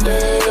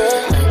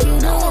 Like you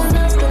do. No one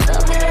else can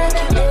love me like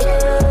you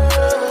do.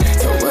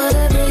 So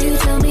whatever you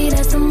tell me,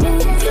 that's a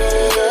move.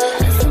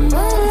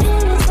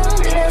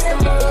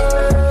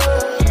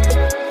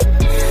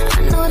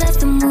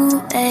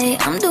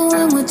 I'm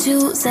doing what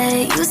you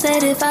say. You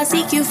said if I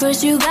seek you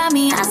first, you got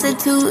me. I said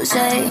touche.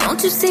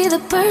 Don't you see the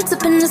birds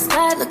up in the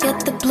sky? Look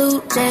at the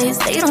blue jays.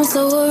 They don't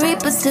soar or reap,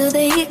 but still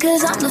they eat,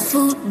 cause I'm the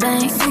food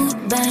bank.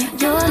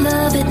 Your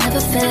love, it never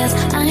fails.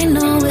 I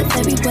know it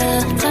very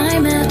well.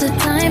 Time after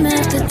time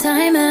after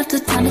time after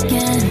time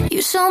again.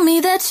 You show me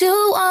that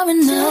you are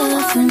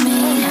enough for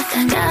me.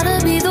 Gotta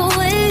be the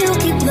way you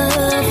keep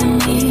loving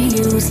me.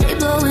 You stay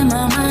blowing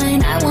my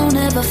mind. I won't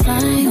ever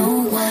find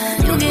no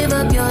one. You give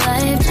up your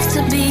life just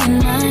to be in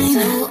mine.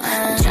 So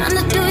I'm trying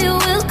to do your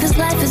will, cause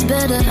life is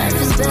better.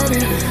 Life is better.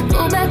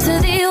 Go back to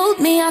the old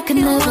me. I can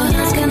never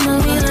ask can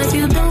love me like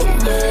you do.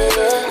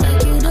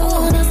 Like you do. No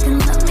one else can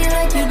love me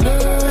like you do.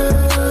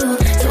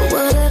 So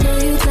whatever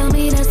you tell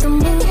me, that's a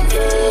move.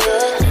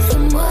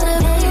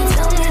 Whatever you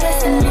tell me,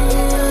 that's a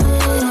move.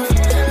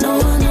 No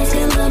one else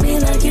can love me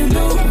like you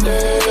do.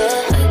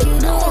 Like you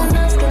do. No one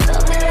else can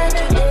love me like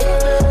you do.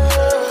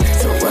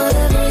 So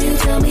whatever you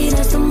tell me,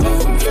 that's a move.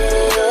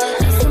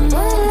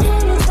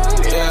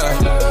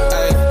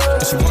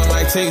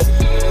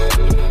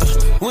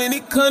 When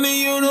it come to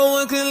you, no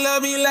one can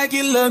love me like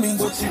you love me.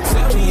 What you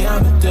tell me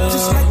I'ma do?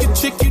 Just like a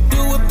trick you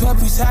do with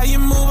puppies. How you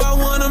move, I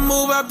wanna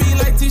move. I be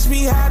like, teach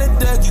me how to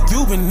Dougie.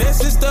 You been there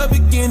since the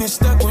beginning.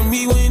 Stuck with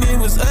me when it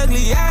was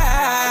ugly.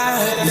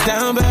 I was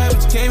down bad,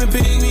 but you came and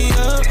picked me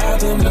up. Out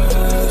the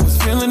mud. Was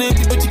feeling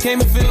empty, but you came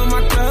and filled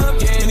my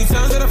cup. Yeah, many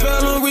times that I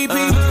fell on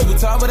repeat. You would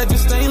talk, but I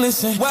just ain't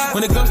listen.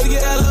 When it comes to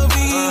your LOV,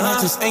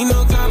 just ain't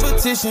no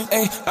competition.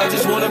 Ay, I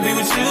just wanna be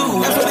with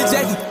you. That's what the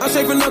Jackie. I'm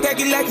straight from no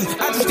khaki lackey.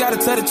 I just gotta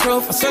tell the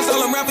truth. I searched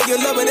all around for your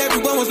love, but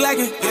everyone was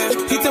lacking.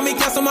 Yeah. He told me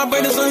cancel my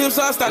brain on him,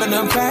 so I started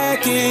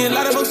unpacking. A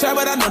lot of folks try,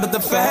 but I know that the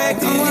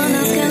fact is. No one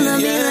else can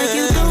love me like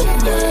you do.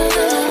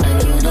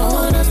 No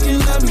one else can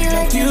love me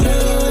like you do.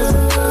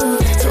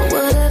 So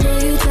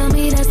whatever you tell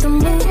me, that's a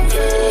move.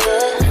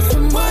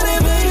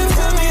 Whatever you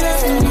tell me,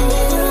 that's a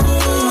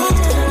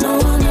move. No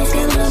one else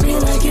can love me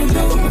like you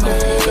do.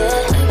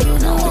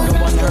 No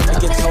one heard to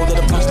get told that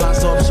the punchline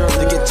so absurd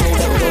to get told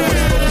that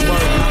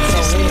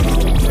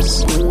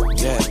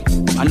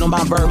I know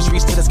my verbs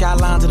reach to the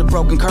skyline, to the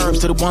broken curves,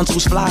 to the ones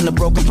who's flying the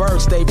broken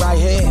birds. Stay right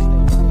here.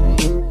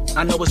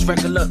 I know it's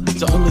regular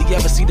to only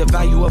ever see the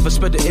value of a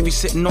spitter if he's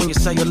sitting on your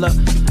cellular.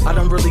 I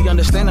don't really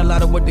understand a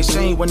lot of what they're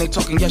saying when they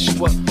talking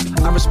Yeshua.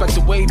 I respect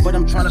the way, but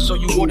I'm trying to show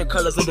you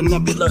watercolors of the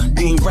nebula.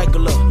 Being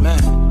regular,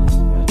 man.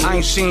 I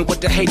ain't seen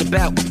what they hate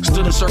about.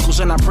 Stood in circles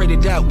and I prayed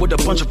it out with a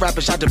bunch of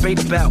rappers I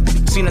debate about.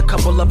 Seen a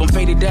couple of them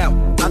faded out.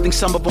 I think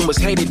some of them was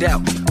hated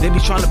out. They be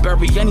trying to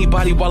bury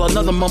anybody while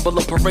another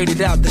mumbler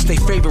paraded out. That's their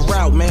favorite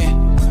route,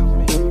 man.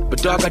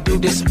 But dog, I do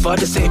this for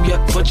the savior,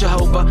 for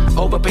Jehovah,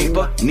 over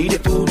paper,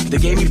 needed food, they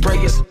gave me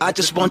prayers. I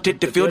just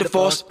wanted to feel the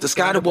force, the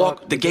sky to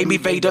walk, they gave me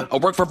Vader. I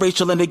work for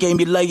Rachel and they gave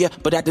me Leia,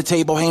 but at the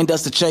table, hand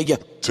us the chair.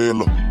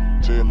 Taylor.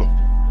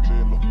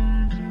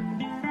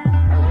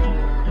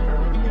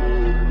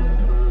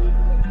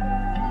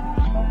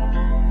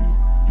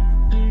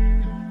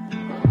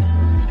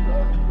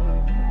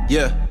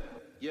 Yeah.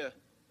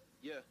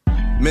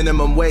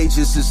 Minimum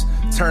wages is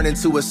turning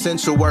to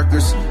essential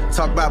workers.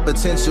 Talk about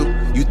potential,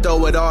 you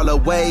throw it all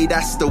away.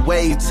 That's the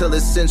way till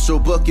essential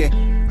booking.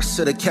 I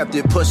should've kept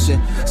it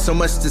pushing. So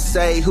much to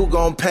say, who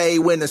gon' pay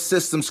when the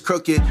system's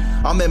crooked?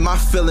 I'm in my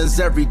feelings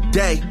every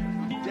day.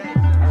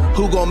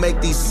 Who gon'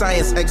 make these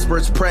science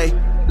experts pray?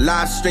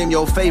 Live stream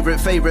your favorite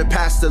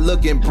pastor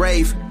looking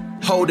brave.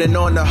 Holding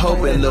on to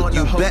hope and look,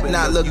 you bet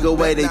not look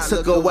away. They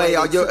took away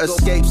all your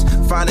escapes,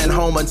 finding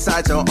home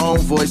inside your own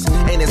voice.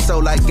 Ain't it so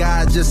like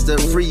God just to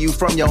free you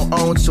from your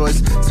own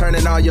choice?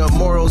 Turning all your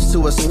morals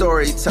to a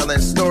story, telling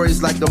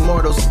stories like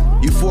immortals.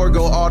 You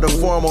forego all the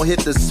formal,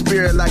 hit the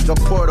spirit like a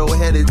portal,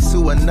 headed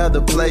to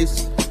another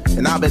place.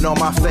 And I've been on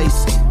my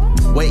face,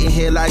 waiting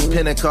here like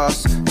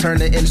Pentecost. Turn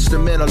the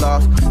instrumental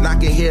off, and I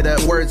can hear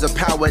the words of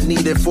power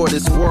needed for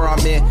this war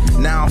I'm in.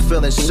 Now I'm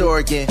feeling sure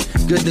again.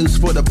 Good news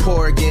for the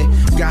poor again.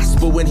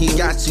 Gospel when he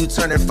got you,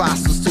 turning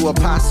fossils to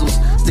apostles.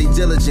 Stay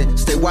diligent,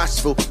 stay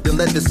watchful. Then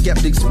let the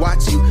skeptics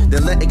watch you.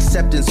 Then let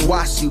acceptance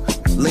wash you.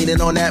 Leaning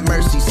on that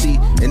mercy seat.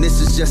 And this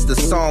is just the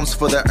Psalms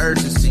for the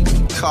urgency.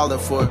 Calling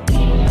for it.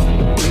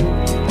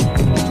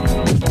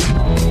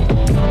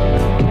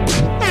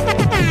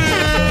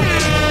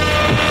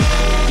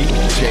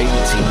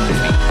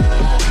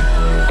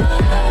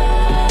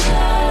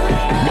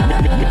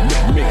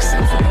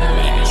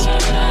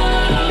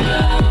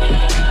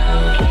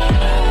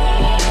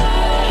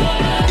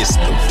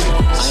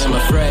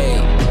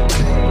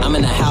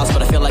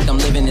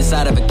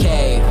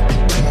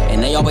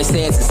 always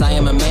said since I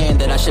am a man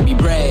that I should be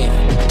brave.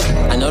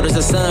 I know there's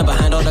a sun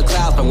behind all the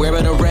clouds, but where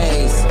are the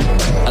rays?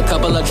 A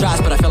couple of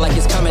drops, but I feel like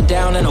it's coming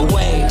down in a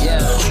wave.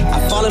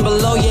 I've fallen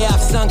below, yeah,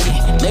 I've sunken.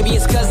 Maybe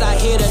it's cause I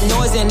hear the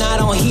noise and I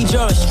don't heed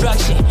your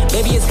instruction.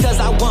 Maybe it's cause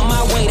I want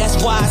my way,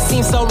 that's why I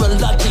seem so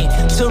reluctant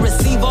to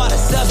receive all the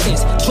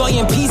substance. Joy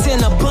and peace in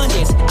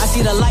abundance. I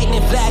see the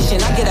lightning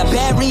flashing, I get a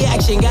bad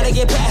reaction, gotta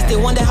get past it.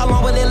 Wonder how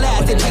long will it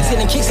last? It takes it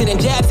and kicks it and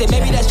jabs it,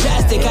 maybe that's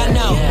drastic, I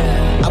know.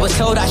 I was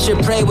told I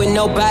should pray when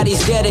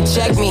nobody's there to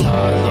check me.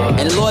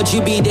 And Lord,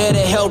 you be there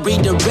to help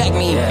redirect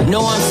me.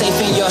 Know I'm safe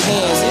in your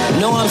hands,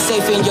 know I'm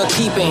safe in your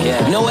keeping.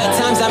 Know at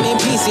times I'm in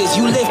pieces,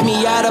 you lift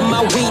me out of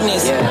my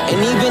weakness. And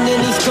even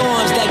in these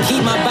storms that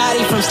keep my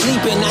body from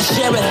sleeping, I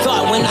share a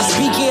thought, when I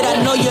speak it,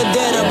 I know you're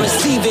there to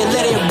receive it.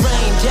 Let it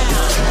rain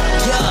down,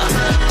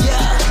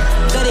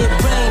 let it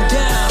rain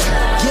down,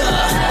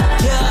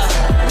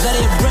 let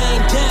it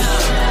rain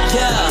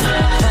down,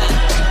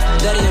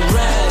 let it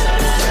rain,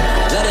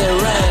 let it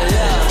rain,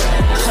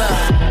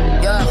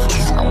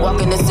 I'm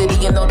walking the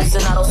city and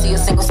noticing I don't see a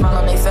single smile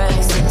on their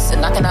faces.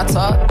 And I cannot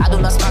talk, I do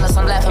not smile as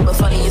I'm laughing, but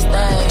funniest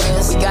thing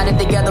is we got it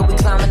together, we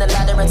climbing the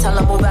ladder and tell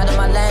them move out of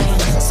my lane.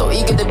 So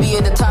eager to be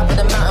at the top of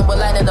the mountain, but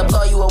lightning to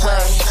blow you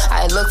away.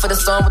 I look for the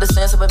storm with a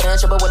sense of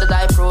adventure, but what did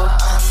I prove?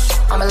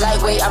 I'm a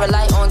lightweight, I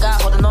rely on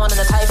God, holding on in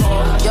a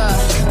typhoon,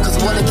 cause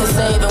water can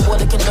save and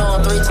water can do.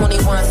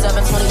 321,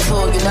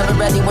 722, you're never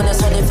ready when it's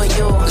headed for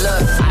you.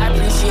 Look, I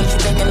appreciate you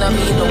thinking of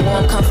me in the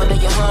warm comfort of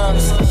your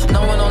homes,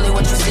 knowing only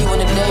what you see when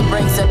the day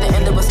breaks at the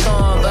end of a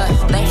storm. But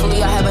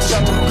thankfully I have a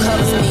shelter who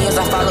covers me as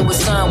I follow his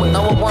son. When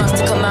no one wants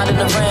to come out in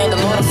the rain, the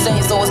Lord will say,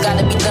 so it's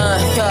gotta be done.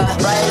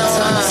 Right on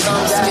time,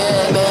 some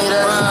scared,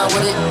 better run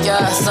with it.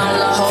 Some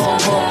like hope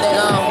they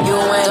don't, you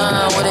ain't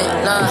done with it.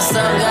 Nah,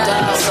 some got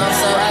doubt, some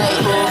say, hey,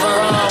 move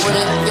on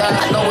with it.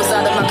 I know it's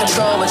out of my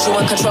control, but you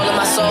in control of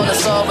my soul.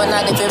 It's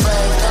overnight if it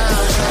rains down.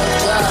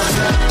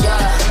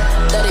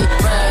 Let it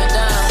rain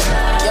down.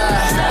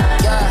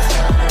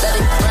 Let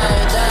it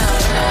rain down.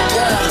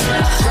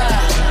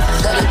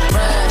 Let it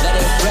rain, let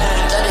it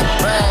rain, let it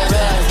rain.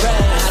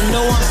 I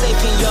know I'm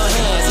safe in your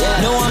hands,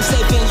 know I'm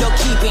safe in your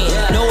keeping.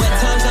 Know at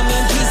times I'm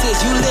in pieces,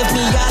 you lift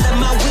me out of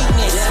my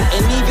weakness.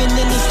 And even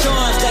in these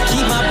storms that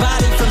keep my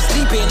body from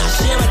sleeping, I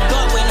share a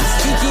thought when I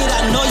speak it,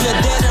 I know you're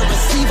there to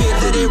receive it.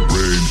 Let it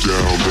rain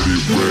down, let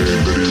it rain,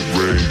 let it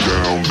rain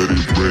down, let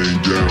it rain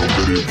down,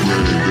 let it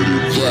rain, let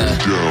it rain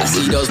down. I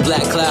see those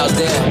black clouds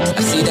there,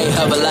 I see they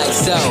hover like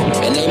so.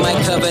 And they might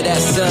cover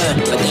that sun,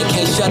 but they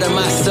can't shutter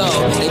my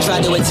soul. They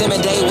try to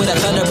intimidate with a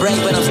thunder break,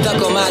 but I'm stuck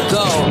on my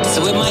goal.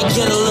 So it might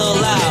get a little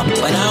loud,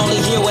 but I only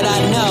hear what I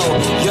know.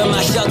 You're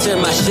my shelter,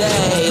 my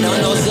shade, on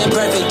those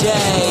imperfect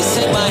days.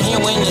 Take my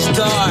hand when it's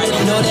dark,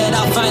 know that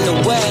I'll find a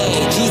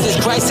way. Jesus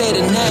Christ, say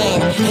the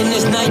name, in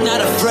this night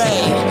not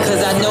afraid.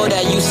 Cause I know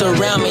that you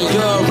surround me,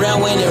 you're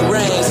around when it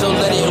rains. So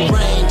let it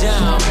rain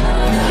down,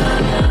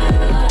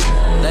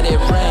 let it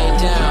rain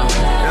down.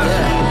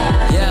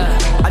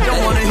 I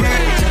don't wanna hear it,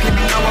 keep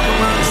me now walk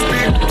around the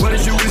spirit. What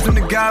is your wisdom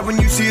to God when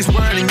you see his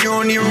word and you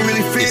don't even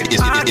really fit?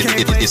 I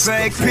can't play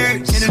fake,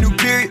 period, in a new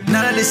period.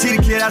 Now that they see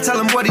the kid, I tell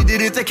them what he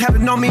did. If they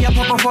capping on me, I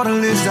pop off all the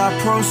list. I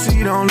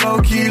proceed on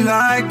low-key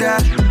like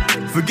that.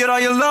 Forget all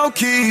your low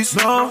keys.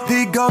 No,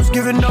 he goes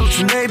giving notes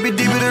and they be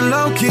deeper than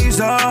low keys.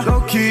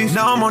 Low keys.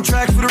 Now I'm on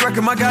track for the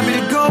record. My God be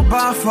to go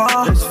by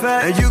far.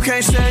 And you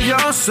can't stand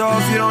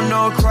yourself. You don't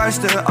know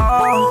Christ at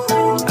all.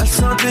 That's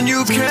something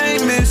you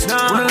can't miss.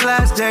 When the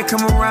last day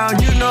come around,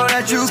 you know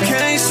that you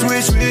can't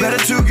switch. Better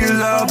to get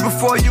love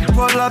before you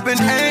pull up and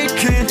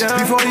aching.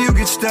 Before you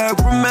get stuck,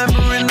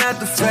 remembering that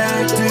the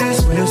fact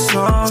is, when it's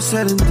all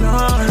said and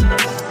done,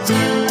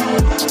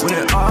 when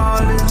it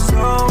all is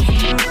over,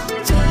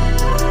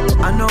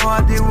 I know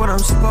I did what I'm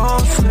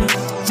supposed to.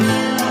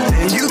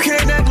 And you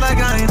can't act like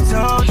I ain't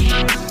told you.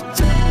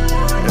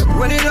 And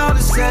when it all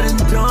is said and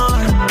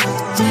done,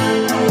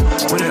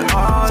 when it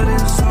all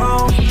is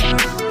over,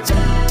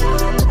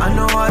 I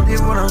know I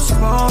did what I'm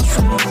supposed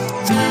to.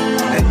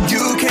 And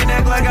you can't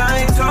act like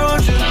I ain't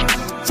told you.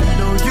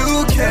 No,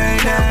 you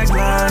can't act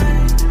like.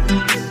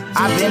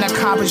 I've been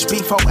accomplished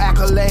before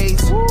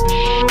accolades.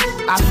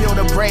 I feel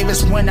the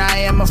bravest when I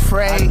am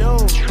afraid.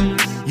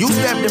 You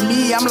step to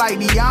me, I'm like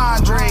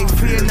DeAndre.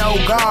 Fear no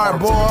God,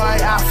 boy.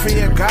 I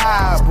fear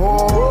God,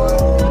 boy.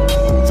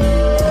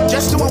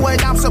 Just doing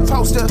what I'm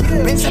supposed to.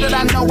 Been said that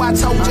I know I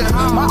told you.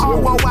 My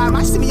heart worldwide,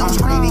 my city on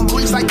screen in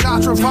Greece like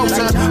John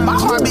Travolta. My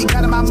heart beat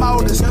out of my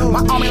motors. My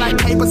army like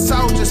paper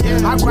soldiers.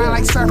 I grind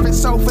like surfing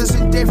sofas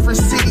in different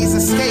cities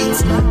and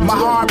states. My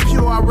heart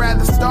pure, I'd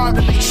rather starve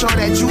to make sure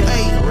that you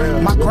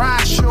ate. My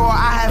grind sure,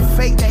 I have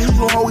faith that he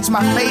who holds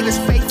my fate is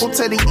faithful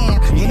to the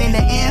end. And in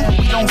the end,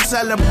 we gon'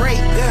 celebrate.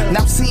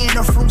 Now seeing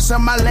the fruits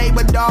of my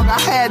labor, dog, I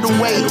had to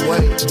wait.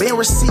 Been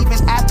receiving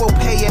Apple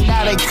Pay and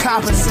now they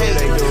compensate.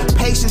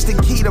 Patience the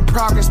key to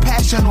progress,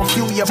 passion will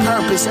fuel your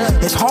purpose.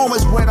 If home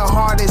is where the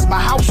heart is, my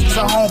house is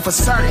a home for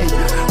certain.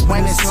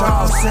 When it's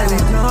all said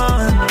and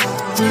done,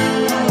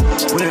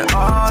 when it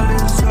all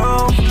is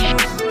over,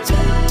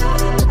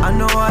 I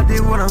know I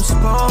did what I'm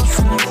supposed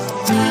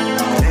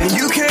to. And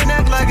you can't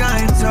act like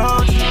I ain't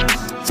told you.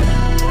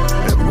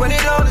 And when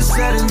it all is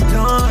said and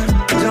done.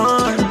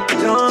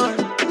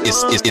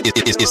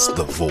 It's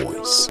the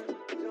voice.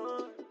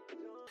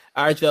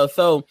 All right, y'all.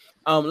 So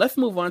let's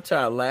move on to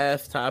our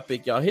last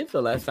topic, y'all. Here's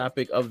the last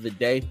topic of the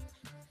day.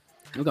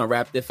 We're gonna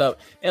wrap this up,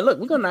 and look,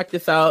 we're gonna knock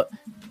this out.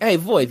 Hey,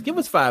 voice, give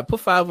us 5.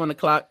 Put 5 on the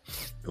clock.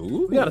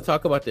 Ooh. We gotta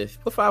talk about this.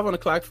 Put 5 on the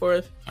clock for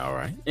us. All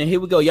right. And here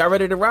we go. Y'all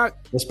ready to rock?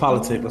 Let's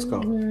politic. Let's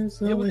go.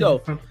 Here we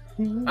go.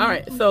 All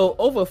right. So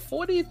over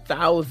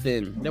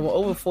 40,000. There were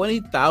over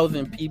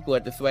 40,000 people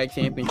at the SWAC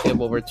Championship.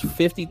 Over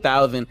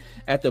 50,000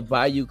 at the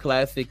Bayou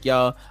Classic,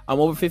 y'all.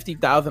 Over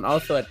 50,000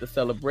 also at the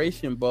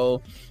Celebration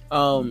Bowl.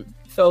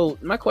 So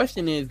my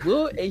question is,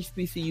 will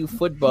HBCU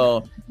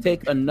football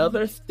take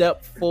another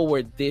step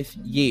forward this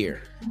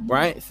year,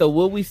 right? So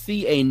will we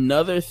see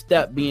another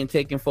step being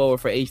taken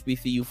forward for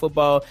HBCU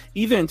football,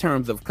 either in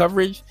terms of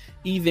coverage,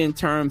 either in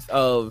terms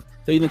of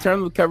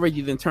coverage,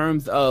 either in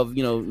terms of,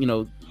 you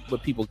know,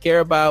 what people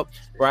care about,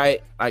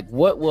 right? Like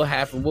what will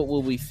happen? What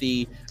will we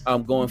see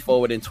going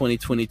forward in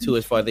 2022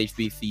 as far as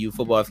HBCU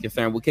football is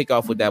concerned? We'll kick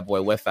off with that boy,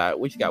 Westside.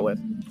 What you got, Wes?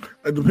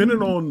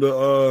 Depending on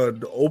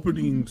the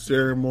opening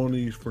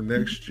ceremonies for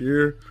next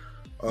year,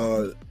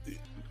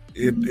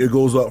 it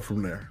goes up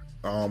from there.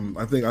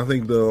 I think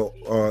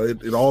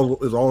it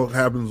all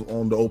happens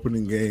on the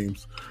opening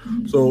games.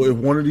 So if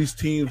one of these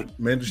teams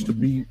manages to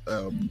beat,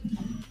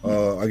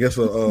 I guess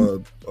a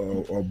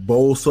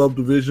bowl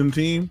subdivision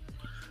team,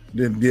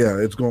 then yeah,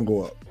 it's gonna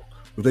go up.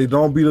 If they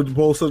don't beat a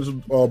bowl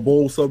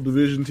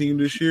subdivision team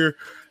this year,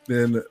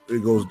 then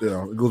it goes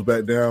down. It goes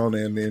back down,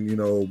 and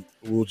then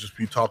we'll just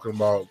be talking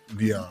about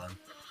Dion.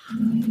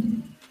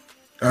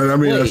 I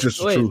mean, that's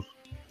just the truth.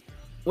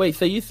 Wait,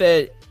 so you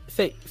said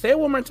say it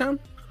one more time?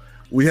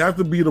 We have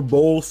to beat a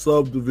bowl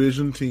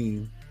subdivision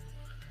team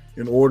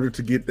in order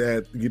to get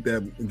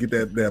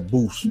that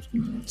boost.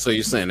 So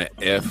you're saying the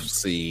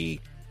FC?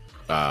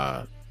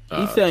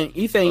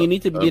 He's saying you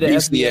need to beat a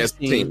FBS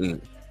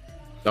team.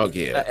 Oh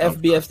yeah,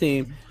 FBS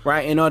team,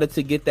 right? In order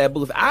to get that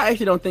boost. I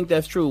actually don't think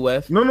that's true,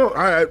 Wes. No,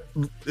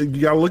 you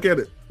gotta look at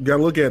it.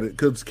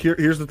 Because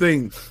here's the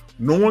thing: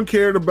 no one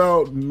cared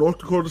about North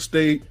Dakota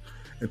State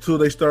until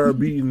they started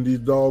beating these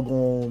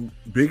doggone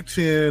Big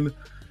Ten,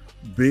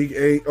 Big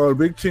 8, or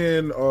Big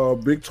 10,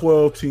 Big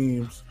 12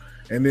 teams,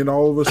 and then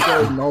all of a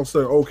sudden,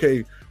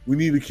 okay, we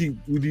need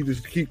to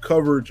keep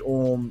coverage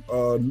on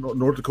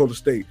North Dakota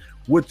State,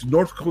 which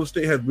North Dakota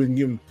State has been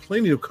given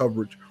plenty of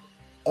coverage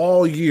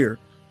all year.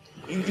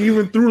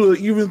 Even through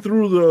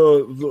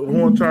the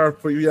whole entire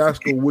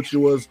fiasco, which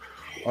was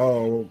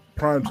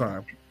prime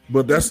time.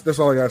 But that's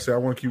all I gotta say. I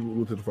want to keep it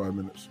within the 5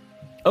 minutes.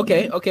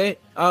 Okay.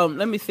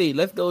 Let me see.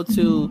 Let's go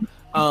to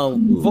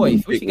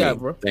voice. What you got,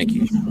 bro? Thank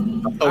you.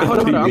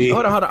 Hold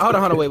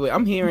on. Wait.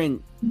 I'm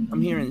hearing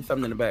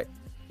something in the back.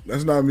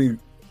 That's not me.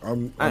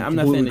 I'm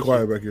not saying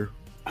quiet back here.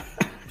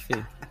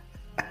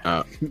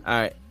 All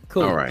right.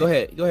 Cool. All right. Go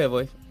ahead,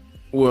 voice.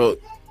 Well,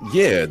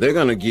 yeah, they're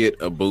going to get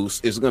a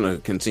boost. It's going to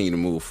continue to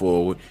move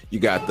forward. You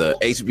got the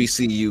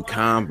HBCU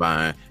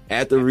Combine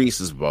at the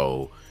Reese's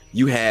Bowl.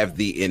 You have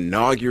the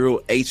inaugural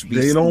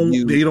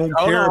HBCU. They don't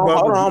care about.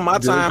 Hold on, my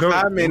time.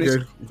 5 minutes.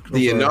 Okay.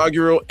 The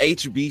inaugural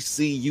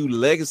HBCU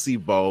Legacy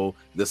Bowl,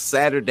 the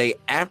Saturday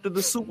after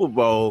the Super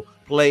Bowl,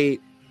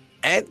 played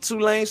at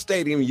Tulane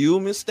Stadium,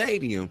 Ullman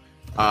Stadium,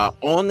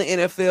 on the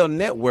NFL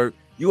Network.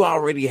 You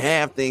already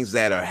have things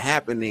that are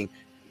happening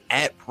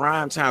at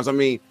prime times. I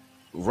mean,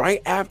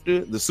 right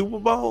after the Super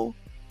Bowl,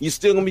 you're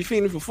still gonna be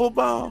feeding for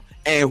football,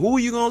 and who are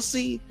you gonna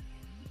see?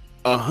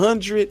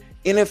 100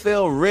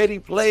 NFL ready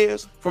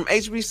players from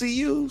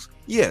HBCUs.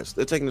 Yes,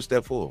 they're taking a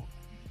step forward.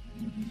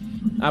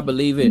 I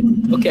believe it.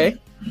 Okay,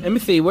 let me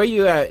see. Where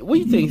you at? What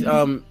do you think?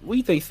 What do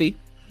you think, C?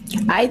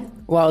 I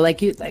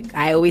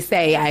I always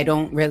say, I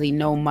don't really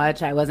know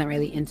much. I wasn't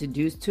really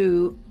introduced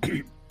to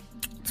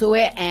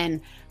it,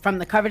 and from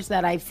the coverage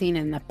that I've seen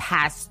in the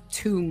past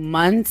 2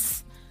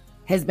 months,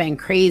 has been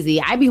crazy.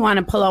 I be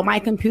wanting to pull out my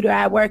computer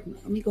at work.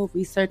 Let me go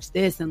research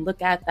this and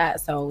look at that.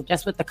 So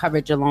just with the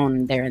coverage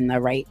alone, they're in the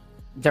right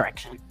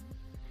direction.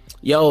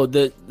 Yo,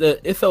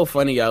 it's so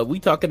funny, y'all. We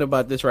talking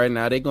about this right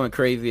now. They going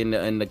crazy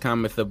in the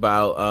comments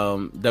about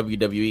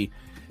WWE.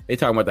 They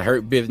talking about the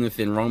Hurt Business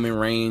and Roman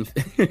Reigns.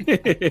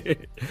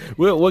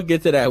 We'll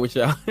get to that with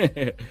y'all.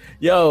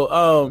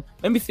 Yo,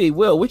 let me see.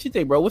 Will, what you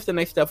think, bro? What's the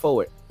next step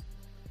forward?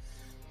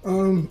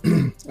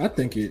 I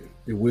think it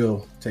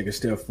will take a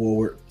step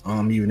forward,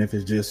 even if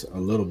it's just a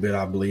little bit.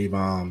 I believe,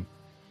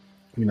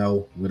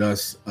 with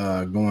us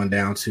going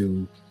down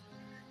to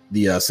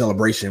the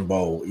Celebration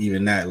Bowl,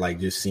 even that, like,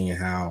 just seeing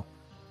how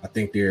I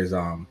think there's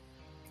a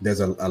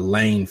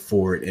lane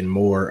for it, and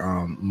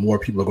more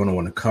people are going to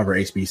want to cover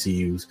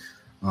HBCUs,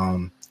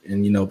 and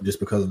just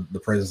because of the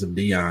presence of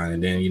Dion,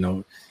 and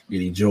then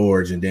Eddie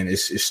George, and then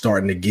it's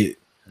starting to get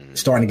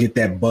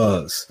that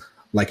buzz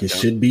like it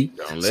should be.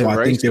 So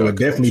I think there will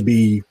definitely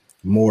be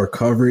more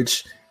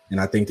coverage,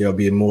 and I think there'll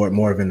be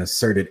more of an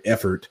asserted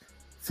effort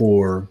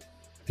for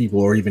people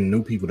or even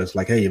new people that's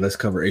like, hey, let's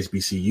cover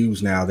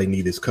HBCUs now. They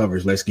need this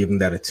coverage. Let's give them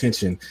that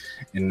attention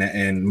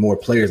and more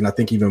players. And I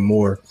think even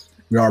more,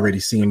 we're already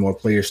seeing more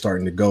players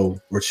starting to go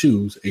or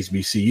choose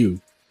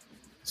HBCU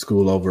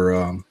school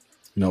over,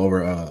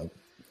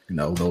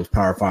 those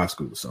Power 5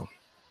 schools. So,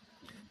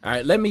 all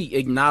right, let me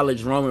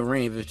acknowledge Roman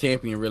Reigns as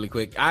champion really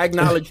quick. I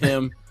acknowledge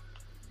him.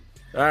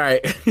 All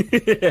right.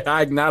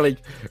 I acknowledge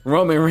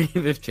Roman Reigns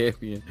as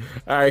champion.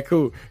 All right,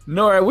 cool.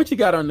 Nora, what you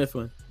got on this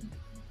one?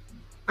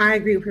 I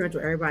agree with pretty much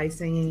what everybody's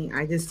saying.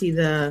 I just see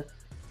the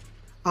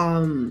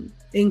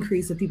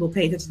increase of people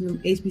paying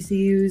attention to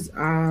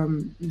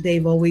HBCUs.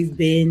 They've always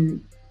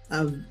been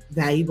a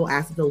valuable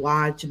asset to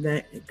watch, and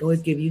that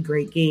always give you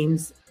great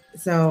games.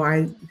 So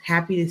I'm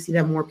happy to see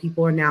that more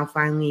people are now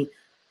finally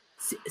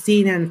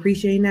seeing that and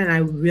appreciating that. And I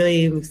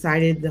really am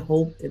excited to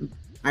hope, and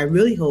I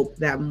really hope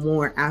that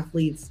more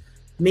athletes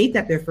make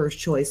that their first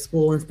choice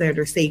school instead of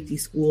their safety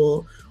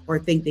school, or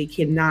think they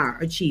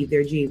cannot achieve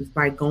their dreams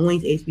by going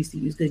to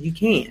HBCUs, because you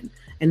can.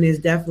 And there's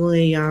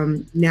definitely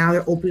now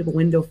they're opening up a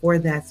window for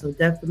that. So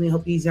definitely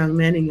hope these young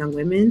men and young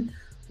women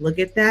look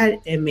at that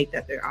and make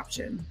that their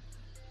option.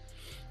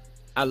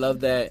 I love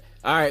that.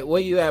 All right,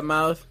 where you at,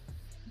 Miles?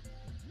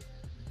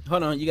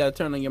 Hold on, you got to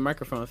turn on your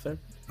microphone, sir.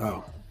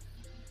 Oh,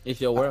 it's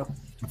your world.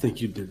 I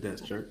think you did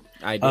that, Jerk.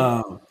 I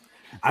did.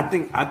 I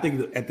think at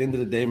the end of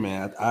the day,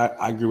 man,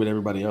 I agree with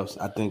everybody else.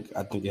 I think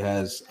it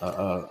has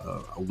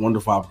a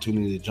wonderful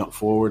opportunity to jump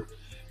forward.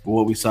 But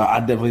what we saw, I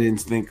definitely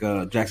didn't think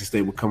Jackson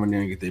State would come in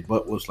there and get their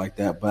butt whooped like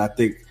that. But I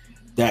think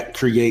that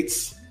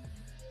creates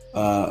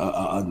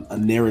a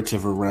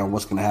narrative around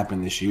what's going to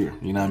happen this year.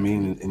 You know what I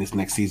mean? In this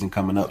next season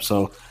coming up.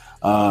 So,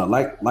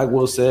 like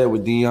Will said,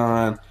 with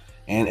Dion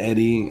and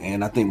Eddie,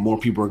 and I think more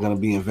people are going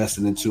to be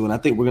invested into. And I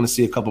think we're going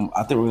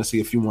to see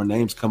a few more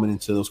names coming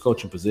into those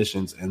coaching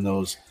positions and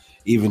those.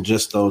 Even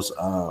just those,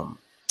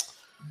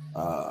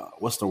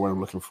 what's the word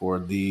I'm looking for?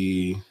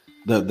 The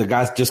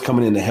guys just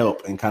coming in to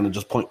help and kind of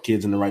just point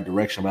kids in the right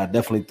direction. But I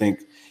definitely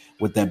think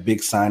with that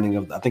big signing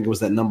of, I think it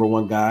was that number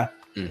one guy,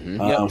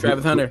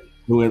 Travis Hunter,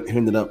 who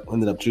ended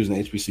up choosing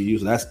HBCU.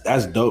 So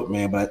that's dope,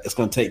 man. But it's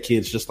going to take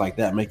kids just like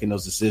that making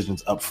those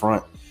decisions up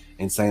front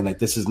and saying like,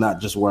 this is not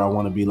just where I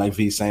want to be. Like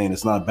V saying,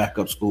 it's not a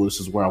backup school.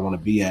 This is where I want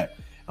to be at.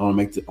 I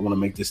want to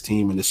make this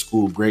team and this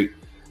school great.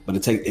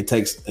 But it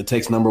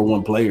takes number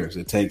one players.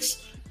 It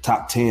takes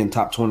top 10,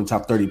 top 20,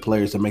 top 30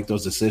 players to make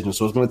those decisions.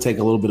 So it's going to take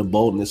a little bit of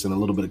boldness and a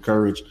little bit of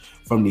courage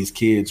from these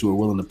kids who are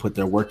willing to put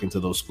their work into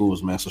those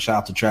schools, man. So shout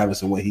out to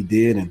Travis and what he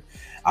did. And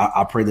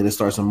I pray that it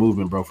starts a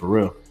movement, bro, for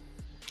real.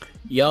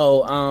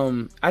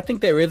 Yo, I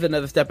think there is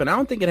another step, and I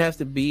don't think it has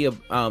to be I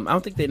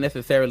don't think they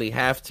necessarily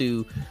have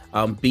to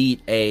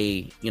beat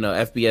a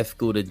FBS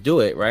school to do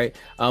it, right?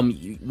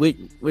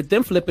 With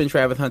them flipping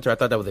Travis Hunter, I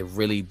thought that was a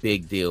really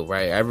big deal,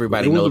 right?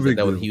 Everybody knows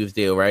that was a huge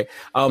deal, right?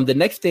 The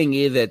next thing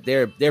is that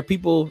there are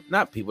people,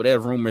 not people, there are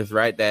rumors,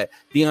 right, that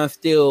Deion's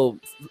still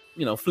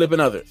flipping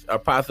others or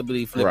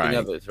possibly flipping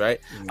others, right?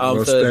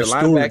 So the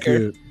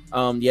linebacker.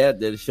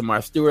 The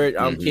Shamar Stewart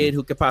kid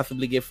who could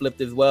possibly get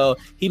flipped as well.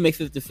 He makes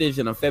his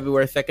decision on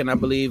February 2nd, I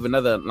believe.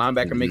 Another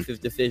linebacker makes his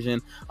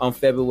decision on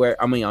January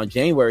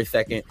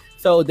 2nd.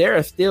 So there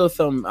are still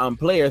some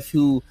players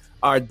who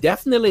are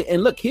definitely,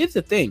 and look, here's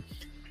the thing.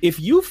 If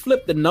you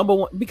flip the number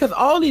one, because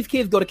all these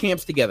kids go to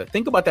camps together.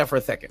 Think about that for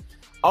a second.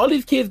 All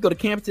these kids go to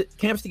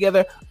camps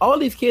together. All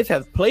these kids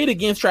have played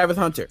against Travis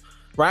Hunter,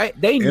 right?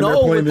 They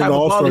know what type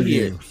of baller he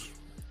is.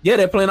 Yeah,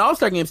 they're playing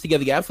all-star games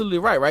together. You're absolutely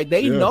right?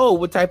 They know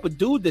what type of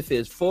dude this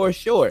is for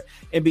sure.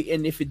 And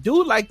if a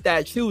dude like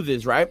that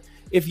chooses, right?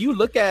 If you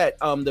look at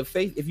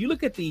if you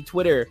look at the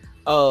Twitter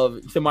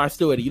of Shamar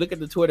Stewart, you look at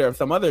the Twitter of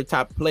some other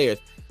top players,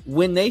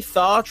 when they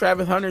saw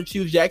Travis Hunter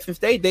choose Jackson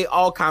State, they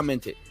all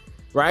commented,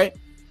 right?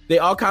 They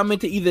all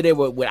commented either they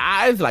were with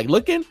eyes like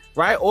looking,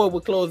 right, or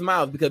with closed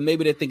mouths because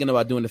maybe they're thinking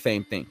about doing the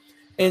same thing.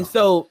 And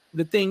so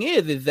the thing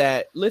is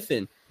that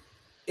listen.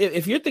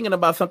 If you're thinking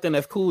about something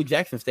that's cool,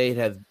 Jackson State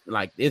has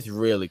it's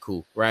really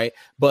cool, right?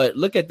 But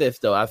look at this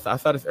though. I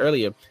saw this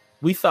earlier.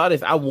 We saw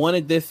this. I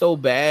wanted this so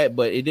bad,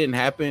 but it didn't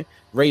happen.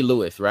 Ray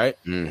Lewis, right?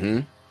 Mm-hmm.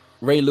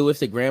 Ray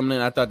Lewis at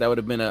Grambling. I thought that would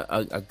have been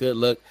a good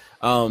look.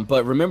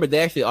 But remember, they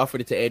actually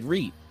offered it to Ed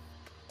Reed.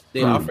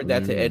 They offered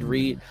that to Ed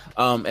Reed,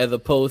 as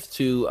opposed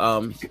to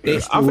they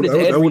offered it to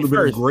Ed Reed. That would have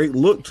been a great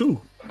look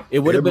too. It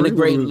would have been a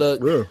great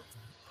look. Yeah.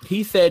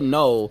 He said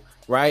no,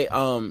 right?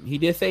 He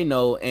did say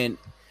no, and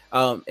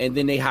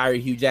then they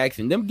hired Hugh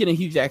Jackson. Them getting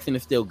Hugh Jackson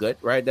is still good,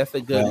 right? That's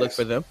a good look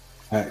for them.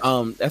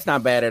 That's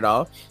not bad at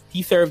all.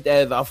 He served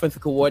as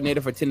offensive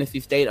coordinator for Tennessee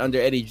State under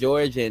Eddie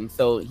George, and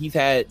so he's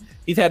had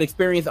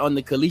experience on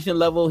the collegiate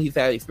level. He's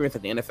had experience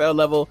at the NFL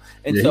level,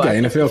 and so he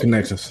got NFL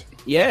connections.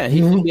 Yeah, he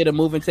should be able to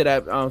move into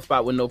that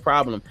spot with no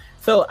problem.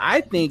 So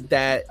I think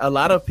that a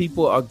lot of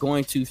people are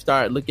going to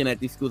start looking at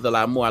these schools a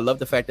lot more. I love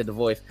the fact that The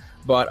Voice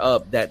brought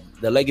up that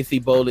the Legacy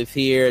Bowl is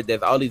here.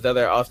 There's all these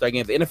other All-Star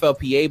games. The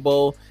NFLPA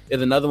Bowl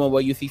is another one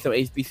where you see some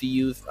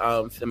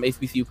HBCUs, some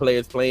HBCU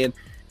players playing.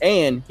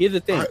 And here's the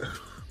thing.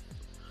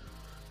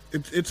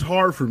 It's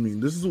hard for me.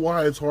 This is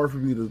why it's hard for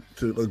me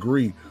to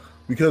agree.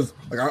 because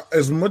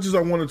as much as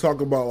I want to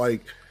talk about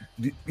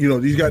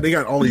these guys, they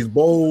got all these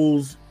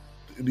bowls,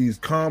 these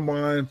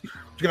combines. You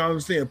gotta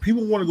understand,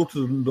 people want to go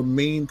to the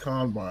main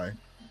combine.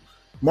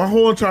 My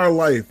whole entire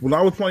life, when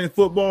I was playing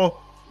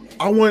football,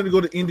 I wanted to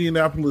go to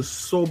Indianapolis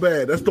so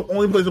bad. That's the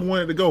only place I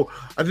wanted to go.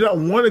 I did not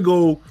want to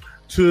go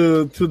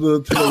to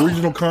the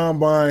regional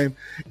combine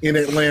in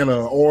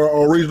Atlanta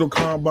or a regional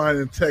combine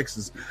in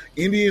Texas.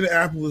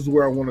 Indianapolis is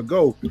where I want to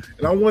go,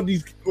 and I want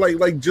these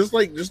just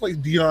like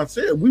Dion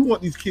said, we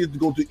want these kids to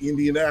go to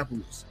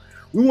Indianapolis.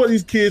 We want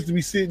these kids to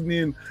be sitting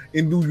in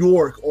New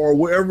York or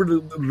wherever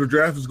the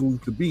draft is going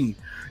to be.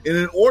 And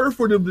in order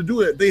for them to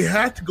do it, they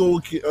have to go.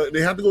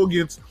 They have to go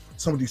against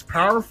some of these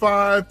Power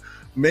 5,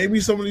 maybe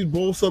some of these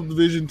bowl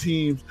subdivision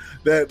teams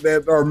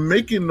that are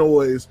making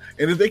noise.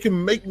 And if they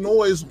can make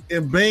noise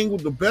and bang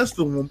with the best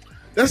of them,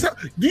 that's how.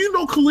 Do you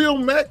know Khalil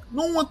Mack?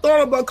 No one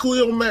thought about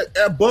Khalil Mack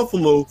at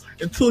Buffalo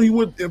until he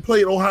went and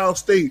played Ohio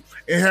State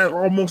and had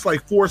almost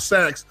like 4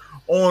 sacks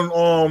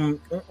on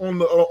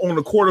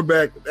the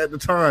quarterback at the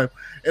time,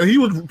 and he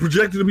was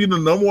projected to be the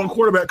number 1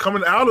 quarterback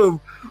coming out of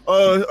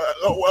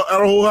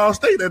Ohio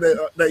State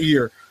that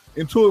year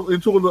until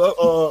the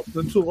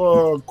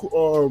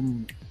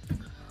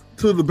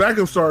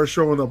backup started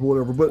showing up or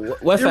whatever.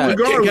 But what's that?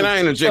 Can I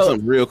interject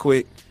something real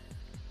quick?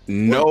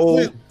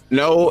 No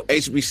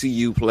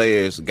HBCU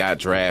players got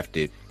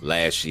drafted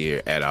last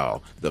year at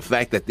all. The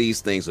fact that these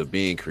things are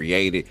being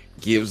created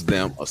gives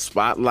them a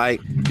spotlight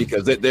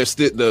because they're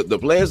still the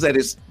players that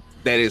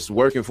is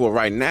working for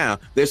right now.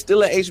 They're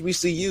still at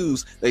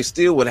HBCUs. They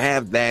still would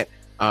have that.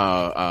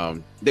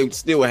 They would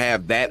still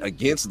have that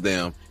against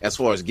them as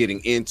far as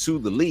getting into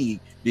the league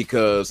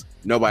because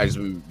nobody's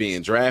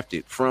being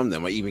drafted from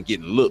them or even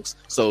getting looks.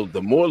 So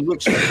the more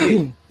looks you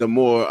get, the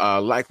more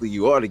likely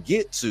you are to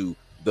get to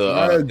the.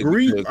 I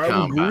agree.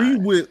 I agree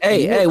with.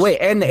 Hey, wait,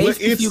 and the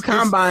HBCU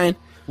combine.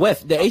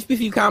 West, the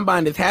HBCU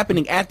combine is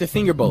happening at the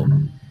Senior Bowl.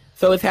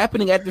 So it's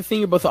happening at the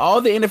Senior Bowl. So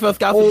all the NFL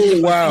scouts are the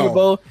Senior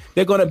Bowl.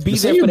 They're going to be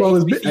there for the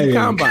HBCU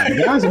combine.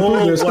 Guys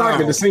are their stock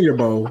at the Senior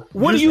Bowl.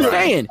 What are you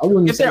saying?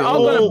 If they're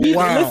all going to be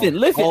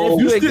listen.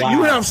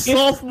 You have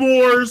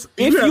sophomores.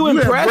 You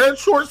have red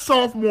short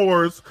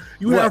sophomores.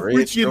 You have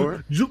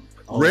freaking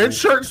red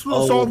shirt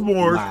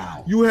sophomores.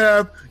 Wow.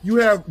 You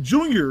have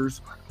juniors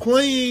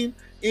playing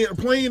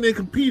and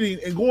competing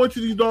and going to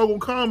these doggone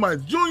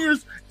combines.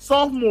 Juniors,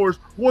 sophomores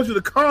going to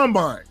the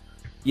combine.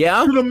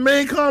 Yeah. To the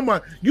main combine.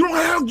 You don't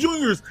have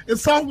juniors and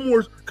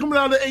sophomores coming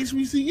out of the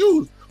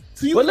HBCUs.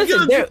 So you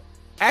listen,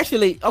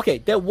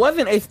 there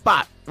wasn't a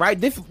spot,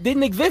 right? This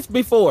didn't exist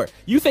before.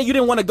 You say you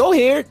didn't want to go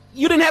here.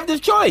 You didn't have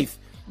this choice.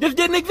 This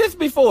didn't exist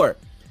before.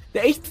 The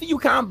HBCU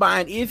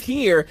combine is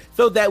here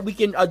so that we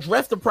can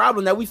address the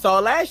problem that we saw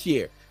last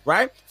year.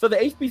 Right, so the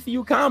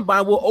HBCU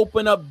combine will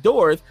open up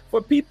doors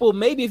for people.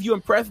 Maybe if you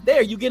impress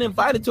there, you get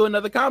invited to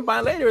another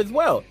combine later as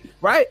well.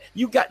 Right?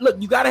 You got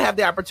to have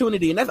the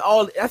opportunity, and that's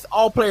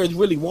all players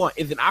really want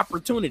is an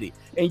opportunity.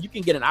 And you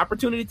can get an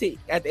opportunity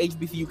at the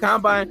HBCU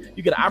combine.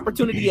 You get an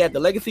opportunity at the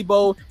Legacy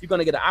Bowl. You're going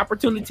to get an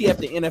opportunity at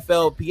the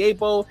NFLPA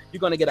Bowl. You're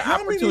going to get an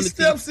opportunity. How many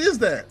steps is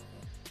that?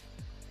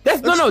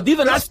 These are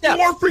not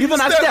steps. These are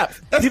not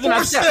steps. These are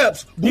not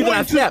steps. These are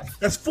not steps.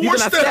 That's 4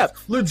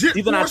 steps.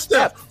 Legit 4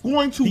 steps.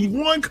 Going to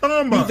one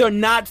combine. These are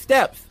not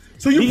steps.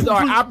 These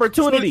are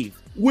opportunities.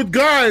 With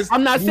guys,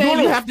 I'm not saying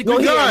you have to go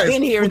here and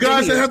then here. With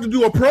guys that have to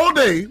do a pro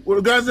day.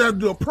 With guys that have to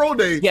do a pro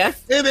day.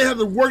 Yes. And they have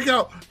to work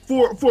out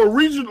for a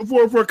region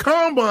for a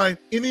combine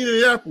in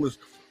Indianapolis,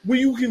 where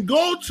you can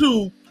go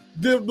to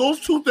those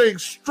 2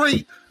 things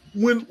straight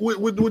with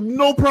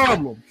no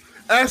problem.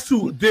 As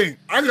to, dang,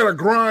 I gotta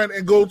grind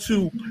and go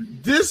to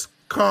this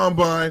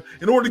combine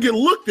in order to get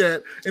looked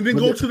at, and then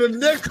go to the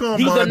next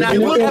combine and get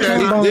looked at.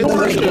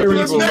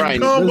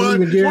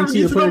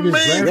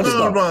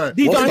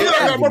 These are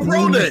I got my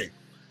pro day.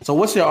 So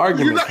what's your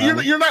argument?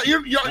 You're not.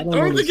 I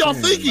don't think y'all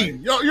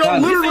thinking. Y'all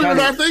literally are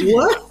not thinking.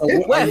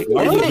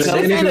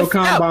 The NFL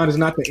combine is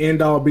not the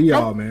end all be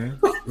all, man.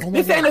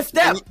 This ain't a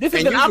step. This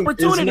is an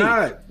opportunity.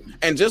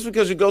 And just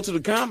because you go to the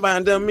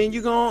combine doesn't mean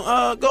you're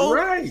gonna go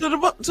to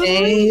the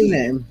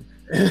Amen.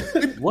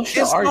 What's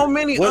your so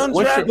many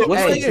undrafted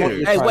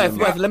players. Hey, Wes,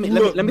 let me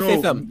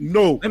say something.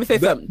 Let me say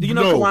something. Do you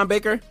know Kawan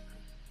Baker?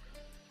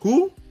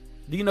 Who?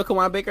 Do you know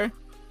Kawan Baker?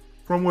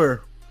 From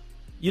where?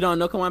 You don't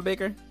know Kawan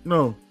Baker?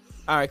 No.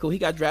 All right, cool. He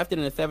got drafted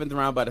in the 7th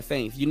round by the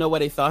Saints. You know where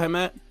they saw him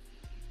at?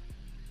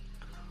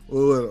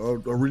 A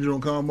regional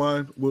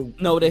combine?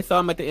 No, they saw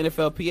him at the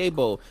NFLPA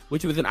Bowl,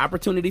 which was an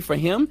opportunity for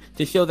him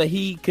to show that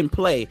he can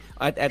play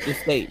at this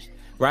stage,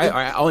 right?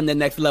 Or on the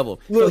next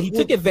level. So he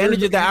took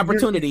advantage of the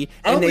opportunity,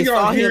 and they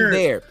saw him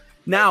there.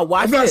 Now,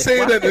 watch this. I'm not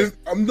saying that.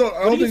 I don't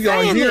think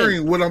y'all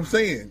hearing what I'm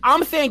saying.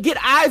 I'm saying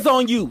get eyes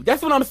on you.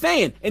 That's what I'm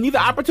saying. And these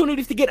are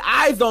opportunities to get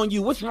eyes on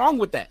you. What's wrong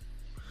with that?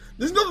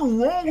 There's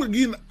nothing wrong with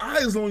getting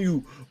eyes on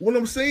you. What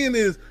I'm saying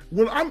is,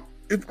 if I'm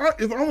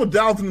a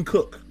Dalvin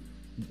Cook,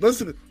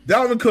 listen,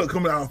 Dalvin Cook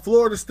coming out of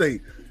Florida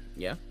State.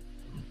 Yeah.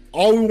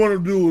 All we want to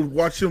do is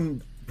watch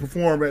him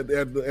perform at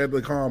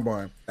the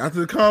combine. After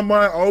the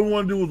combine, all we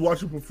want to do is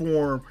watch him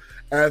perform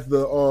at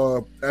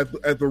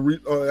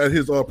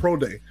his pro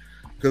day,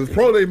 because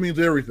pro day means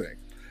everything.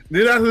 And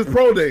then after his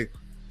pro day,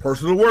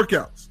 personal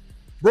workouts,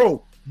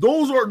 bro.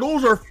 Those are.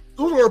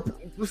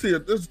 Let's see.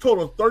 There's a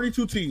total of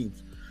 32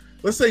 teams.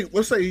 Let's say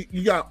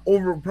you got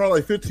over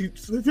probably 15 of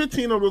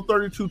the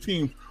 32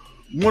 teams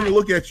want to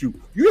look at you.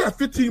 You have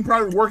 15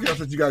 private workouts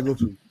that you got to go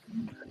to.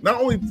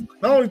 Not only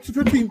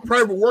 15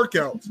 private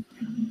workouts.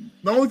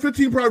 Not only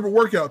 15 private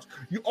workouts.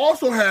 You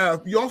also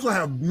have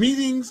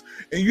meetings,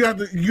 and you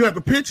have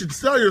to pitch and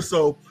sell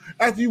yourself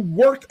after you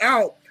worked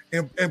out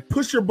and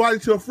push your body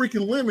to a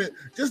freaking limit.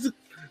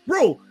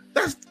 Bro,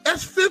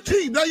 that's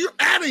 15. Now you're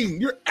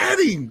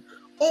adding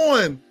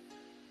on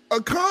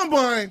a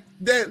combine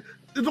that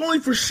is only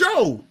for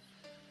show.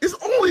 It's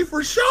only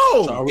for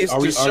show. So it's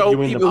to show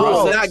people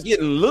who's not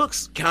getting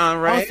looks,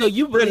 Conrad. So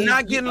you believe they're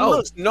not getting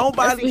looks.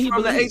 Nobody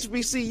from the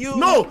HBCU.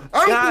 No,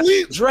 I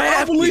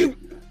don't believe.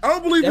 I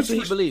don't believe that's what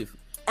he believes.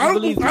 I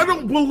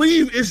don't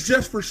believe it's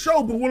just for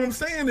show. But what I'm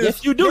saying is,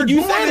 yes, you do.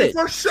 You said it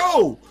for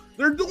show.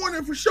 They're doing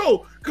it for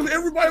show because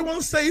everybody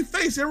wants to save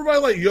face. Everybody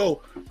like,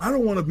 yo, I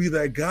don't want to be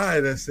that guy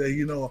that say,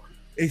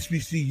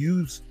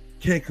 HBCUs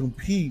can't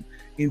compete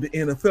in the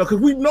NFL, because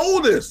we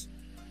know this.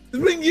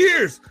 It's been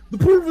years. The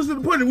proof is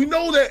in the pudding. We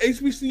know that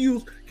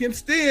HBCUs can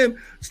stand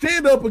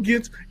up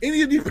against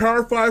any of these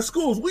Power 5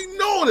 schools. We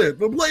know that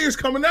the players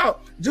coming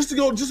out just to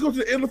go to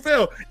the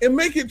NFL and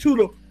make it to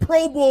the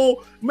Pro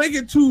Bowl, make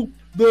it to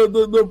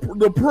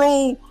the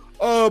Pro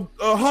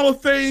Hall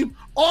of Fame,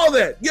 all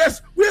that.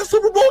 Yes, we have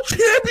Super Bowl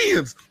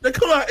champions that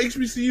come out of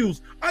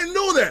HBCUs. I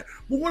know that,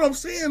 but what I'm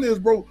saying is,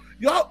 bro,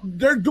 y'all,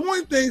 they're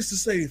doing things to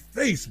save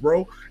face,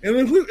 bro. And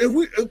if we're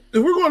going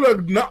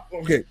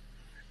to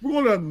we're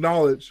going to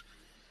acknowledge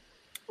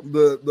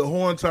the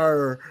whole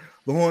entire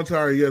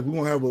yes,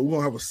 we're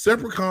gonna have a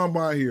separate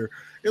combine here.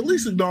 At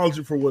least acknowledge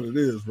it for what it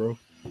is, bro.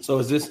 So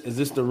is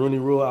this the Rooney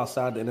Rule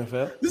outside the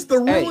NFL? This is the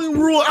Rooney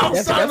Rule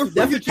outside the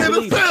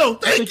freaking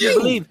NFL. Thank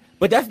you.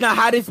 But that's not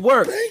how this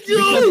works. Thank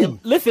you.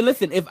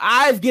 Listen. If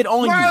eyes get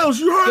on Miles,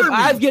 you heard me.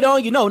 Eyes get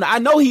on you. No, I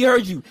know he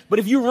heard you. But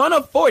if you run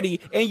a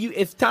 40 and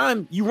it's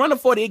time, you run a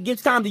 40, it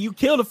gets time that you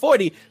kill the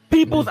 40.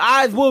 People's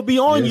eyes will be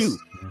on you.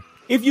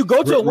 If you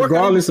go to a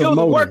workout and kill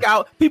the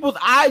workout, people's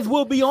eyes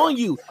will be on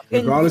you.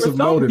 Regardless of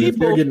motive, if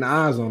they're getting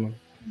eyes on them.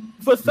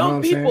 For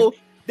some people,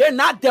 they're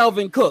not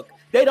Delvin Cook.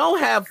 They don't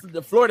have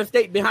the Florida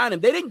State behind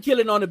them. They didn't kill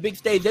it on the big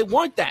stage. They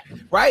weren't that,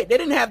 right? They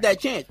didn't have that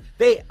chance.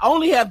 They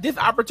only have this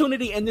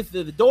opportunity, and this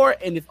is the door,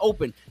 and it's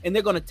open. And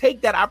they're going to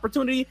take that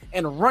opportunity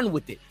and run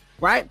with it,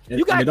 right?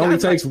 It only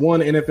takes one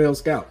NFL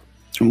scout.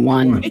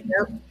 One.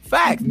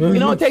 Facts.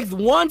 It takes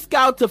one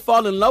scout to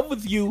fall in love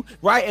with you,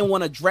 right, and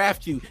want to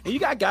draft you. And you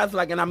got guys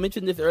like, and I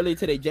mentioned this earlier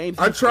today, James.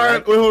 I tried.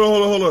 Right? Wait,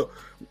 hold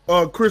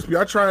on. Crispy,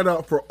 I tried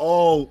out for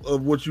all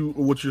of what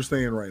you're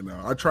saying right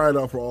now. I tried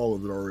out for all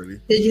of it already.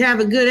 Did you have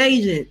a good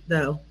agent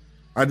though?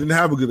 I didn't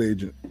have a good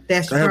agent.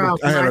 That's true.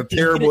 I had a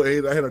terrible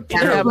agent. I had a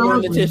terrible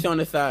competition on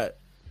the side.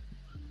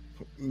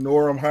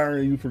 Nor I'm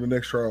hiring you for the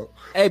next trial.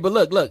 Hey, but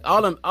look.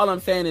 All I'm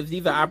saying is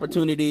these are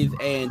opportunities,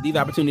 and these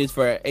opportunities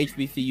for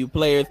HBCU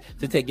players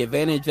to take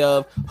advantage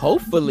of.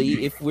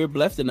 Hopefully, if we're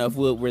blessed enough,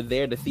 we're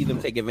there to see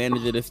them take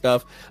advantage of this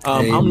stuff.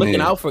 I'm looking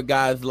out for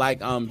guys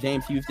like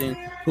James Houston,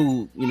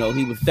 who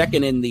he was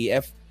second in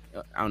the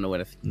I don't know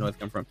where the noise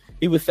come from.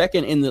 He was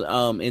second in the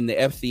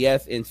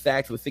FCS in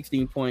sacks with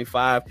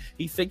 16.5.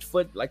 He's 6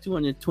 foot, like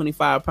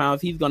 225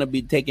 pounds. He's going to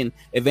be taking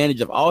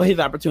advantage of all his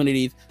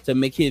opportunities to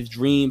make his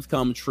dreams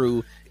come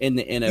true in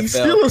the NFL. He's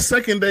still a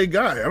second day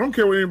guy. I don't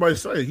care what anybody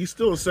says. He's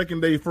still a second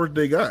day, first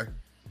day guy.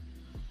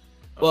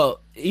 Well,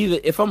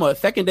 either if I'm a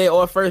second day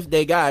or first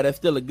day guy, that's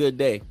still a good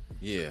day.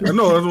 Yeah, I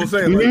know. That's what I'm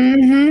saying. I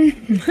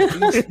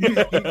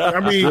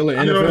mean, still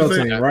an NFL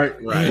team, right?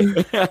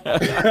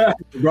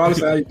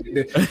 Regardless of how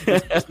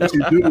that's what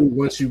you do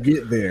once you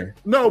get there.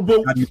 No,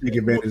 but how do you take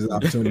advantage of the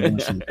opportunity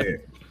once you're there?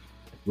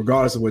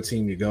 Regardless of what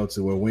team you go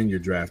to or when you're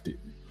drafted,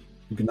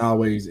 you can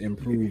always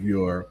improve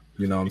your,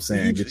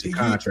 get your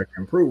contract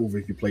improve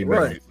if you play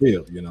better in the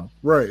field,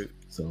 Right.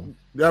 So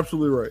you're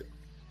absolutely right.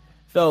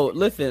 So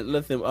listen.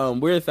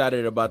 We're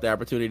excited about the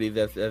opportunities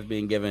that's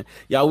being given.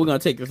 Y'all, we're gonna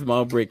take a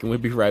small break, and we'll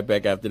be right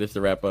back after this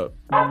to wrap up.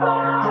 You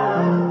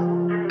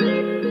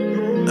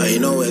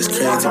know it's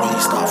crazy when you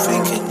start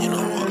thinking,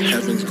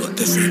 heaven's got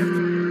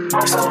different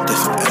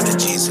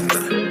energies and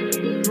that.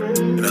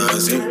 You know what I'm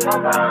saying?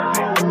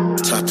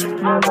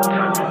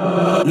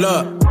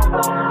 Look,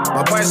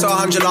 my boy saw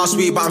 100 last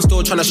week, but I'm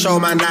still trying to show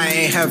man that it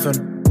ain't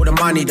heaven. All the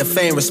money, the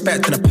fame,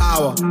 respect, and the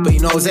power, but he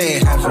knows it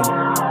ain't heaven.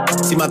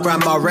 See my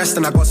grandma rest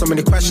and I got so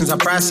many questions, I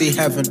probably see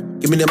heaven.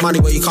 Give me the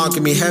money, but you can't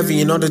give me heaven.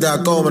 You know that I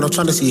go when I'm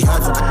trying to see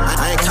heaven.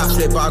 I ain't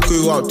Catholic, but I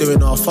grew up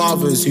doing our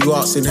fathers who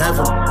arts in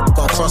heaven.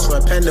 Got a cross for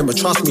a pendant, but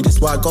trust me, this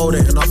is why I go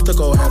there enough to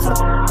go heaven.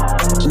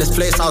 In this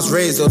place I was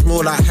raised, it was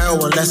more like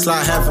hell and less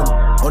like heaven.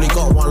 Only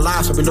got one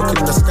life, I've been looking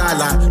in the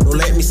skylight, don't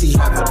let me see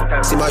heaven.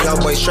 See my young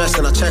boy stressed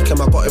and I check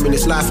him, I got him in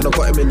his life and I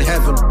got him in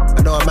heaven.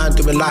 I know a man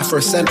doing life for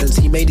a sentence,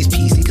 he made his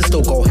peace, he can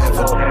still go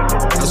heaven.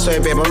 And so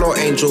swear, babe, I'm no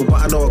angel,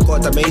 but I know a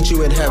God that made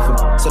you in heaven.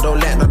 So don't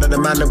let none of the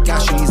man them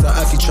gas you, these are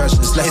earthly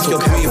treasures. If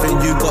you're breathing,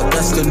 you got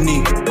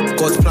destiny.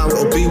 God's plan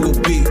will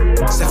be.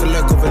 Second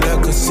leg of a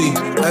legacy.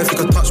 Everything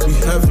can touch me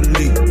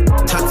heavily.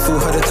 Tank full,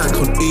 had a tank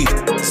on E.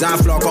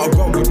 Zafla got a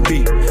rock with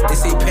B. They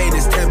say pain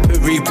is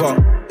temporary,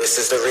 but this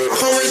is the real.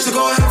 Can't wait to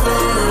go heaven.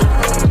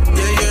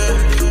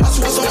 Yeah. I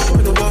just want to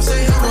open the world,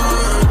 say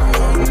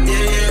heaven.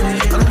 Yeah.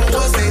 I don't know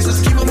what days,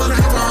 just keep them on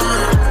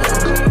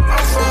heaven.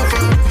 I'm forever,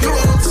 you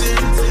won't see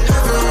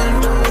heaven.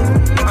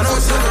 I know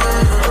it's heaven.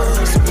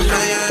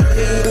 Yeah.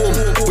 Boom.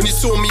 When you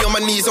saw me on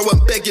my knees, I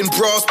went begging,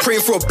 bro. I was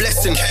praying for a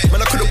blessing.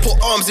 Man, I couldn't put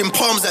arms in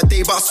palms that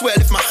day, but I swear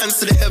I lift my hands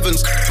to the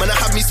heavens. Man, I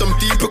had me some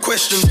deeper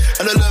questions,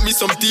 and I learned me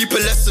some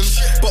deeper lessons.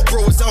 But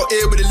bro was out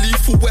here with a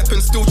lethal weapon,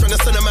 still trying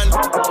to send a man.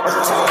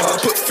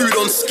 Put food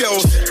on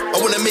scales. I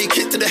wanna make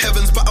it to the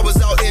heavens, but I was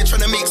out here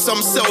trying to make some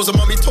sales. And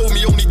mommy told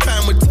me only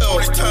time would tell.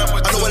 I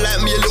know I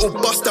like me a little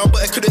bust down,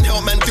 but I couldn't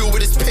help man deal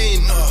with his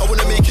pain. I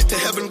wanna make it to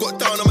heaven, got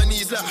down on my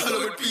knees like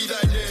hello would be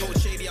like that. Told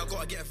Shady I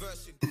gotta get a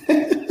verse.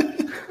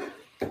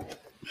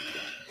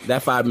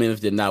 That 5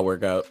 minutes did not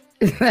work out.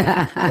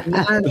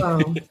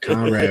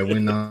 Conrad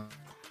went on.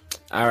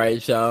 All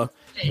right, y'all.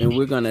 And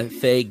we're going to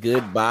say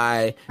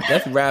goodbye.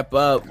 Let's wrap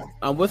up.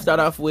 We'll start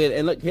off with,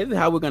 and look, here's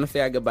how we're going to say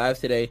our goodbyes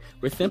today.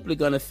 We're simply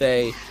going to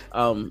say,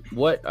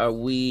 what are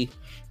we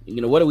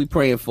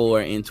praying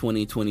for in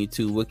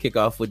 2022? We'll kick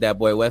off with that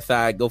boy,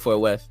 Westside. Go for it,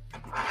 Wes.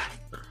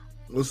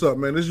 What's up,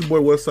 man? This is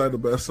your boy, Westside, the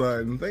best side.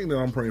 And the thing that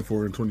I'm praying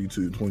for in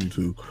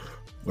 22.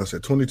 I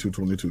said 22.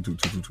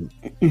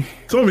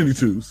 So many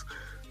twos.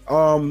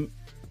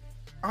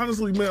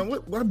 Honestly, man,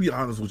 let me be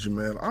honest with you,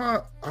 man.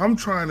 I'm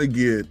trying to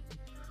get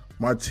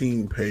my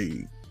team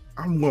paid.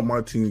 I want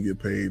my team to get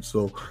paid.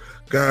 So,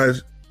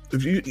 guys,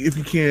 if you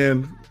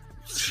can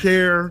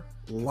share,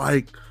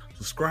 like,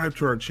 subscribe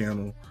to our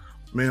channel,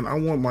 man. I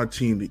want my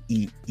team to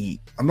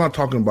eat. I'm not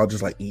talking about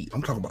just like eat.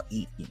 I'm talking about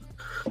eat.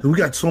 We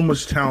got so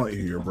much talent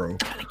here, bro.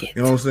 You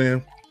know what I'm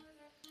saying?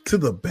 To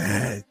the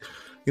bag.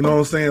 You know what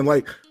I'm saying?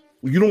 Like,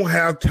 you don't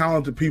have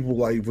talented people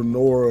like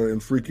Venora and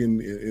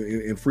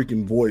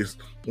freaking Voice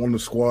on the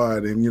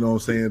squad, and you know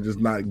what I'm saying,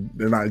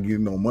 they're not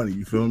getting no money.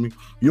 You feel me?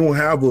 You don't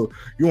have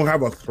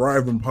a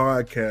thriving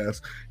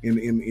podcast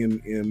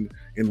in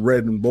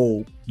Red and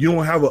Bold. You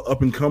don't have an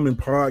up and coming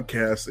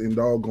podcast in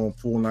doggone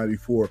Full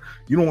 94.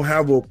 You don't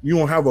have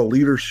a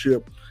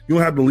leadership. You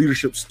don't have the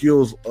leadership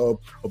skills of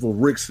a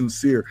Rick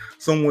Sincere,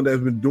 someone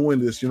that's been doing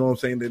this. You know what I'm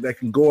saying, that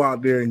can go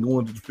out there and go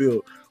into the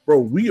field, bro.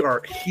 We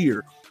are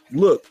here.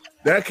 Look.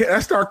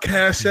 That's our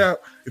Cash App.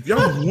 If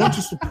y'all want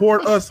to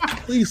support us,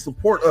 please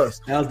support us.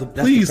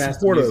 Please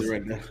support us,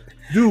 right now.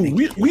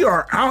 Dude. We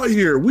are out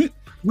here. We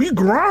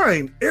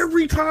grind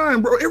every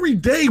time, bro. Every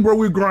day, bro.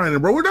 We're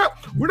grinding, bro. We're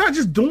not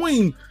just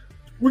doing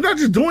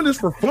this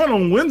for fun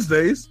on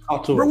Wednesdays,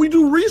 bro. We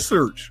do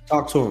research.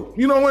 Talk to him.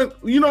 You know what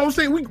I'm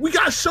saying? We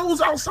got shows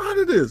outside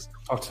of this.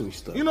 Talk to me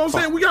stuff. You know what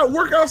I'm saying? We got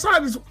work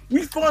outside this.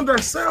 We fund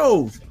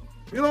ourselves.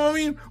 You know what I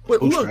mean?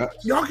 But look,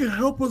 y'all can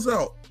help us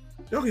out.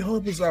 Y'all can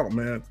help us out,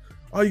 man.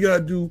 All you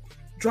gotta do,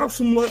 drop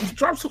some dough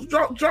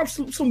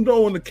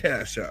in the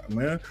Cash App,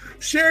 man.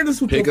 Share this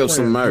with pick your up friends,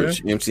 some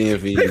merch, man.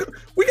 MCMV.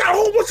 We got a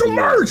whole bunch of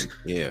merch.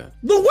 Yeah.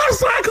 The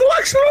Westside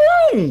Collection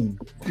alone.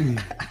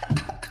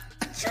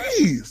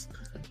 Jeez,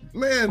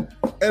 man.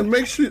 And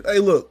make sure, hey,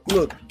 look.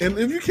 And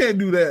if you can't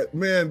do that,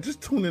 man,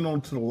 just tune in on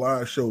to the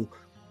live show.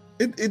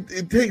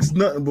 It takes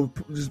nothing but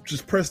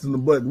just pressing the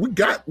button. We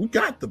got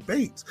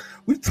debates.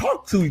 We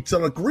talk to each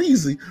other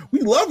greasy. We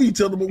love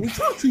each other, but we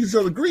talk to each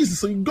other greasy.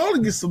 So you're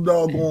gonna get some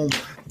doggone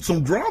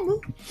some drama.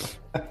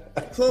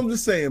 So I'm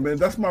just saying, man,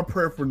 that's my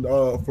prayer for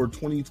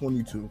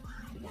 2022.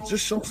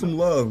 Just show some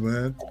love,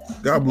 man.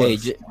 God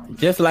bless. Hey,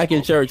 just like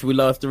in church, we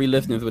lost 3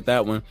 listeners with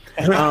that one.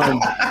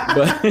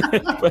 But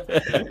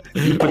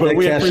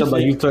we Cash App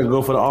like you took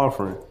go for the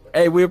offering.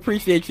 Hey, we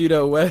appreciate you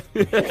though, Wes.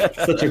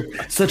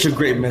 such a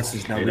great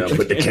message. Now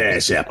put the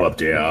Cash App up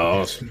there,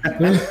 y'all.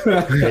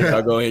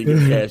 I'll go ahead and get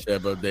the Cash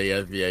App up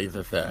there.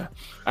 SBA.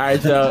 All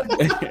right, y'all.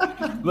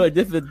 Look,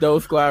 this is the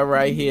Dope Squad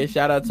right here.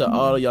 Shout out to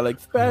all of y'all,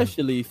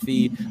 especially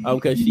C,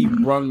 because she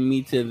brought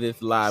me to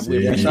this live.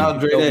 We appreciate shout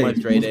out so much,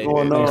 Dre Day.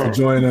 Thanks for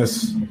joining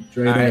us,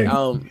 Dre Day.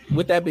 All right,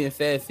 with that being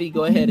said, C,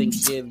 go ahead and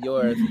give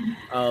yours.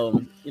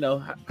 How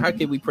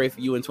can we pray for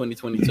you in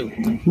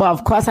 2022? Well,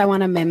 of course, I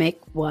want to mimic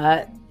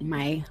what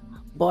my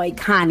boy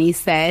Connie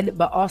said,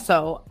 but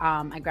also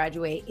I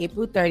graduate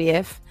April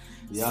 30th.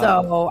 Yeah.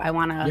 So I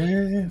want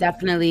to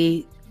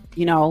definitely,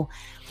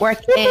 work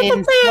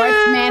in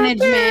sports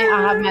management.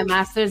 I have my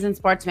master's in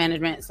sports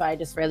management. So I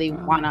just really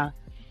want to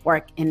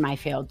work in my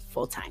field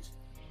full time.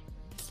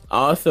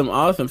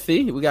 Awesome.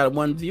 See, we got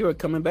 1 viewer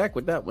coming back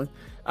with that one.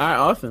 All right,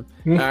 awesome.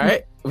 All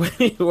right.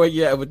 Where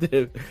you at with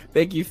this?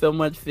 Thank you so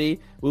much, C.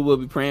 We will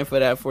be praying for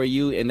that for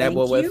you. And that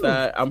boy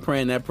Westside, I'm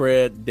praying that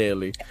prayer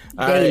daily.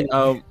 All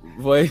right,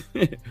 boy.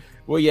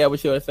 Where you at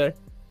with yours, sir?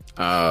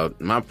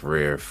 My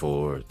prayer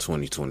for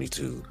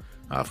 2022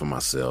 for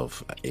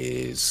myself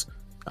is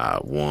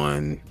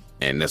one,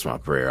 and that's my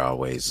prayer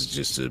always, is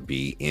just to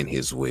be in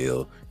his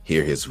will,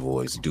 hear his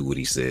voice, do what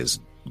he says,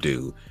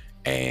 do.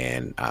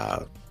 And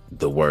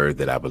the word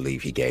that I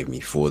believe he gave me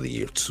for the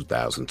year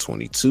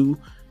 2022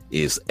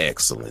 is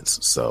excellence.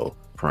 So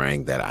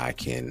praying that I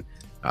can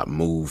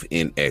move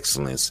in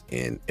excellence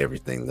in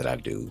everything that I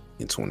do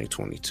in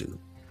 2022.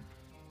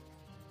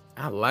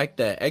 I like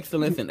that.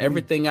 Excellence in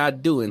everything I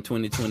do in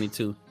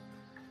 2022.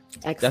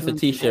 That's a Excellent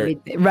t-shirt.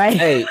 everything, right?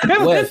 Hey,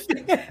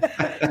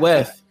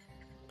 Wes,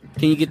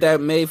 can you get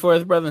that made for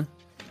us, brother?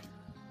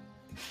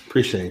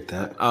 Appreciate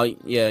that. Oh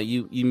yeah,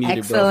 you muted,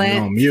 Excellent.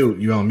 bro.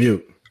 You on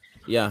mute.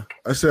 Yeah.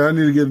 I said I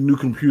need to get a new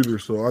computer,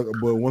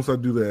 but once I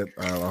do that,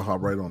 I'll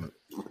hop right on it.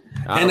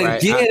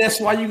 That's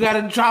why you got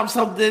to drop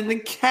something in the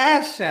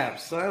Cash App,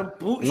 son.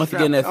 Once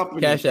again, that's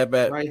Cash App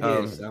at right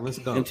here, son. Let's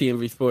go.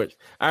 MTMV Sports.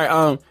 All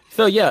right.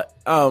 So yeah.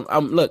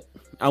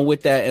 I'm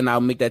with that, and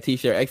I'll make that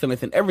t-shirt.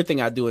 Excellence in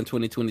everything I do in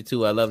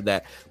 2022. I love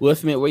that. Will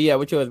Smith, where you at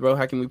with yours, bro?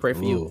 How can we pray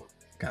for you?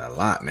 Got a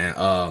lot, man.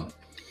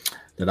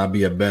 That I'll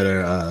be a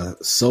better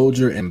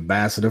soldier,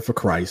 ambassador for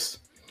Christ.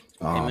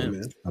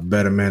 Amen. A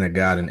better man of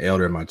God, an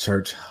elder in my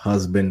church,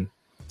 husband,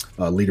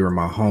 leader in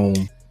my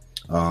home.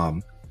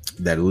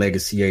 That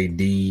legacy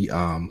AD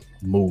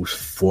moves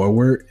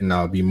forward, and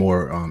I'll be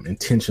more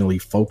intentionally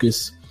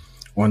focused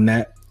on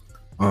that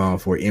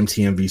for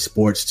MTMV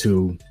Sports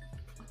to,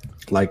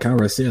 like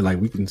Kyra said, like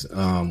we can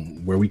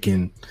where we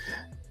can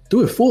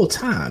do it full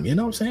time. You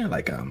know what I'm saying?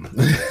 Like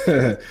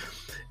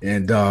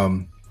and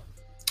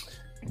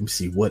let me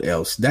see what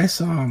else.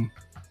 That's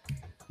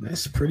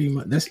pretty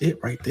much that's it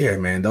right there,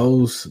 man.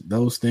 Those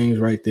things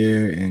right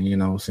there, and you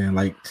know what I'm saying,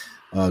 like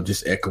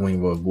just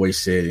echoing what Voice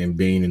said and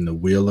being in the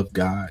will of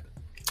God,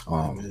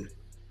 and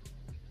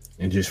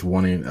just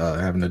wanting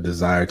having a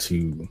desire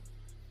to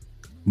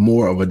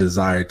more of a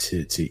desire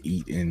to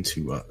eat and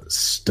to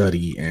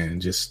study and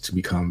just to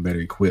become better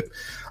equipped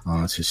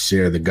to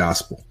share the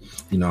gospel.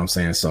 You know what I'm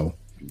saying? So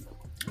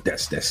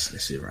that's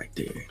it right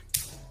there.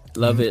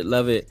 Love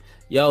it.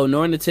 Yo,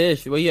 Norna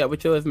Tish, where you at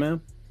with yours,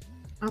 man?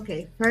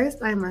 Okay, first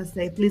I must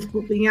say, please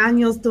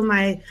cumpleaños to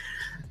my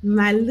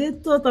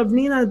little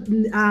Tobrina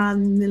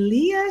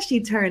Nelia.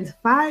 She turns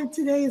 5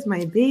 today. It's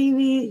my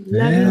baby.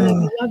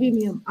 Love you,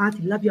 mi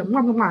auntie. Love you,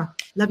 mwah, mwah, mwah.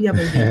 Love you,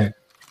 baby.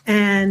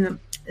 And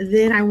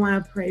then I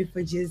want to pray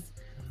for just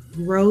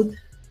growth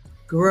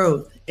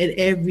in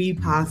every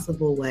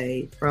possible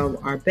way, from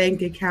our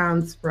bank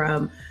accounts,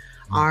 from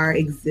our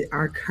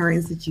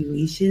current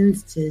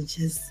situations, to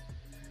just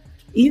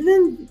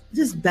even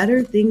just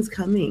better things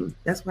coming.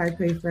 That's why I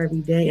pray for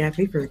every day. And I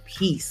pray for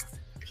peace.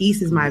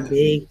 Peace is my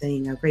big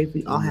thing. I pray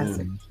we all have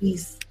some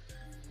peace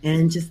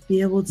and just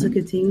be able to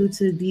continue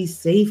to be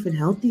safe and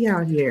healthy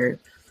out here.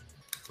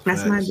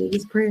 That's my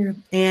biggest prayer.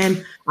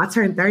 And I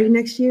turn 30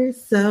 next year,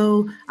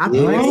 so I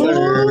pray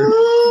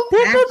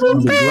for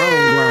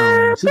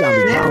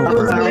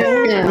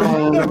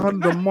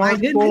my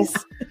goodness.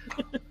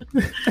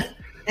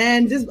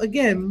 And just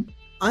again,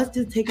 us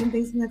just taking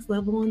things to the next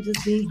level and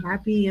just being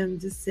happy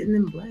and just sitting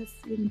and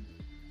blessed and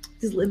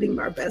just living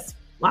our best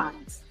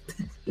lives.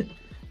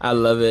 I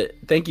love it.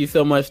 Thank you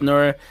so much,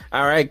 Nora.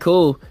 All right,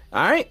 cool.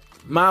 All right,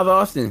 Miles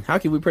Austin, how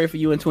can we pray for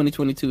you in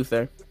 2022,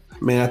 sir?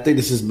 Man, I think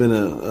this has been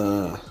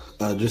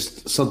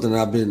just something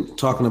I've been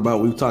talking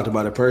about. We've talked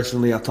about it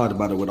personally. I've talked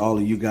about it with all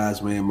of you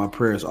guys, man. My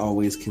prayer is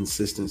always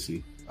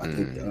consistency. I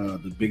think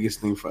the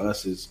biggest thing for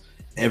us is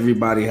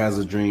everybody has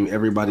a dream.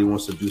 Everybody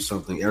wants to do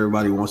something.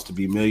 Everybody wants to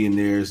be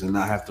millionaires and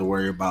not have to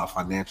worry about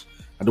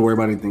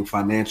anything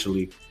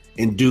financially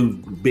and do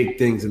big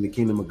things in the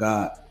kingdom of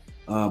God.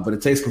 But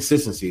it takes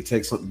consistency. It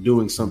takes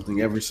doing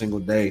something every single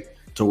day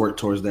to work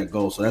towards that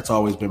goal. So that's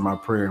always been my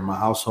prayer in my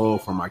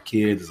household, for my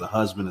kids, as a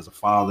husband, as a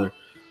father,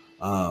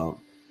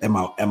 and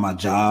my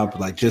job,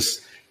 like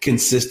just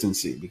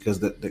consistency, because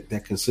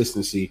that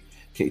consistency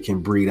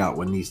can breed out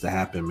what needs to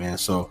happen, man.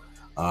 So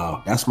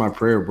that's my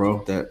prayer,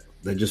 bro, that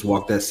just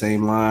walk that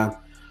same line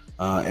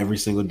every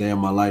single day of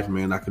my life,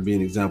 man. I could be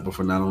an example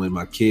for not only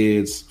my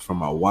kids, for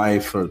my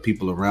wife, for the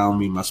people around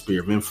me, my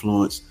sphere of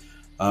influence,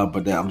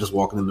 but that I'm just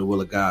walking in the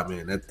will of God,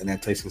 man. And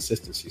that takes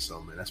consistency.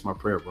 So, man, that's my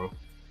prayer, bro.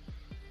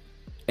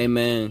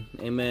 Amen.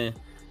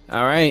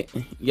 All right,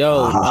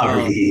 yo,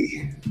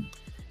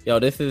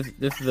 this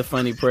is a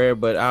funny prayer,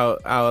 but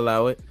I'll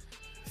allow it.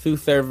 Sue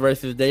Surf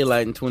versus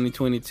Daylight in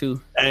 2022.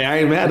 Hey, I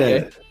ain't mad at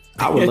it.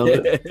 I would love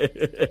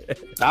it.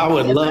 I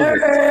would love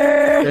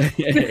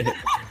it. All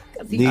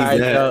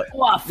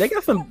right,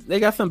 they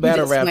got some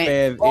battle rap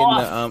fans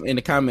in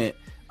the comment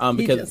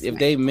because if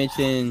they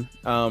mention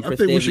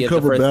Prestavia as the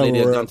first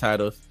lady of gun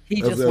titles,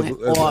 he just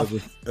went off.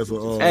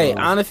 Hey,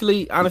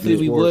 honestly,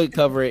 we would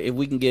cover it if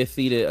we can get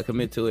C to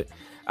commit to it.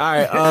 All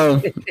right.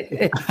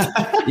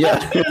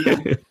 Yeah.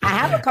 I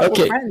have a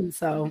couple friends,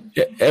 so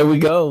there we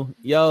go.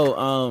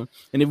 Yo,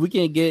 and if we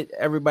can get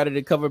everybody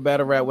to cover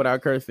battle rap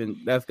without cursing,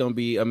 that's gonna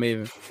be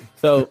amazing.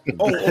 So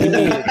we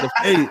need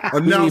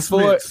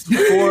four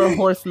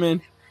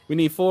horsemen. We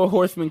need 4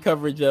 horsemen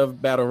coverage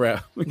of battle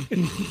rap.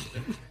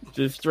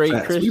 Just straight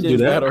Christian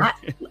battle rap.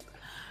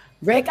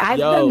 Rick, I've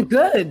done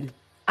good.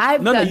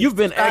 You've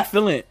been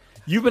excellent.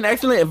 You've been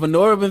excellent. If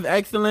Venora was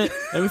excellent,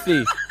 let me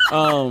see.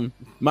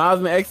 Miles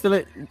been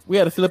excellent. We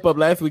had a slip up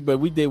last week, but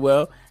we did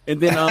well. And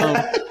then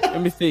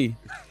let me see.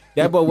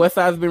 That boy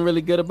Westside's been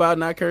really good about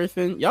not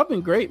cursing. Y'all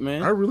been great,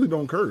 man. I really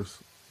don't curse.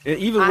 And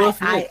even Will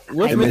Smith.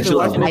 Will Smith been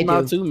watching his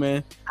mouth too,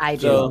 man. I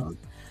do.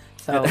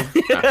 So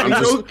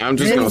I'm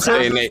just gonna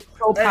say, Nate.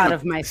 So proud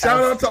of myself.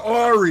 Shout out to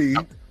Ari.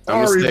 I'm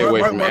Ari, stay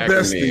away from my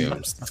bestie.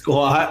 acronyms.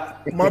 Squad.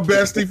 My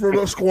bestie from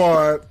the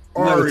squad.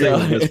 Ari.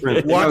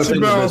 Watch your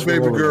mouth,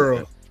 baby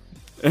girl.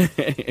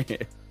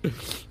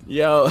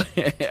 Yo. All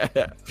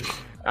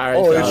right,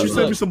 oh, and she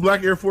sent me some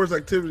Black Air Force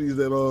activities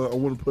that I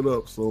want to put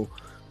up. So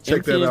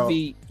check that out.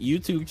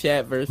 YouTube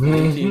chat versus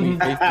MTV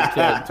Facebook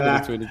chat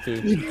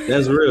 2022.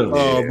 That's real.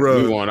 Oh,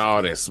 bro. We want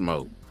all that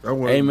smoke.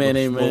 Amen.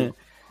 And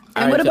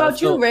what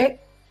about you, Rick?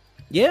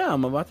 Yeah,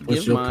 I'm about to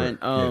What's give your mine.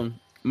 prayer?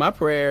 My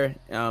prayer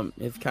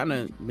has kind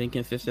of been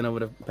consistent over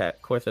the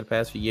course of the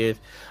past few years.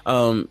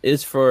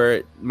 Is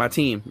for my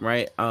team,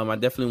 right? I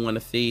definitely want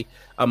to see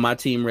my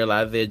team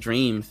realize their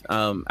dreams.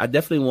 I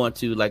definitely want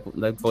to,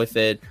 like Boy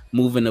said,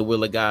 move in the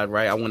will of God,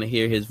 right? I want to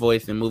hear His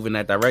voice and move in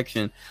that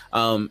direction.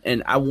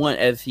 And I want,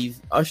 as He's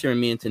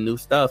ushering me into new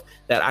stuff,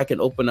 that I can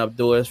open up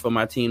doors for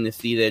my team to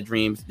see their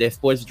dreams, their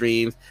sports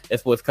dreams, their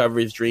sports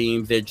coverage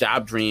dreams, their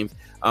job dreams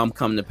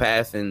come to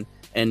pass.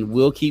 And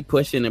we'll keep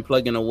pushing and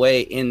plugging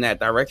away in that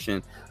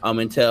direction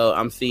until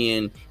I'm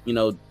seeing,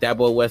 that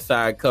boy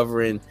Westside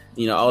covering,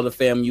 all the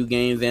FAMU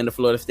games and the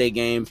Florida State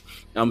games.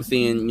 I'm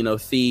seeing,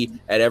 C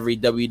at every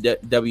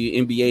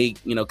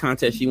WNBA,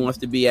 contest she wants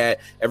to be at,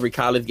 every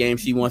college game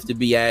she wants to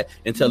be at,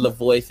 until The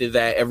Voice is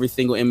at every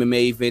single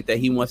MMA event that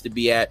he wants to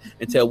be at,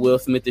 until Will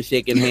Smith is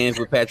shaking hands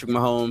with Patrick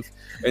Mahomes,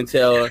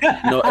 until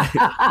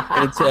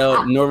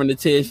until Norman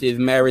Letish is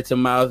married to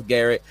Myles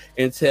Garrett,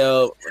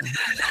 until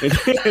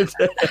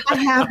I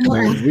have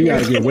one. We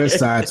got to get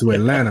Westside to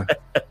Atlanta.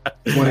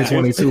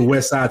 2022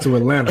 Westside to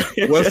Atlanta.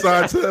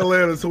 Westside to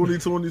Atlanta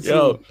 2022.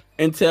 Yo,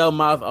 until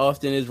Miles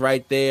Austin is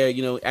right there,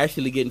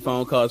 actually getting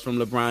phone calls from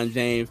LeBron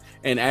James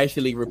and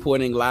actually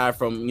reporting live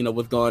from,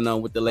 what's going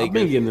on with the Lakers. I've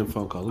been getting them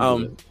phone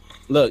calls.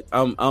 Look,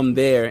 I'm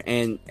there,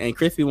 and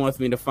Crispy wants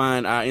me to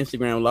find our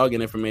Instagram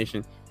login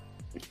information.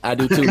 I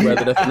do too,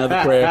 brother. That's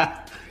another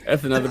prayer.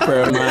 That's another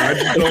prayer of mine. I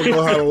just don't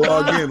know how to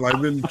log in.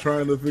 I've been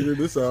trying to figure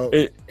this out.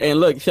 And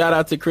look, shout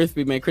out to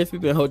Crispy, man. Crispy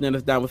been holding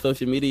us down with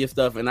social media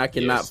stuff, and I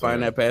cannot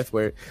find that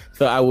password.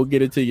 So I will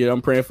get it to you.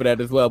 I'm praying for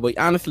that as well. But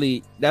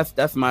honestly,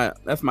 that's my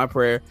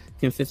prayer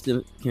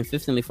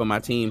consistently for my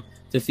team,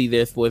 to see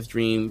their sports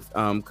dreams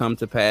come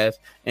to pass,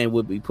 and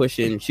we'll be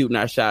pushing, shooting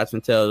our shots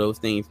until those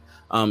things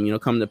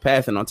come to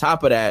pass. And on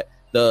top of that,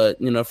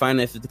 the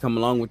finances to come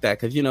along with that,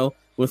 because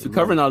once we're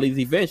covering all these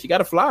events, you got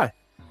to fly,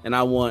 and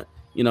I want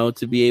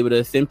to be able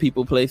to send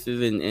people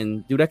places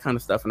and do that kind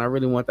of stuff. And I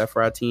really want that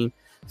for our team.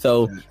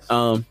 So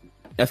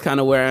that's kind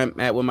of where I'm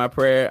at with my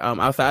prayer.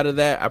 Outside of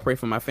that, I pray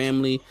for my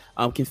family,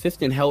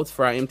 consistent health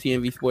for our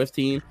MTMV sports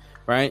team,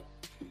 right?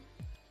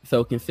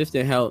 So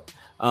consistent health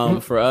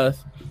for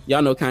us.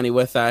 Y'all know Kanye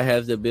Westside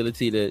has the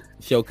ability to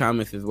show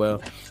comments as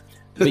well.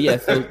 But yeah,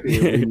 so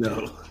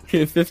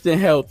consistent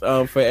health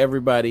for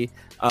everybody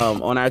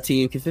on our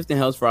team, consistent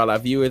health for all our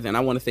viewers. And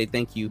I want to say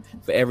thank you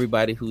for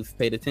everybody who's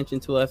paid attention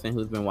to us and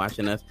who's been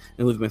watching us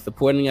and who's been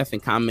supporting us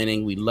and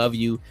commenting. We love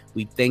you.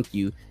 We thank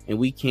you. And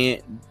we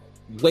can't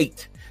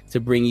wait to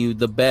bring you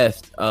the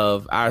best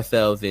of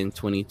ourselves in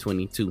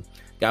 2022.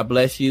 God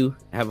bless you.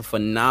 Have a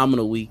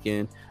phenomenal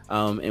weekend.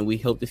 And we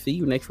hope to see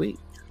you next week.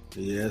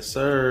 Yes,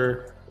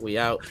 sir. We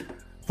out.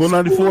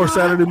 494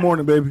 Saturday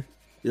morning, baby.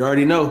 You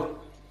already know.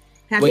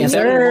 Wait,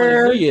 Saturday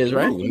morning, New Year's,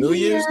 right? New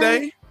Year's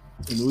Day?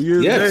 New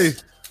Year's Day.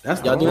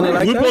 That's y'all doing it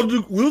like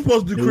that? We were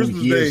supposed to do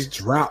Christmas Day.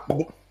 Drop.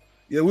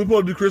 Yeah, we were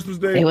supposed to do Christmas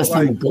Day. There was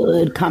some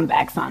good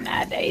comebacks on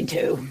that day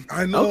too.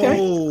 I know.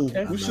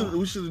 Okay. We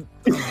should.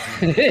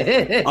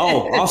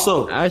 Oh,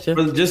 also,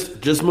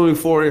 just moving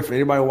forward, if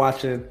anybody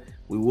watching,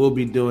 we will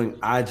be doing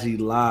IG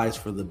lives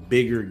for the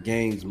bigger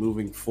games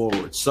moving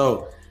forward.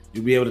 So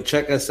you'll be able to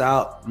check us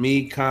out.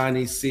 Me,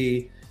 Connie,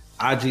 C,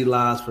 IG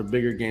lives for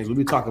bigger games. We'll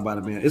be talking about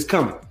it, man. It's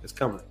coming. It's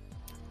coming.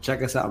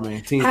 Check us out,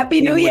 man. Team.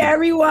 Happy New Year,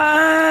 everyone.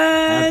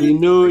 Happy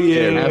New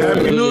Year.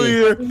 Happy New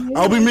Year.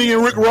 I'll be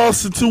meeting Rick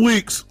Ross in 2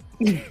 weeks.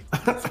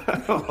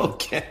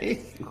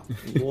 Okay.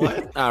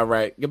 What? All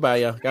right. Goodbye,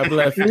 y'all. God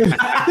bless.